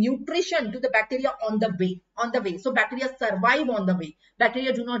provides nutrition to the bacteria on the way. So bacteria survive on the way.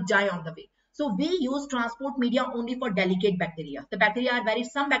 Bacteria do not die on the way. So we use transport media only for delicate bacteria.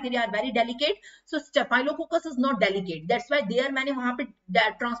 Some bacteria are very delicate. So Staphylococcus is not delicate. That's why there मैंने वहाँ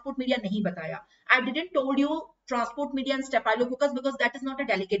पे transport media नहीं बताया. I didn't told you transport media and Staphylococcus because that is not a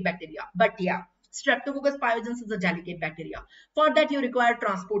delicate bacteria. But yeah, Streptococcus pyogenes is a delicate bacteria. For that you require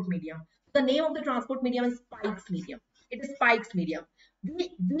transport medium. The name of the transport medium is Spikes medium. It is Spikes medium.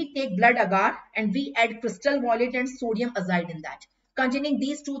 We take blood agar and we add crystal violet and sodium azide in that. Containing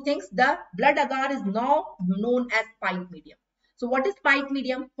these 2 things, the blood agar is now known as Spike medium. So what is Spike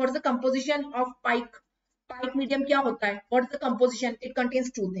medium? What is the composition of Spike medium? Kya hota hai? What is the composition? It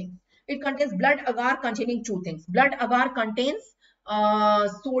contains 2 things. It contains blood agar containing 2 things. Blood agar contains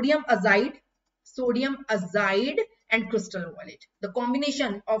sodium azide and crystal violet. The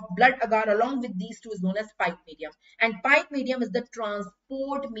combination of blood agar along with these two is known as pipe medium. And pipe medium is the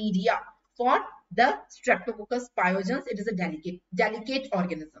transport media for the Streptococcus pyogenes. It is a delicate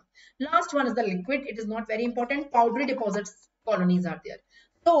organism. Last one is the liquid. It is not very important. Powdery deposits colonies are there.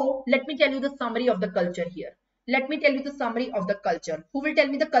 So let me tell you the summary of the culture here. Let me tell you the summary of the culture. Who will tell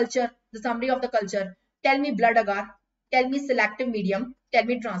me the culture? The summary of the culture. Tell me blood agar. Tell me selective medium. Tell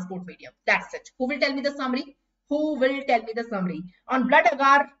me transport medium. That's it. Who will tell me the summary? Who will tell me the summary? On blood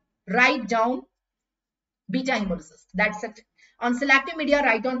agar, write down beta hemolysis. That's it. On selective media,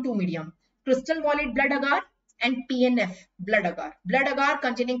 write down two medium. Crystal violet blood agar and PNF blood agar. Blood agar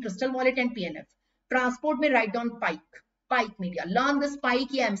containing crystal violet and PNF. Transport में write down pike media. Learn this pike,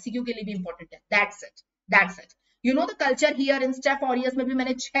 ये MCQ के लिए भी important है. That's it. That's it. You know the culture here in Steph Aureus में भी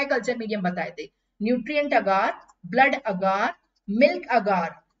मैंने 6 culture medium बताए थे. Nutrient agar, blood agar, milk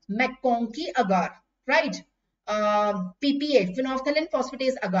agar, McConkey agar, right? PPA, phenolphthalein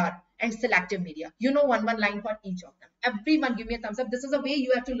phosphatase agar, and selective media. You know one line for each of them. Everyone give me a thumbs up. This is a way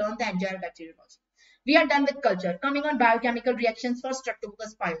you have to learn the entire bacteriology. We are done with culture. Coming on biochemical reactions for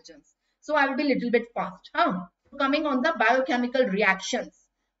Streptococcus pyogenes. So I will be a little bit fast. Coming on the biochemical reactions.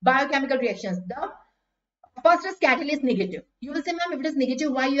 Biochemical reactions. The first is catalyst negative. You will say, ma'am, if it is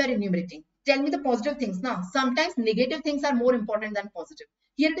negative, why you are enumerating? Tell me the positive things. Now, sometimes negative things are more important than positive.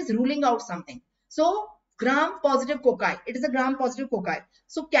 Here it is ruling out something. So, gram positive cocci. It is a gram positive cocci.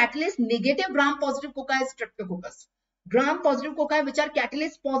 So, catalyst negative gram positive cocci is Streptococcus. Gram positive cocci which are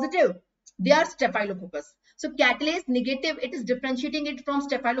catalyst positive, they are Staphylococcus. So, catalyst negative, it is differentiating it from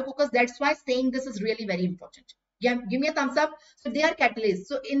Staphylococcus. That's why saying this is really very important. Yeah, give me a thumbs up. So, they are catalysts.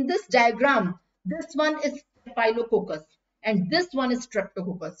 So, in this diagram, this one is Staphylococcus and this one is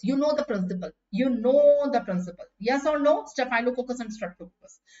Streptococcus. You know the principle. You know the principle. Yes or no? Staphylococcus and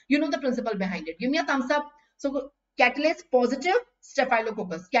Streptococcus. You know the principle behind it. Give me a thumbs up. So catalyst positive,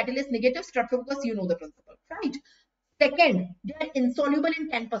 Staphylococcus. Catalyst negative, Streptococcus. You know the principle, right? Second, they are insoluble in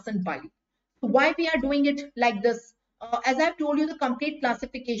 10% bile. So why we are doing it like this? As I have told you, the complete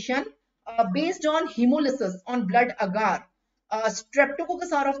classification based on hemolysis on blood agar.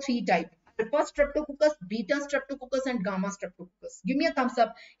 Streptococcus are of 3 types. Alpha Streptococcus, Beta Streptococcus, and Gamma Streptococcus. Give me a thumbs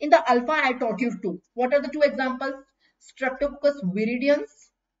up. In the alpha, I taught you 2. What are the 2 examples? Streptococcus viridans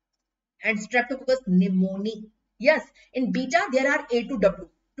and Streptococcus pneumoniae. Yes, in beta, there are A to W.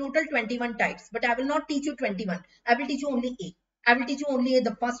 Total 21 types. But I will not teach you 21. I will teach you only A. I will teach you only A.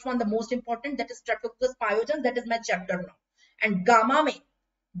 The first one, the most important, that is Streptococcus pyogenes. That is my chapter now. And Gamma mein,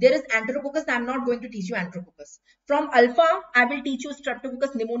 there is Enterococcus. I am not going to teach you Enterococcus. From alpha, I will teach you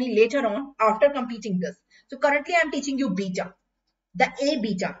Streptococcus pneumoniae later on after completing this. So currently, I am teaching you beta. The A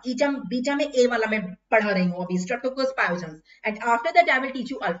beta. Beta mein A wala mein padha rahi hu abhi. Streptococcus pyogenes. And after that, I will teach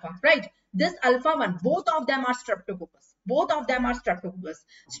you alpha. Right? This alpha one, both of them are Streptococcus. Both of them are Streptococcus.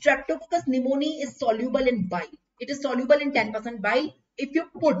 Streptococcus pneumoniae is soluble in bile. It is soluble in 10% bile. If you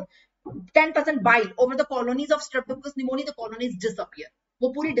put 10% bile over the colonies of Streptococcus pneumoniae, the colonies disappear.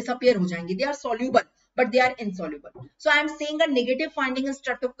 वो पूरी disappear हो जाएंगी. They are soluble, but they are insoluble. So I am saying a negative finding in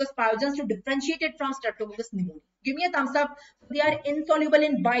Streptococcus pyogenes to differentiate it from Streptococcus pneumoniae. Give me a thumbs up. They are insoluble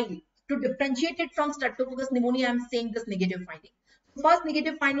in bile. To differentiate it from Streptococcus pneumoniae, I am saying this negative finding. First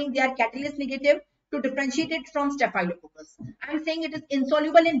negative finding, they are catalyst negative. To differentiate it from Staphylococcus, I am saying it is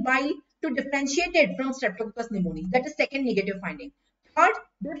insoluble in bile. To differentiate it from Streptococcus pneumoniae. That is second negative finding. Third,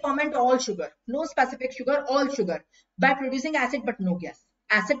 they ferment all sugar. No specific sugar, all sugar. By producing acid but no gas.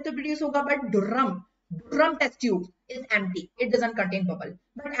 Acid to produce hoga, but Durham test tube is empty. It doesn't contain bubble,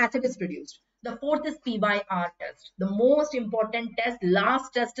 but acid is produced. The fourth is PYR test. The most important test,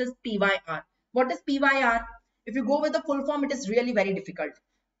 last test is PYR. What is PYR? If you go with the full form, it is really very difficult.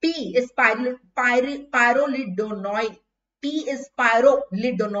 P is pyrrolidonyl. P is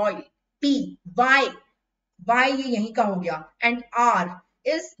pyrrolidonyl. P, Y ये यहीं का हो गया. And R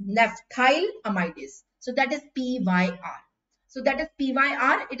is naphthyl amidase. So that is PYR. So that is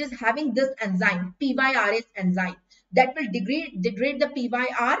PYR. It is having this enzyme, PYRase enzyme, that will degrade the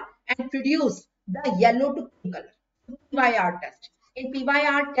PYR and produce the yellow to pink color. PYR test. In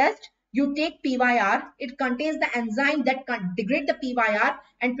PYR test, you take PYR. It contains the enzyme that can degrade the PYR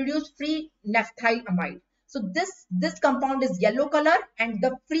and produce free naphthylamide. So this compound is yellow color and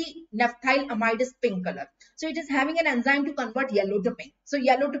the free naphthylamide is pink color. So it is having an enzyme to convert yellow to pink. So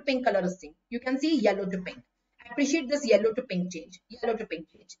yellow to pink color is seen. You can see yellow to pink. Appreciate this yellow to pink change. Yellow to pink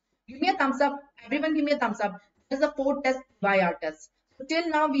change. Give me a thumbs up. Everyone give me a thumbs up. This is the 4th test, PYR test. So till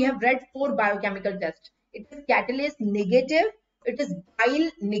now we have read 4 biochemical tests. It is catalyst negative. It is bile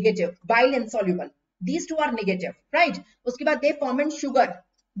negative. Bile insoluble. These two are negative, right? Uske baad they ferment sugar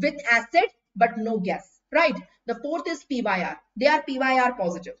with acid but no gas. right? The fourth is PYR. They are PYR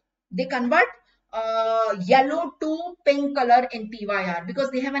positive. They convert yellow to pink color in PYR because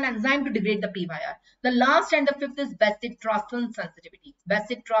they have an enzyme to degrade the PYR. The last and the fifth is bacitracin sensitivity.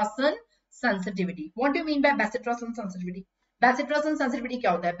 Bacitracin sensitivity. What do you mean by bacitracin sensitivity? Bacitracin sensitivity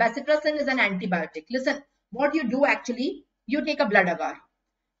क्या होता है? Bacitracin is an antibiotic. Listen, what you do actually, you take a blood agar.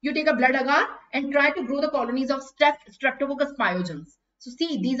 You take a blood agar and try to grow the colonies of Streptococcus pyogenes. So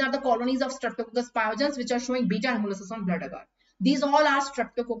see, these are the colonies of Streptococcus pyogenes which are showing beta hemolysis on blood agar. These all are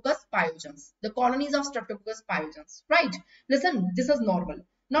Streptococcus pyogenes, the colonies of Streptococcus pyogenes, right? Listen, this is normal.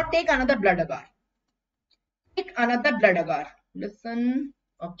 Now take another blood agar. Take another blood agar. Listen,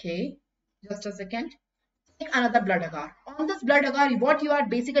 okay, just a second. Take another blood agar. On this blood agar, what you are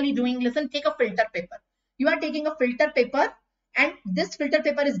basically doing, listen, take a filter paper. You are taking a filter paper and this filter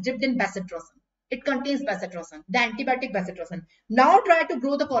paper is dipped in bacitracin. It contains bacitracin, the antibiotic bacitracin. Now try to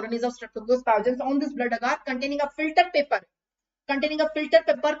grow the colonies of Streptococcus pyogenes on this blood agar containing a filter paper containing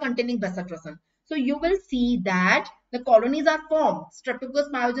bacitracin. So you will see that the colonies are formed. Streptococcus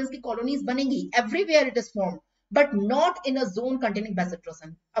pyogenes की colonies बनेंगी. Everywhere it is formed, but not in a zone containing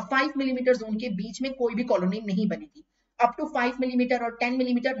bacitracin. A 5 mm zone के बीच में कोई भी colony नहीं बनेगी. Up to 5 mm or 10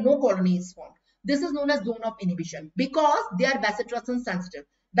 mm, no colony is formed. This is known as zone of inhibition because they are bacitracin sensitive.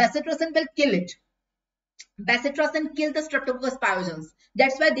 Bacitracin will kill it. Bacitracin kill the Streptococcus pyogenes.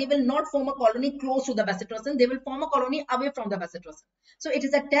 That's why they will not form a colony close to the bacitracin. They will form a colony away from the bacitracin. So it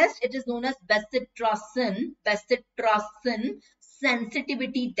is a test. It is known as bacitracin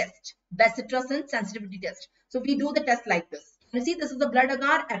sensitivity test. Bacitracin sensitivity test. So we do the test like this. You see, this is the blood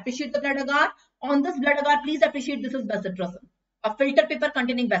agar. Appreciate the blood agar. On this blood agar, please appreciate this is bacitracin. A filter paper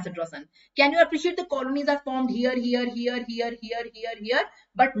containing bacitracin. Can you appreciate the colonies are formed here,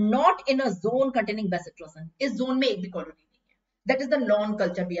 but not in a zone containing bacitracin. Is zone में एक भी colony नहीं है. That is the lawn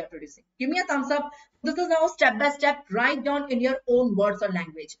culture we are producing. Give me a thumbs up. This is now step by step. Write down in your own words or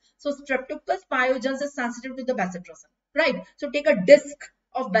language. So Streptococcus pyogenes is sensitive to the bacitracin, right? So take a disc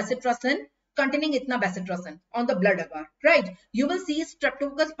of bacitracin containing itna bacitracin on the blood agar, right? You will see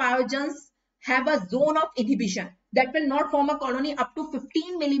Streptococcus pyogenes have a zone of inhibition that will not form a colony up to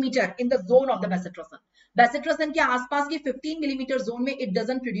 15 mm in the zone of the bacitracin. Bacitracin के आसपास के 15 mm zone में it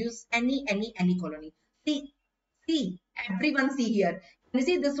doesn't produce any colony. See, everyone see here. You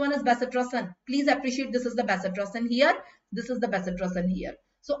see this one is bacitracin. Please appreciate this is the bacitracin here. This is the bacitracin here.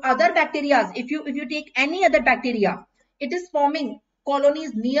 So other bacteria, if you take any other bacteria, it is forming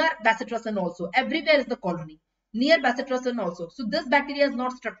colonies near bacitracin also. Everywhere is the colony. Near bacitracin also. So this bacteria is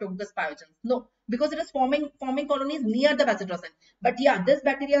not Streptococcus pyogenes. No, because it is forming colonies near the bacitracin. But yeah, this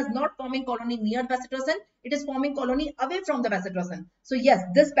bacteria is not forming colony near bacitracin. It is forming colony away from the bacitracin. So yes,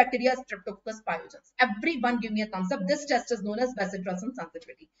 this bacteria is Streptococcus pyogenes. Everyone give me a thumbs up. This test is known as bacitracin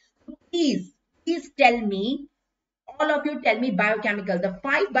sensitivity. So please tell me, all of you tell me biochemical, the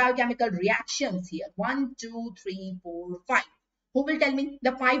 5 biochemical reactions here. 1, 2, 3, 4, 5. Who will tell me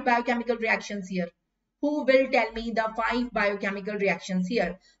the 5 biochemical reactions here? Who will tell me the 5 biochemical reactions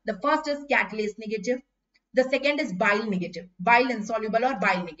here? The first is catalase negative. The second is bile negative. Bile insoluble or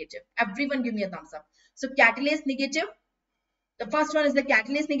bile negative. Everyone give me a thumbs up. So catalase negative. The first one is the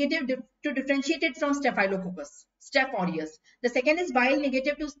catalase negative to differentiate it from Staphylococcus, Staph aureus. The second is bile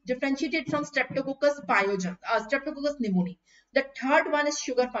negative to differentiate it from Streptococcus pyogenes, Streptococcus pneumoniae. The third one is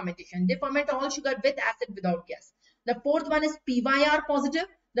sugar fermentation. They ferment all sugar with acid without gas. The fourth one is PYR positive.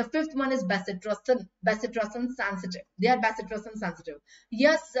 The fifth one is bacitracin sensitive. They are bacitracin sensitive.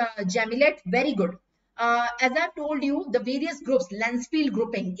 Yes, Jamilet, very good. As I told you, the various groups, Lancefield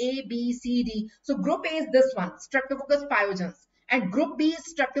grouping, A, B, C, D. So group A is this one, Streptococcus pyogenes. And group B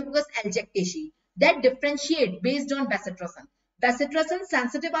is Streptococcus aljectaceae. That differentiate based on bacitracin. Bacitracin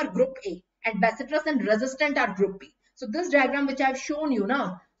sensitive are group A and bacitracin resistant are group B. So this diagram which I have shown you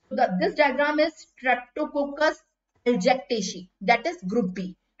now, so this diagram is Streptococcus aljectaceae. That is group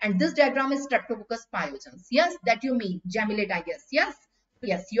B. And this diagram is Streptococcus pyogenes. Yes, that you mean, Jamilate, I guess. Yes,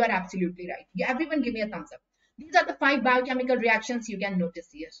 yes, you are absolutely right. Everyone give me a thumbs up. These are the 5 biochemical reactions you can notice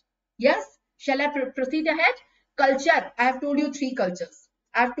here. Yes, shall I proceed ahead? Culture, I have told you 3 cultures.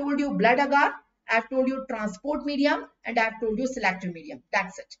 I have told you blood agar, I have told you transport medium, and I have told you selective medium.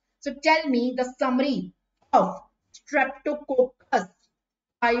 That's it. So tell me the summary of Streptococcus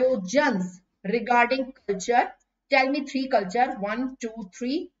pyogenes regarding culture. Tell me 3 culture, 1, 2,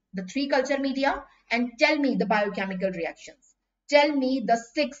 3, the 3 culture media, and tell me the biochemical reactions. Tell me the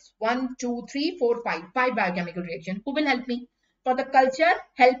 6, 1, 2, 3, 4, 5 biochemical reaction. Who will help me? For the culture,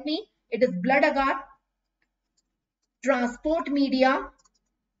 help me. It is blood agar, transport media,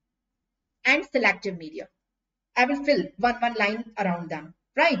 and selective media. I will fill one line around them.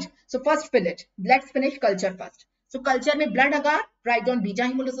 right? So first fill it. Let's finish culture first. So culture में blood agar, write down beta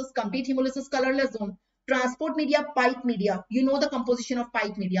hemolysis, complete hemolysis, colorless zone. Transport media, pipe media. You know the composition of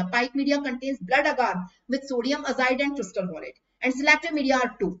pipe media. Pipe media contains blood agar with sodium azide and crystal violet. And selective media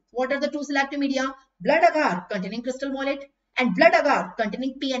are two. What are the two selective media? Blood agar containing crystal violet and blood agar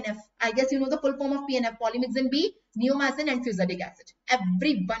containing PNF. I guess you know the full form of PNF, polymyxin B, neomycin and fusidic acid.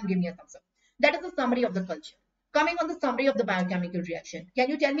 Everyone give me a thumbs up. That is the summary of the culture. Coming on the summary of the biochemical reaction. Can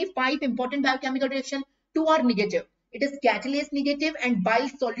you tell me 5 important biochemical reaction? 2 are negative. It is catalase negative and bile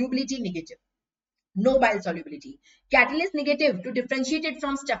solubility negative. No bile solubility. Catalase negative to differentiate it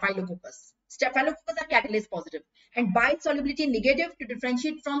from staphylococcus. Staphylococcus are catalase positive. And bile solubility negative to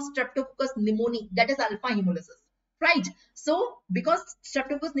differentiate from streptococcus pneumoniae, that is alpha hemolysis. Right? So, because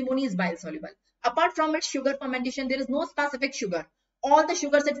streptococcus pneumoniae is bile soluble. Apart from its sugar fermentation, there is no specific sugar. All the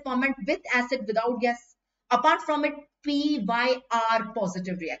sugars it ferment with acid without gas. Apart from it, PYR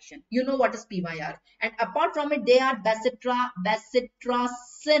positive reaction. You know what is PYR. And apart from it, they are bacitracin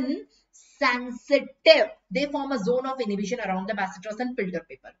sensitive. They form a zone of inhibition around the bacitracin filter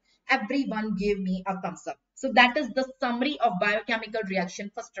paper. Everyone gave me a thumbs up. So that is the summary of biochemical reaction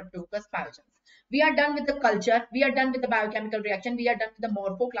for streptococcus pyogenes. We are done with the culture. We are done with the biochemical reaction. We are done with the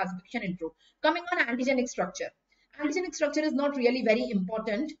morpho classification intro. Coming on antigenic structure. Antigenic structure is not really very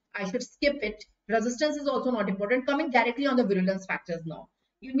important. I should skip it. Resistance is also not important. Coming directly on the virulence factors now.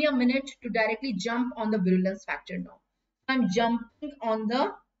 Give me a minute to directly jump on the virulence factor now. I'm jumping on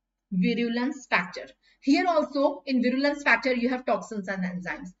the virulence factor. Here also in virulence factor you have toxins and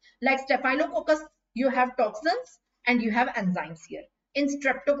enzymes. Like staphylococcus you have toxins and you have enzymes here. In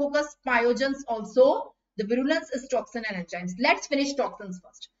streptococcus pyogenes also the virulence is toxin and enzymes. Let's finish toxins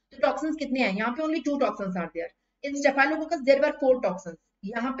first. The toxins कितने हैं? यहाँ पे only 2 toxins are there. In staphylococcus there were 4 toxins.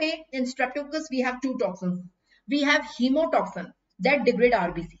 यहाँ पे in streptococcus we have 2 toxins. We have hemotoxin that degrade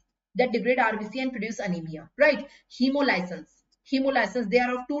RBC. And produce anemia, right? Hemolysins. They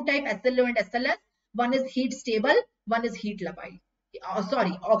are of 2 types, SLO and SLS. One is heat stable, one is heat labile.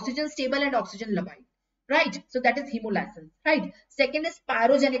 Oxygen stable and oxygen labile. Right? So that is hemolysins. Right? Second is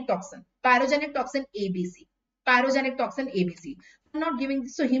pyrogenic toxin. ABC. I'm not giving,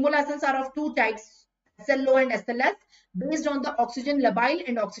 so hemolysins are of 2 types, SLO and SLS, based on the oxygen labile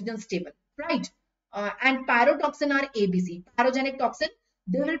and oxygen stable. Right? And pyrotoxin are ABC. Pyrogenic toxin,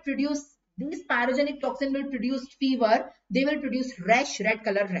 these pyrogenic toxin will produce fever. They will produce rash, red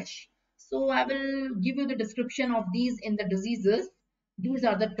color rash. So I will give you the description of these in the diseases. These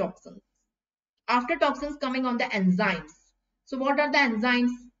are the toxins. After toxins, coming on the enzymes. So what are the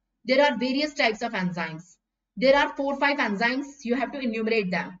enzymes? There are various types of enzymes. There are 4-5 enzymes. You have to enumerate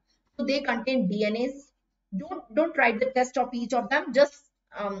them. So they contain DNAs. Don't write the test of each of them. Just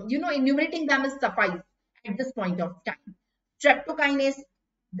enumerating them is suffice at this point of time. Streptokinase,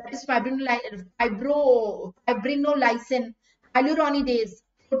 that is fibrinolysin, hyaluronidase,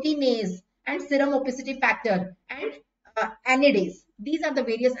 proteinase, and serum opacity factor, and anidase. These are the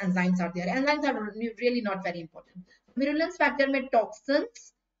various enzymes are there. Enzymes are really not very important. Virulence factor में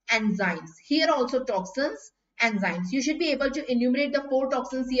toxins, enzymes. Here also toxins, enzymes. You should be able to enumerate the 4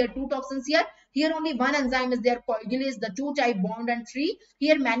 toxins here, 2 toxins here. Here only one enzyme is there, coagulase, the 2 type bond and 3.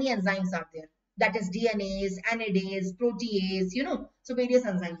 Here many enzymes are there. That is DNase, anidase, protease, so various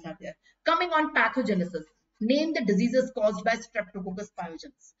enzymes are there. Coming on pathogenesis. Name the diseases caused by streptococcus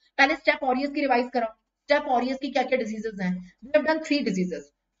pyogenes. पहले step aureus की revise करो. Step aureus की क्या-क्या diseases हैं? We have done 3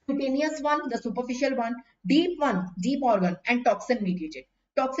 diseases. Cutaneous one, the superficial one, deep one, deep organ, and toxin mediated.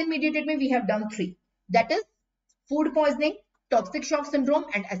 Toxin mediated में we have done 3. That is food poisoning, toxic shock syndrome,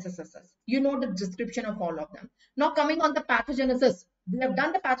 and SSSS. You know the description of all of them. Now coming on the pathogenesis. We have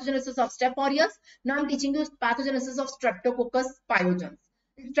done the pathogenesis of Staph aureus. Now I'm teaching you pathogenesis of Streptococcus pyogenes.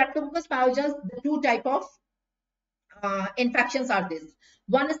 In Streptococcus pyogenes, the 2 type of infections are this.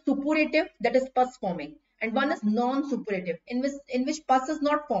 One is suppurative, that is pus forming, and one is non-suppurative, in which pus is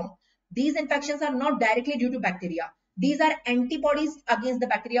not formed. These infections are not directly due to bacteria. These are antibodies against the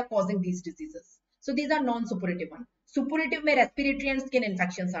bacteria causing these diseases. So these are non-suppurative one. Suppurative में respiratory and skin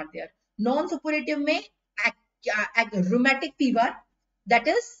infections are there. Non-suppurative में rheumatic fever, that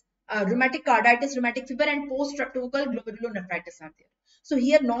is rheumatic carditis, rheumatic fever, and post-streptococcal glomerulonephritis are there. So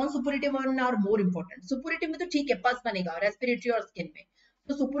here non-suppurative one are more important. Suppurative में तो ठीक है, pus बनेगा, respiratory और skin में.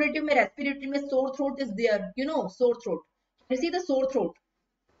 So suppurative में respiratory में sore throat is there, sore throat. You see the sore throat,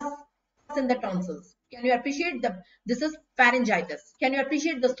 pus in the tonsils. Can you appreciate this is pharyngitis. Can you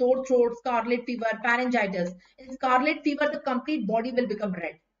appreciate the sore throat, scarlet fever, pharyngitis? In scarlet fever, the complete body will become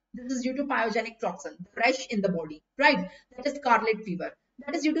red. This is due to pyogenic toxin, rash in the body, right? That is scarlet fever.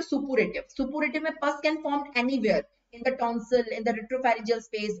 That is due to suppurative. Suppurative में pus can form anywhere, in the tonsil, in the retropharyngeal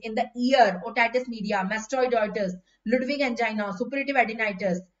space, in the ear, otitis media, mastoiditis, Ludwig angina, suppurative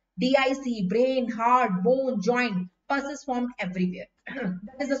adenitis, DIC, brain, heart, bone, joint, pus is formed everywhere.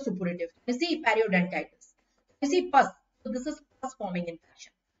 That is a suppurative. You see periodontitis. You see pus. So this is pus forming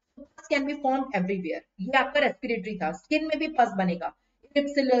infection. So pus can be formed everywhere. ये आपका respiratory था. Skin में भी pus बनेगा.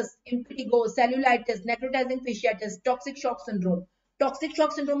 Erypsilas, impetigo, cellulitis, necrotizing fasciitis, toxic shock syndrome. Toxic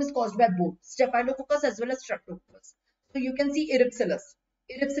shock syndrome is caused by both Staphylococcus as well as Streptococcus. So you can see erypsilas.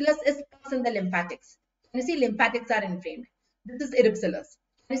 Erypsilas is pus in the lymphatics. You see lymphatics are inflamed. This is erypsilas.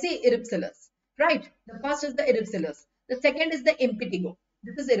 You see erypsilas, right? The first is the erypsilas. The second is the impetigo.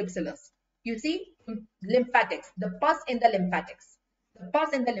 This is erypsilas. You see lymphatics, the pus in the lymphatics. The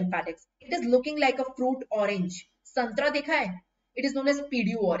pus in the lymphatics. It is looking like a fruit orange. Santra dekha hai? It is known as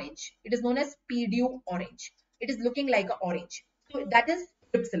PDU orange. It is known as PDU orange. It is looking like an orange. So that is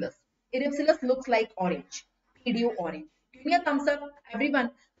erypsilas. Erypsilas looks like orange. PDU orange. Give me a thumbs up,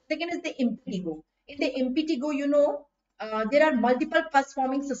 everyone. Second is the impetigo. In the impetigo, you know, there are multiple pus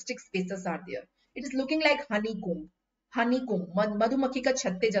forming cystic spaces are there. It is looking like honeycomb. Honeycomb. Madhumakhi ka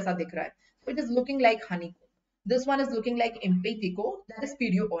chatte jaisa dikh raha hai. So it is looking like honeycomb. This one is looking like impetigo. That is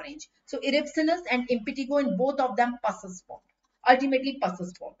PDU orange. So erypsilas and impetigo, in both of them pus is formed. Ultimately pus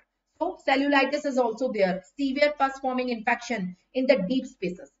is formed. So cellulitis is also there. Severe pus forming infection in the deep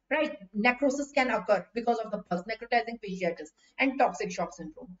spaces, right? Necrosis can occur because of the pus, necrotizing fasciitis and toxic shock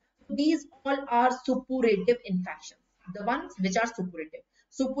syndrome. These all are suppurative infections. The ones which are suppurative.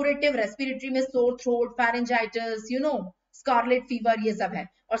 Suppurative respiratory में sore throat, pharyngitis, you know, scarlet fever ये सब है.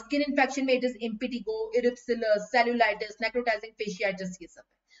 और skin infection में it is impetigo, erypsilas, cellulitis, necrotizing fasciitis ये सब है.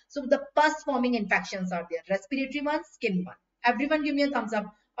 So the pus forming infections are there. Respiratory one, skin one. Everyone give me a thumbs up.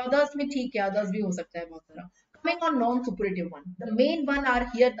 Others में ठीक है, others भी हो सकता है बहुत सारा. Coming on non-suppurative one. The main one are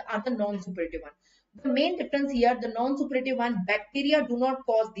here are the non-suppurative one. The main difference here, the non-suppurative one, bacteria do not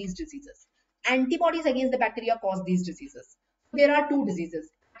cause these diseases. Antibodies against the bacteria cause these diseases. There are two diseases,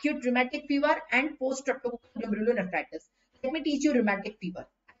 acute rheumatic fever and post-streptococcal glomerulonephritis. Let me teach you rheumatic fever.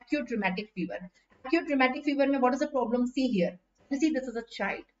 Acute rheumatic fever. Acute rheumatic fever mein what is the problem? See here. You see this is a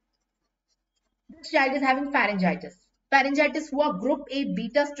child. This child is having pharyngitis. Pharyngitis हुआ group A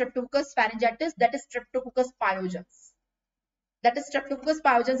beta streptococcus pharyngitis, that is Streptococcus pyogenes. That is Streptococcus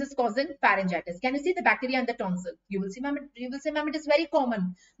pyogenes is causing pharyngitis. Can you see the bacteria in the tonsil? You will see, ma'am, it is very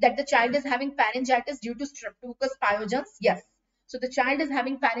common that the child is having pharyngitis due to Streptococcus pyogenes. Yes. So the child is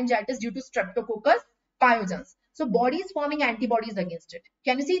having pharyngitis due to Streptococcus pyogenes. So body is forming antibodies against it.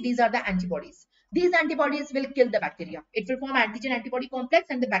 Can you see? These are the antibodies. These antibodies will kill the bacteria. It will form antigen-antibody complex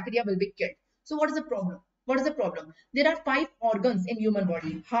and the bacteria will be killed. So what is the problem? What is the problem? There are 5 organs in human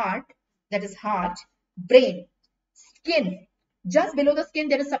body. Heart, that is heart, brain, skin. Just below the skin,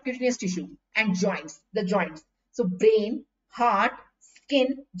 there is subcutaneous tissue and joints, the joints. So brain, heart,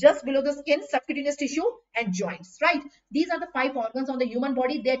 skin, just below the skin, subcutaneous tissue and joints, right? These are the 5 organs on the human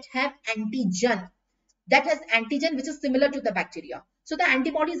body that have antigen. That has antigen which is similar to the bacteria. So the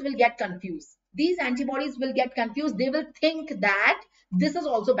antibodies will get confused. These antibodies will get confused. They will think that this is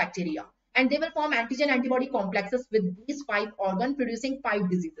also bacteria. And they will form antigen-antibody complexes with these 5 organs producing 5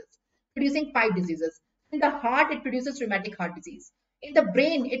 diseases. In the heart, it produces rheumatic heart disease. In the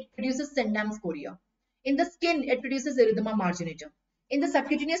brain, it produces syndrome chorea. In the skin, it produces erythema marginatum. In the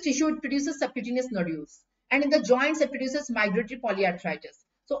subcutaneous tissue, it produces subcutaneous nodules. And in the joints, it produces migratory polyarthritis.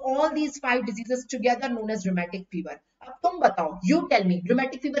 So all these 5 diseases together known as rheumatic fever. Ab tum batao, you tell me,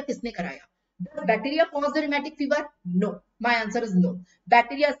 rheumatic fever kisne karaya? Does bacteria cause the rheumatic fever? No. My answer is no.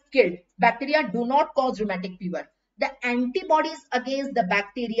 Bacteria is killed. Bacteria do not cause rheumatic fever. The antibodies against the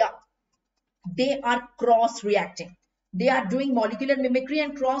bacteria, they are cross-reacting. They are doing molecular mimicry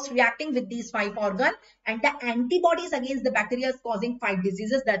and cross-reacting with these 5 organs, and the antibodies against the bacteria is causing 5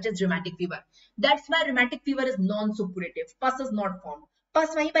 diseases, that is rheumatic fever. That's why rheumatic fever is non-suppurative. Pus is not formed.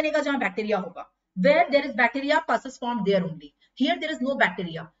 Pus wahi banega jahan bacteria hoga. Where there is bacteria, pus is formed there only. Here there is no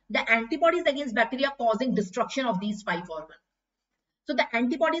bacteria. The antibodies against bacteria causing destruction of these 5 organs. So the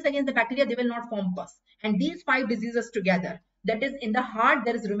antibodies against the bacteria, they will not form pus. And these 5 diseases together, that is in the heart,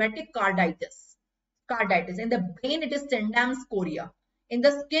 there is rheumatic carditis. In the brain, it is syndrome chorea. In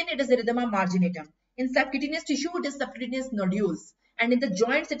the skin, it is erythema marginatum. In subcutaneous tissue, it is subcutaneous nodules. And in the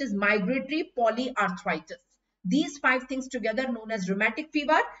joints, it is migratory polyarthritis. These 5 things together known as rheumatic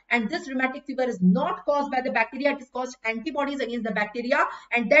fever, and this rheumatic fever is not caused by the bacteria, it is caused antibodies against the bacteria,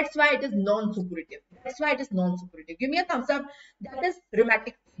 and that's why it is non-suppurative. Give me a thumbs up. That is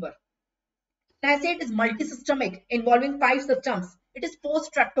rheumatic fever. When I say it is multisystemic, involving 5 systems, it It is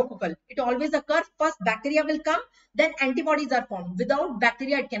post-streptococcal. It always occurs. First bacteria will come, then antibodies are formed. Without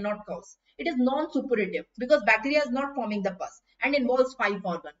bacteria, it cannot cause. It is non-suppurative because bacteria is not forming the pus and involves 5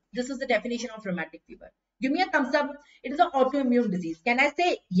 organs. This is the definition of rheumatic fever. Give me a thumbs up. It is an autoimmune disease. Can I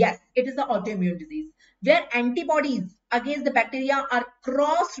say yes? It is an autoimmune disease where antibodies against the bacteria are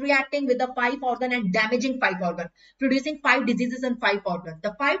cross-reacting with the 5 organ and damaging 5 organ, producing 5 diseases and 5 organs.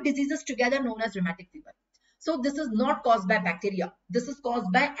 The 5 diseases together known as rheumatic fever. So this is not caused by bacteria. This is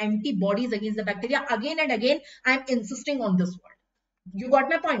caused by antibodies against the bacteria. Again and again, I am insisting on this word. You got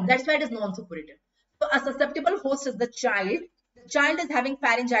my point? That's why it is non-suppurative. So a susceptible host is the child. The child is having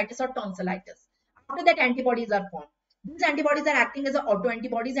pharyngitis or tonsillitis. After that, antibodies are formed. These antibodies are acting as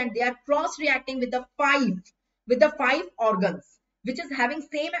autoantibodies and they are cross-reacting with the five organs, which is having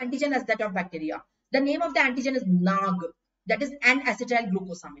same antigen as that of bacteria. The name of the antigen is NAG, that is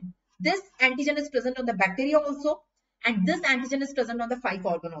N-acetylglucosamine. This antigen is present on the bacteria also, and this antigen is present on the 5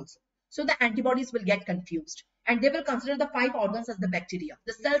 organ also. So the antibodies will get confused and they will consider the 5 organs as the bacteria.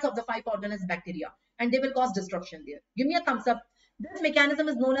 The cells of the 5 organ as bacteria and they will cause destruction there. Give me a thumbs up. This mechanism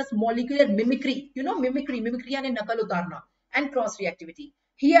is known as molecular mimicry. You know mimicry and nakal utarna and cross reactivity.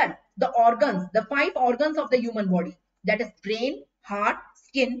 Here the organs, the 5 organs of the human body, that is brain, heart,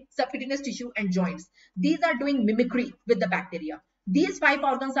 skin, subcutaneous tissue and joints. These are doing mimicry with the bacteria. These 5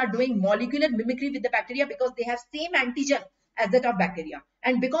 organs are doing molecular mimicry with the bacteria because they have same antigen as that of bacteria,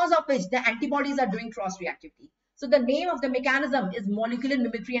 and because of which the antibodies are doing cross reactivity. So the name of the mechanism is molecular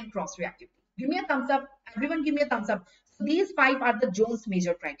mimicry and cross reactivity. Give me a thumbs up. Everyone give me a thumbs up. So these 5 are the Jones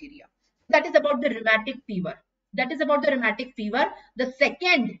major criteria. That is about the rheumatic fever. That is about the rheumatic fever. The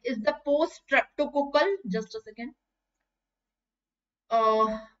second is the post-streptococcal, just a second,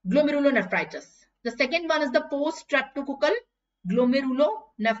 glomerulonephritis. The second one is the post-streptococcal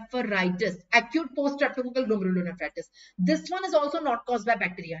glomerulonephritis, acute post-streptococcal glomerulonephritis. This one is also not caused by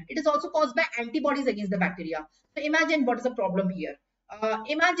bacteria. It is also caused by antibodies against the bacteria. So imagine what is the problem here.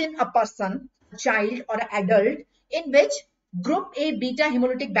 Imagine a person, a child or an adult in which group A beta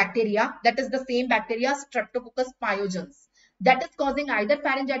hemolytic bacteria, that is the same bacteria Streptococcus pyogenes, that is causing either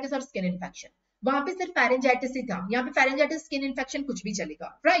pharyngitis or skin infection. वहां पे सिर्फ pharyngitis ही था, यहाँ पे pharyngitis, skin infection कुछ भी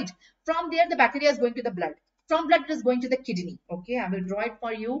चलेगा, right? From there the bacteria is going to the blood. From blood it is going to the kidney. Okay, I will draw it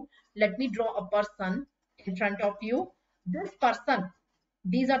for you. Let me draw a person in front of you. This person,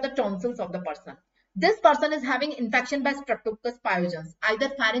 these are the tonsils of the person. This person is having infection by Streptococcus pyogenes, either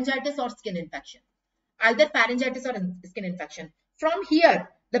pharyngitis or skin infection. Either pharyngitis or skin infection. From here,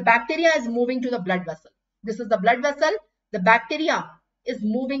 the bacteria is moving to the blood vessel. This is the blood vessel. The bacteria is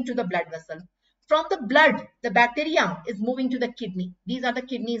moving to the blood vessel. From the blood, the bacteria is moving to the kidney. These are the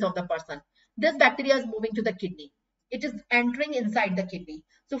kidneys of the person. This bacteria is moving to the kidney. It is entering inside the kidney.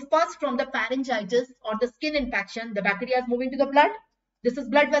 So first from the pharyngitis or the skin infection, the bacteria is moving to the blood. This is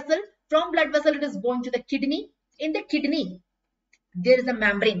blood vessel. From blood vessel, it is going to the kidney. In the kidney, there is a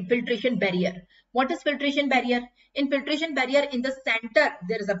membrane, filtration barrier. What is filtration barrier? In filtration barrier, in the center,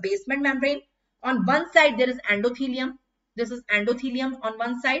 there is a basement membrane. On one side, there is endothelium. This is endothelium on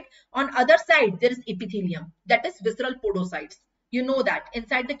one side. On other side, there is epithelium. That is visceral podocytes. You know that.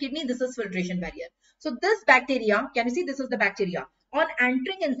 Inside the kidney, this is filtration barrier. So this bacteria, can you see this is the bacteria? On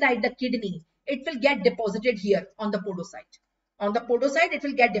entering inside the kidney, it will get deposited here on the podocyte. On the podocyte, it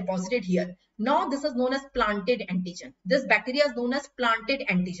will get deposited here. Now this is known as planted antigen. This bacteria is known as planted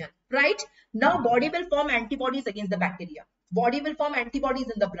antigen, right? Now body will form antibodies against the bacteria. Body will form antibodies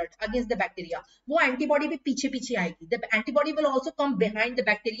in the blood against the bacteria. वो antibody भी पीछे आएगी. The antibody will also come behind the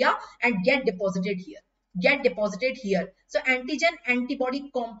bacteria and get deposited here. Get deposited here. So antigen antibody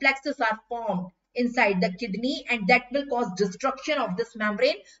complexes are formed inside the kidney and that will cause destruction of this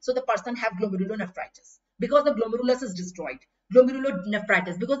membrane. So the person have glomerulonephritis because the glomerulus is destroyed.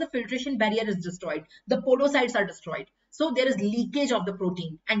 Glomerulonephritis because the filtration barrier is destroyed. The podocytes are destroyed. So there is leakage of the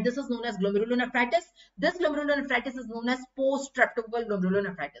protein and this is known as glomerulonephritis. This glomerulonephritis is known as post-streptococcal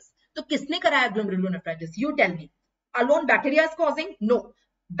glomerulonephritis. So किसने कराया glomerulonephritis? You tell me. Alone bacteria is causing? No.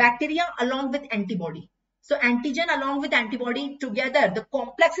 Bacteria along with antibody. So antigen along with antibody together, the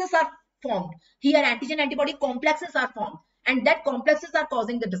complexes are formed. Here antigen antibody complexes are formed and that complexes are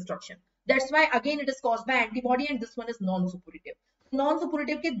causing the destruction. That's why again it is caused by antibody and this one is non-suppurative.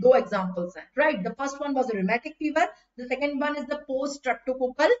 Non-suppurative के दो examples हैं, right? The first one was a rheumatic fever. The second one is the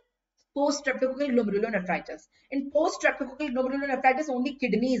post-streptococcal glomerulonephritis. In post-streptococcal glomerulonephritis, only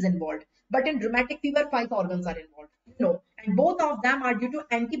kidney is involved. But in rheumatic fever, 5 organs are involved. No, and both of them are due to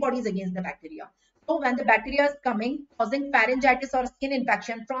antibodies against the bacteria. So when the bacteria is coming, causing pharyngitis or skin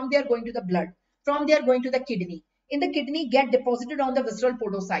infection, from there going to the blood, from there going to the kidney. In the kidney, get deposited on the visceral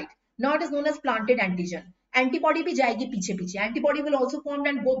podocyte. Now it is known as planted antigen. Antibody भी जाएगी पीछे पीछे. Antibody will also form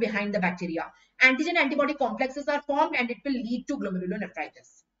and go behind the bacteria. Antigen antibody complexes are formed and it will lead to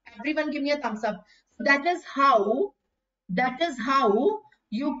glomerulonephritis. Everyone give me a thumbs up. So that is how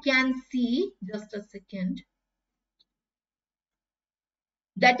you can see, just a second.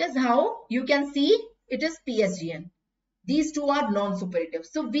 That is how you can see it is PSGN. These two are non-suppurative.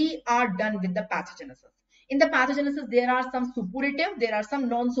 So we are done with the pathogenesis. In the pathogenesis, there are some suppurative, there are some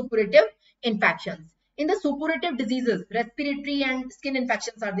non-suppurative infections. In the suppurative diseases, respiratory and skin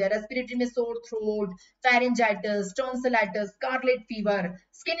infections are there. Respiratory में sore throat, pharyngitis, tonsillitis, scarlet fever.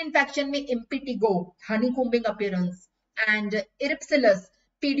 Skin infection में impetigo, honeycombing appearance, and erysipelas,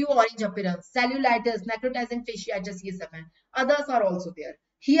 pedio orange appearance, cellulitis, necrotizing fasciitis, ये सब हैं. Others are also there.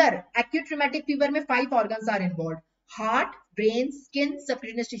 Here, acute rheumatic fever में 5 organs are involved. Heart, brain, skin,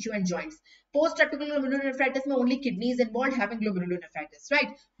 subcutaneous tissue and joints. Post-streptococcal glomerulonephritis में only kidney is involved having glomerulonephritis,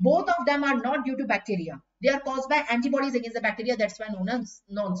 right? Both of them are not due to bacteria. They are caused by antibodies against the bacteria. That's why known as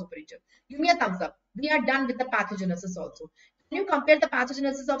non-suppurative. Give me a thumbs up. We are done with the pathogenesis also. Can you compare the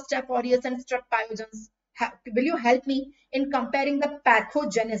pathogenesis of Strep aureus and Strep pyogenes? Will you help me in comparing the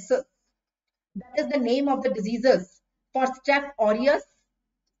pathogenesis? That is the name of the diseases for Strep aureus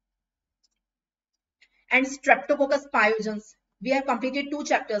and Streptococcus pyogenes. We have completed 2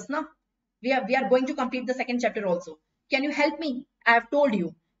 chapters now. We are going to complete the second chapter also. Can you help me? I have told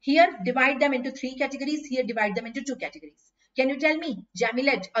you. Here divide them into 3 categories. Here divide them into 2 categories. Can you tell me?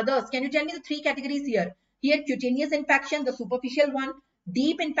 Jamilet, others. Can you tell me the 3 categories here? Here cutaneous infection, the superficial one.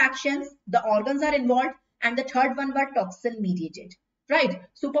 Deep infections, the organs are involved. And the third one were toxin mediated. Right?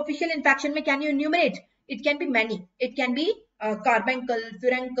 Superficial infection, can you enumerate? It can be many. It can be carbuncle,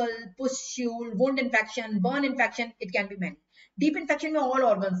 furuncle, pustule, wound infection, burn infection. It can be many. Deep infection में all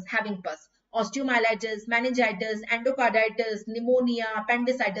organs having pus. Osteomyelitis, meningitis, endocarditis, pneumonia,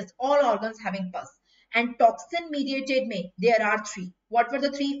 appendicitis, all organs having pus. And toxin mediated में there are 3. What were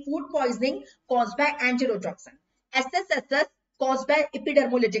the 3? Food poisoning caused by enterotoxin. SSSS caused by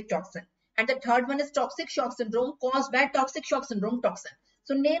epidermolytic toxin. And the third one is toxic shock syndrome caused by toxic shock syndrome toxin.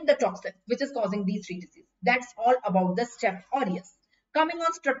 So name the toxin which is causing these 3 diseases. That's all about the Strep aureus. Coming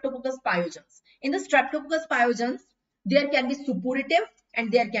on Streptococcus pyogenes. In the Streptococcus pyogenes, there can be suppurative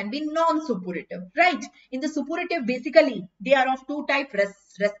and there can be non-suppurative, right? In the suppurative, basically, they are of 2 types,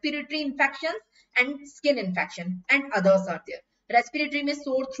 respiratory infections and skin infection, and others are there. Respiratory में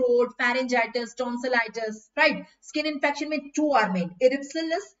sore throat, pharyngitis, tonsillitis, right? Skin infection में 2 are main.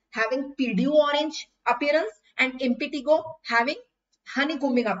 Erysipelas having pedio orange appearance and impetigo having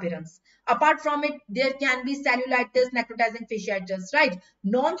honeycombing appearance. Apart from it, there can be cellulitis, necrotizing fasciitis, right?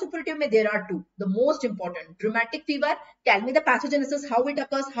 Non-suppurative, there are 2. The most important, rheumatic fever. Tell me the pathogenesis, how it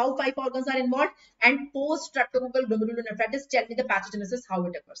occurs, how 5 organs are involved, and post-streptococcal glomerulonephritis. Tell me the pathogenesis, how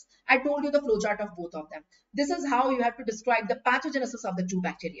it occurs. I told you the flowchart of both of them. This is how you have to describe the pathogenesis of the 2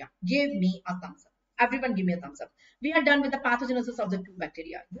 bacteria. Give me a thumbs up. Everyone give me a thumbs up. We are done with the pathogenesis of the 2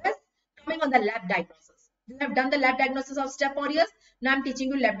 bacteria. Yes? Coming on the lab diagnosis. You have done the lab diagnosis of Strep aureus. Now I'm teaching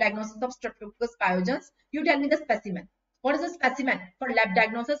you lab diagnosis of Streptococcus pyogenes. You tell me the specimen. What is the specimen for lab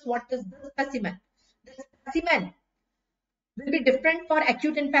diagnosis? What is the specimen? The specimen will be different for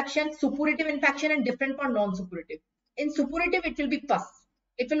acute infection, suppurative infection, and different for non-suppurative. In suppurative, it will be pus.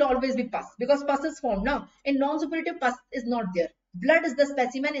 It will always be pus because pus is formed now. In non-suppurative, pus is not there. Blood is the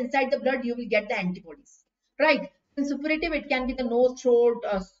specimen. Inside the blood, you will get the antibodies. Right? In suppurative, it can be the nose, throat,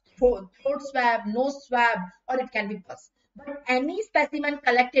 throat swab, nose swab, or it can be pus. But any specimen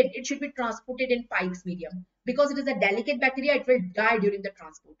collected, it should be transported in Pike's medium. Because it is a delicate bacteria, it will die during the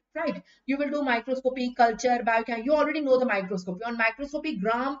transport, right? You will do microscopy, culture, biochemistry. You already know the microscopy. On microscopy,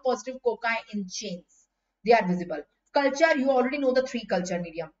 gram-positive cocci in chains. They are visible. Culture, you already know the 3 culture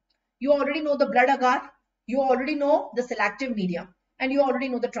medium. You already know the blood agar. You already know the selective medium. And you already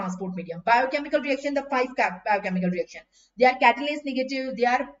know the transport medium. Biochemical reaction, the 5 biochemical reaction. They are catalase negative.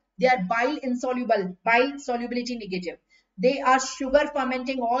 They are bile insoluble, bile solubility negative. They are sugar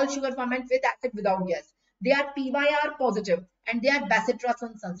fermenting, all sugar ferment with acid without gas. They are PYR positive and they are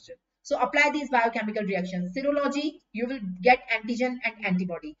bacitracin sensitive. So apply these biochemical reactions. Serology, you will get antigen and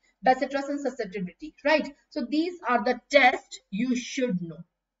antibody. Bacitracin susceptibility, right? So these are the tests you should know.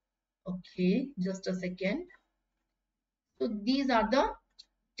 Okay, just a second. So these are the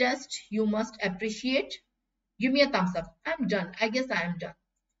tests you must appreciate. Give me a thumbs up. I'm done. I guess I am done.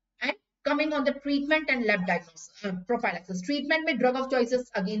 And coming on the treatment and lab diagnosis, prophylaxis. Treatment में drug of choice is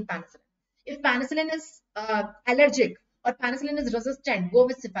again penicillin. If penicillin is allergic or penicillin is resistant, go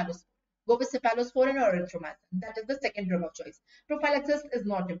with cephalosporin. Go with cephalosporin or erythromycin. That is the second drug of choice. Prophylaxis is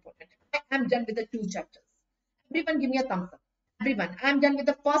not important. I am done with the 2 chapters. Everyone give me a thumbs up. Everyone, I'm done with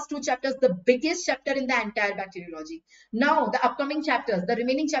the first two chapters, the biggest chapter in the entire bacteriology. Now, the upcoming chapters, the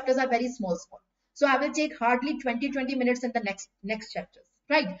remaining chapters are very small. So I will take hardly 20 minutes in the next chapters,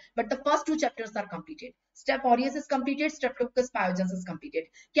 right? But the first two chapters are completed. Staph aureus is completed, Streptococcus pyogenes is completed.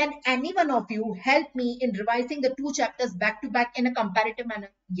 Can any one of you help me in revising the two chapters back to back in a comparative manner?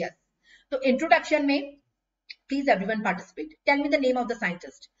 Yes. So introduction mein, please everyone participate. Tell me the name of the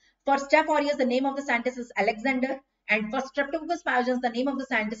scientist. For Staph aureus, the name of the scientist is Alexander, and for Streptococcus pyogenes, the name of the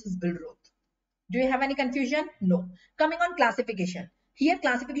scientist is Bill Roth. Do you have any confusion? No. Coming on classification. Here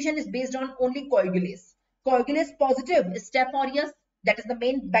classification is based on only coagulase. Coagulase positive is Staph aureus, that is the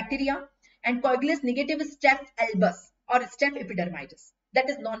main bacteria, and coagulase negative is Staph albus or Staph epidermidis, that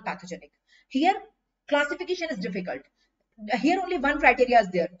is non-pathogenic. Here classification is difficult. Here only one criteria is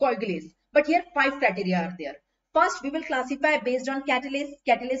there, coagulase, but here 5 criteria are there. First, we will classify based on catalase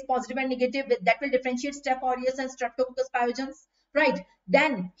positive and negative, that will differentiate Staph aureus and Streptococcus pyogenes, right?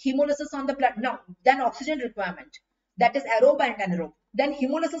 Then hemolysis on the blood. Now, then oxygen requirement, that is aerobe and anaerobe. Then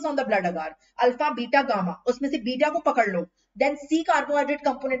hemolysis on the blood agar, alpha, beta, gamma. उसमें से beta को पकड़ लो. Then C carbohydrate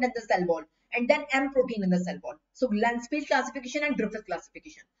component in the cell wall, and then M protein in the cell wall. So Landspace classification and Griffith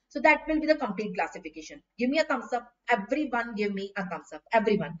classification. So that will be the complete classification. Give me a thumbs up. Everyone give me a thumbs up.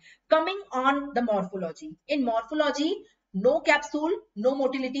 Everyone. Coming on the morphology. In morphology, no capsule, no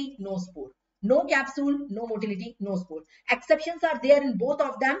motility, no spore. No capsule, no motility, no spore. Exceptions are there in both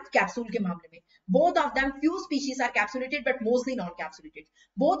of them. Capsule के मामले में. Both of them, few species are capsulated, but mostly non-capsulated.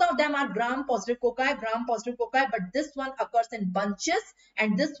 Both of them are gram-positive cocci, but this one occurs in bunches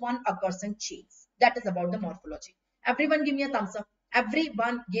and this one occurs in chains. That is about the morphology. Everyone give me a thumbs up.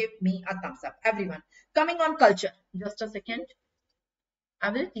 Everyone give me a thumbs up. Everyone. Coming on culture. Just a second. I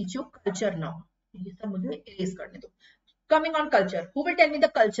will teach you culture now. ये सब मुझे erase करने दो. Coming on culture. Who will tell me the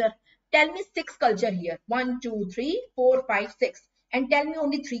culture? Tell me 6 culture here. 1, 2, 3, 4, 5, 6. And tell me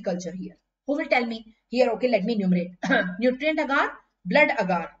only 3 culture here. Who will tell me? Here, okay, let me enumerate. Nutrient agar, blood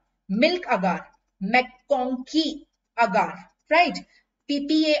agar, milk agar, McConkey agar, right?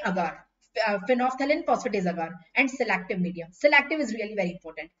 PPA agar, phenolphthalein phosphatase agar, and selective medium. Selective is really very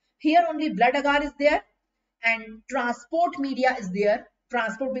important. Here only blood agar is there and transport media is there.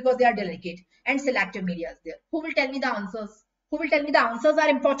 Transport because they are delicate, and selective media is there. Who will tell me the answers? Who will tell me the answers are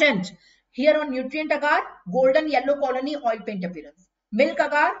important? Here on nutrient agar, golden yellow colony, oil paint appearance. Milk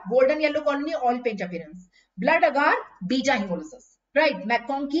agar, golden yellow colony, oil paint appearance. Blood agar, beta hemolysis. Right?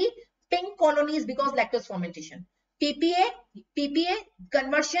 McConkey, pink colonies because lactose fermentation. PPA,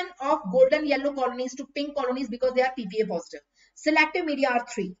 conversion of golden yellow colonies to pink colonies because they are PPA positive. Selective media are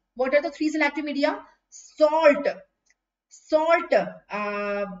 3. What are the 3 selective media? Salt,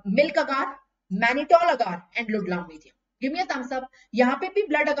 milk agar, mannitol agar, and Ludlam medium. Give me a thumbs up. यहाँ पे भी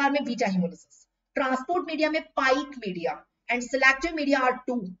blood agar में beta hemolysis. Transport media में pike media. And selective media are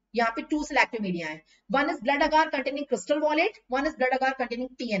 2. यहाँ पे 2 selective media हैं. One is blood agar containing crystal volate. One is blood agar containing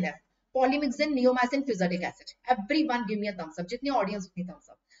PNF. Polymyxin, neomycin, fusidic acid. Everyone give me a thumbs up. जितनी audience उतनी thumbs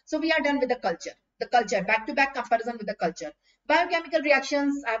up. So we are done with the culture. The culture, back-to-back comparison with the culture. Biochemical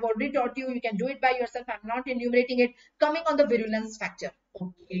reactions, I've already taught you. You can do it by yourself. I'm not enumerating it. Coming on the virulence factor.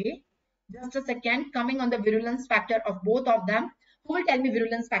 Okay. Just a second. Coming on the virulence factor of both of them. Who will tell me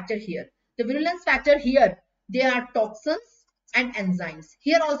virulence factor here? The virulence factor here, they are toxins and enzymes.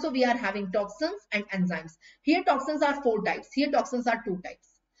 Here also we are having toxins and enzymes. Here toxins are 4 types. Here toxins are 2 types.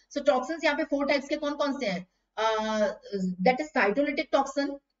 So toxins यहाँ पे 4 types के कौन से हैं? That is cytolytic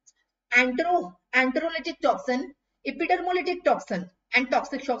toxin, enterolytic toxin, epidermolytic toxin, and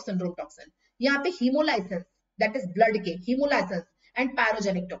toxic shock syndrome toxin. यहाँ पे hemolysis, that is blood के hemolysis, and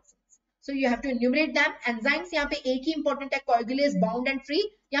pyrogenic toxins. So you have to enumerate them. Enzymes यहाँ पे एक ही important है, coagulase, bound and free.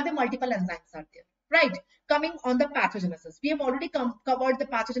 यहाँ पे multiple enzymes are there. Right? Coming on the pathogenesis. We have already covered the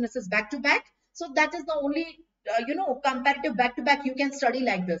pathogenesis back to back. So that is the only, comparative back to back you can study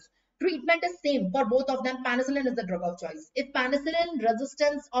like this. Treatment is same for both of them. Penicillin is the drug of choice. If penicillin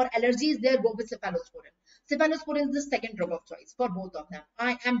resistance or allergy is there, go with cephalosporin. Cephalosporin is the second drug of choice for both of them.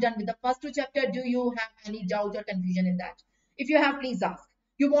 I am done with the first 2 chapters. Do you have any doubt or confusion in that? If you have, please ask.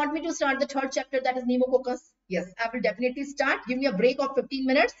 You want me to start the 3rd chapter, that is pneumococcus? Yes, I will definitely start. Give me a break of 15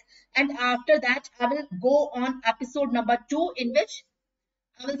 minutes. And after that, I will go on episode number 2 in which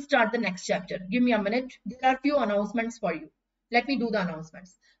I will start the next chapter. Give me a minute. There are few announcements for you. Let me do the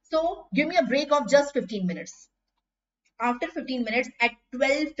announcements. So give me a break of just 15 minutes. After 15 minutes at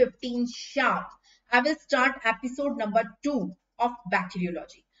 12:15 sharp, I will start episode number 2 of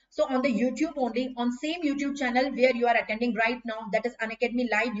bacteriology. So on the YouTube only, on same YouTube channel where you are attending right now, that is Unacademy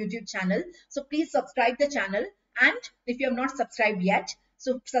live YouTube channel. So please subscribe the channel, and if you have not subscribed yet,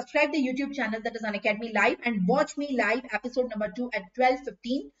 So subscribe the YouTube channel, that is Unacademy Live, and watch me live episode number 2 at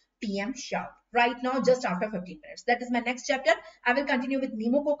 12:15 p.m. sharp. Right now, just after 15 minutes. That is my next chapter. I will continue with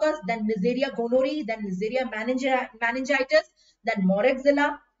pneumococcus, then Neisseria gonorrhoeae, then Neisseria meningitis, then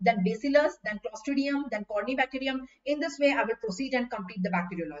Moraxilla, then Bacillus, then Clostridium, then Corynebacterium. In this way, I will proceed and complete the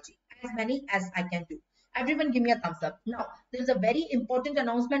bacteriology, as many as I can do. Everyone give me a thumbs up. Now, there is a very important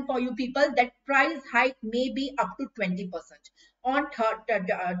announcement for you people, that price hike may be up to 20% on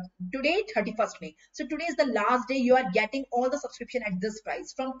today, 31st May. So today is the last day you are getting all the subscription at this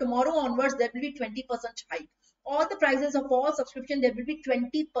price. From tomorrow onwards, there will be 20% hike. All the prices of all subscription, there will be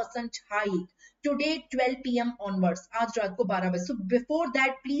 20% hike. Today, 12 p.m. onwards. Aaj raat ko 12 baje. So before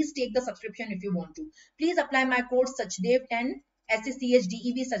that, please take the subscription if you want to. Please apply my code Sachdev10,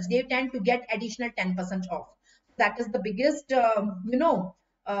 SACHDEV Sachdev10 to get additional 10% off. That is the biggest, uh,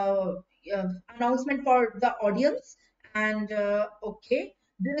 announcement for the audience. And okay,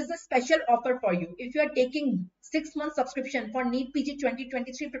 there is a special offer for you. If you are taking 6 month subscription for NEET PG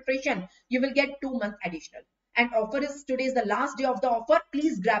 2023 preparation, you will get 2 months additional. And offer is, today is the last day of the offer.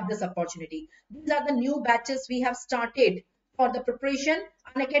 Please grab this opportunity. These are the new batches we have started for the preparation.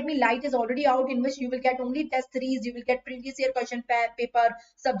 Unacademy Lite is already out, in which you will get only test series, you will get previous year question paper,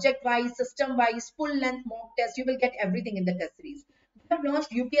 subject wise, system wise, full length mock test. You will get everything in the test series. We have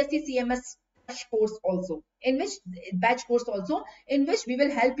launched UPSC CMS course also, in which batch course also, in which we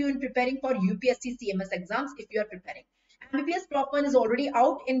will help you in preparing for UPSC CMS exams if you are preparing. MBBS Prof 1 is already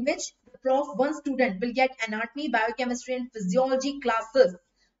out, in which the Prof 1 student will get anatomy, biochemistry and physiology classes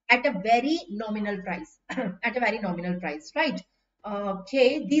at a very nominal price. At a very nominal price, right?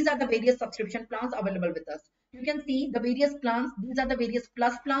 Okay, these are the various subscription plans available with us. You can see the various plans. These are the various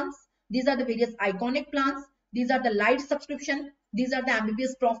plus plans. These are the various iconic plans. These are the light subscription. These are the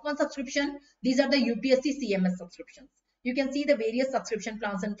MBBS Prof 1 subscription. These are the UPSC CMS subscriptions. You can see the various subscription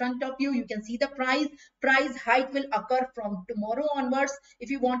plans in front of you. You can see the price. Price hike will occur from tomorrow onwards. If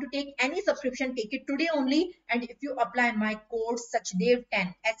you want to take any subscription, take it today only. And if you apply my code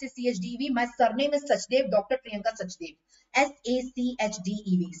Sachdev10, SACHDEV, my surname is Sachdev, Dr. Priyanka Sachdev,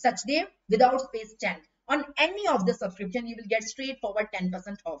 SACHDEV, Sachdev without space 10. On any of the subscription, you will get straightforward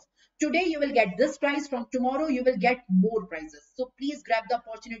 10% off. Today, you will get this price. From tomorrow, you will get more prices. So please grab the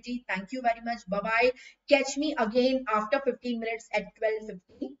opportunity. Thank you very much. Bye-bye. Catch me again after 15 minutes at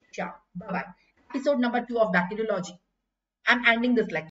 12:15 sharp. Bye-bye. Episode number 2 of bacteriology. I'm ending this lecture.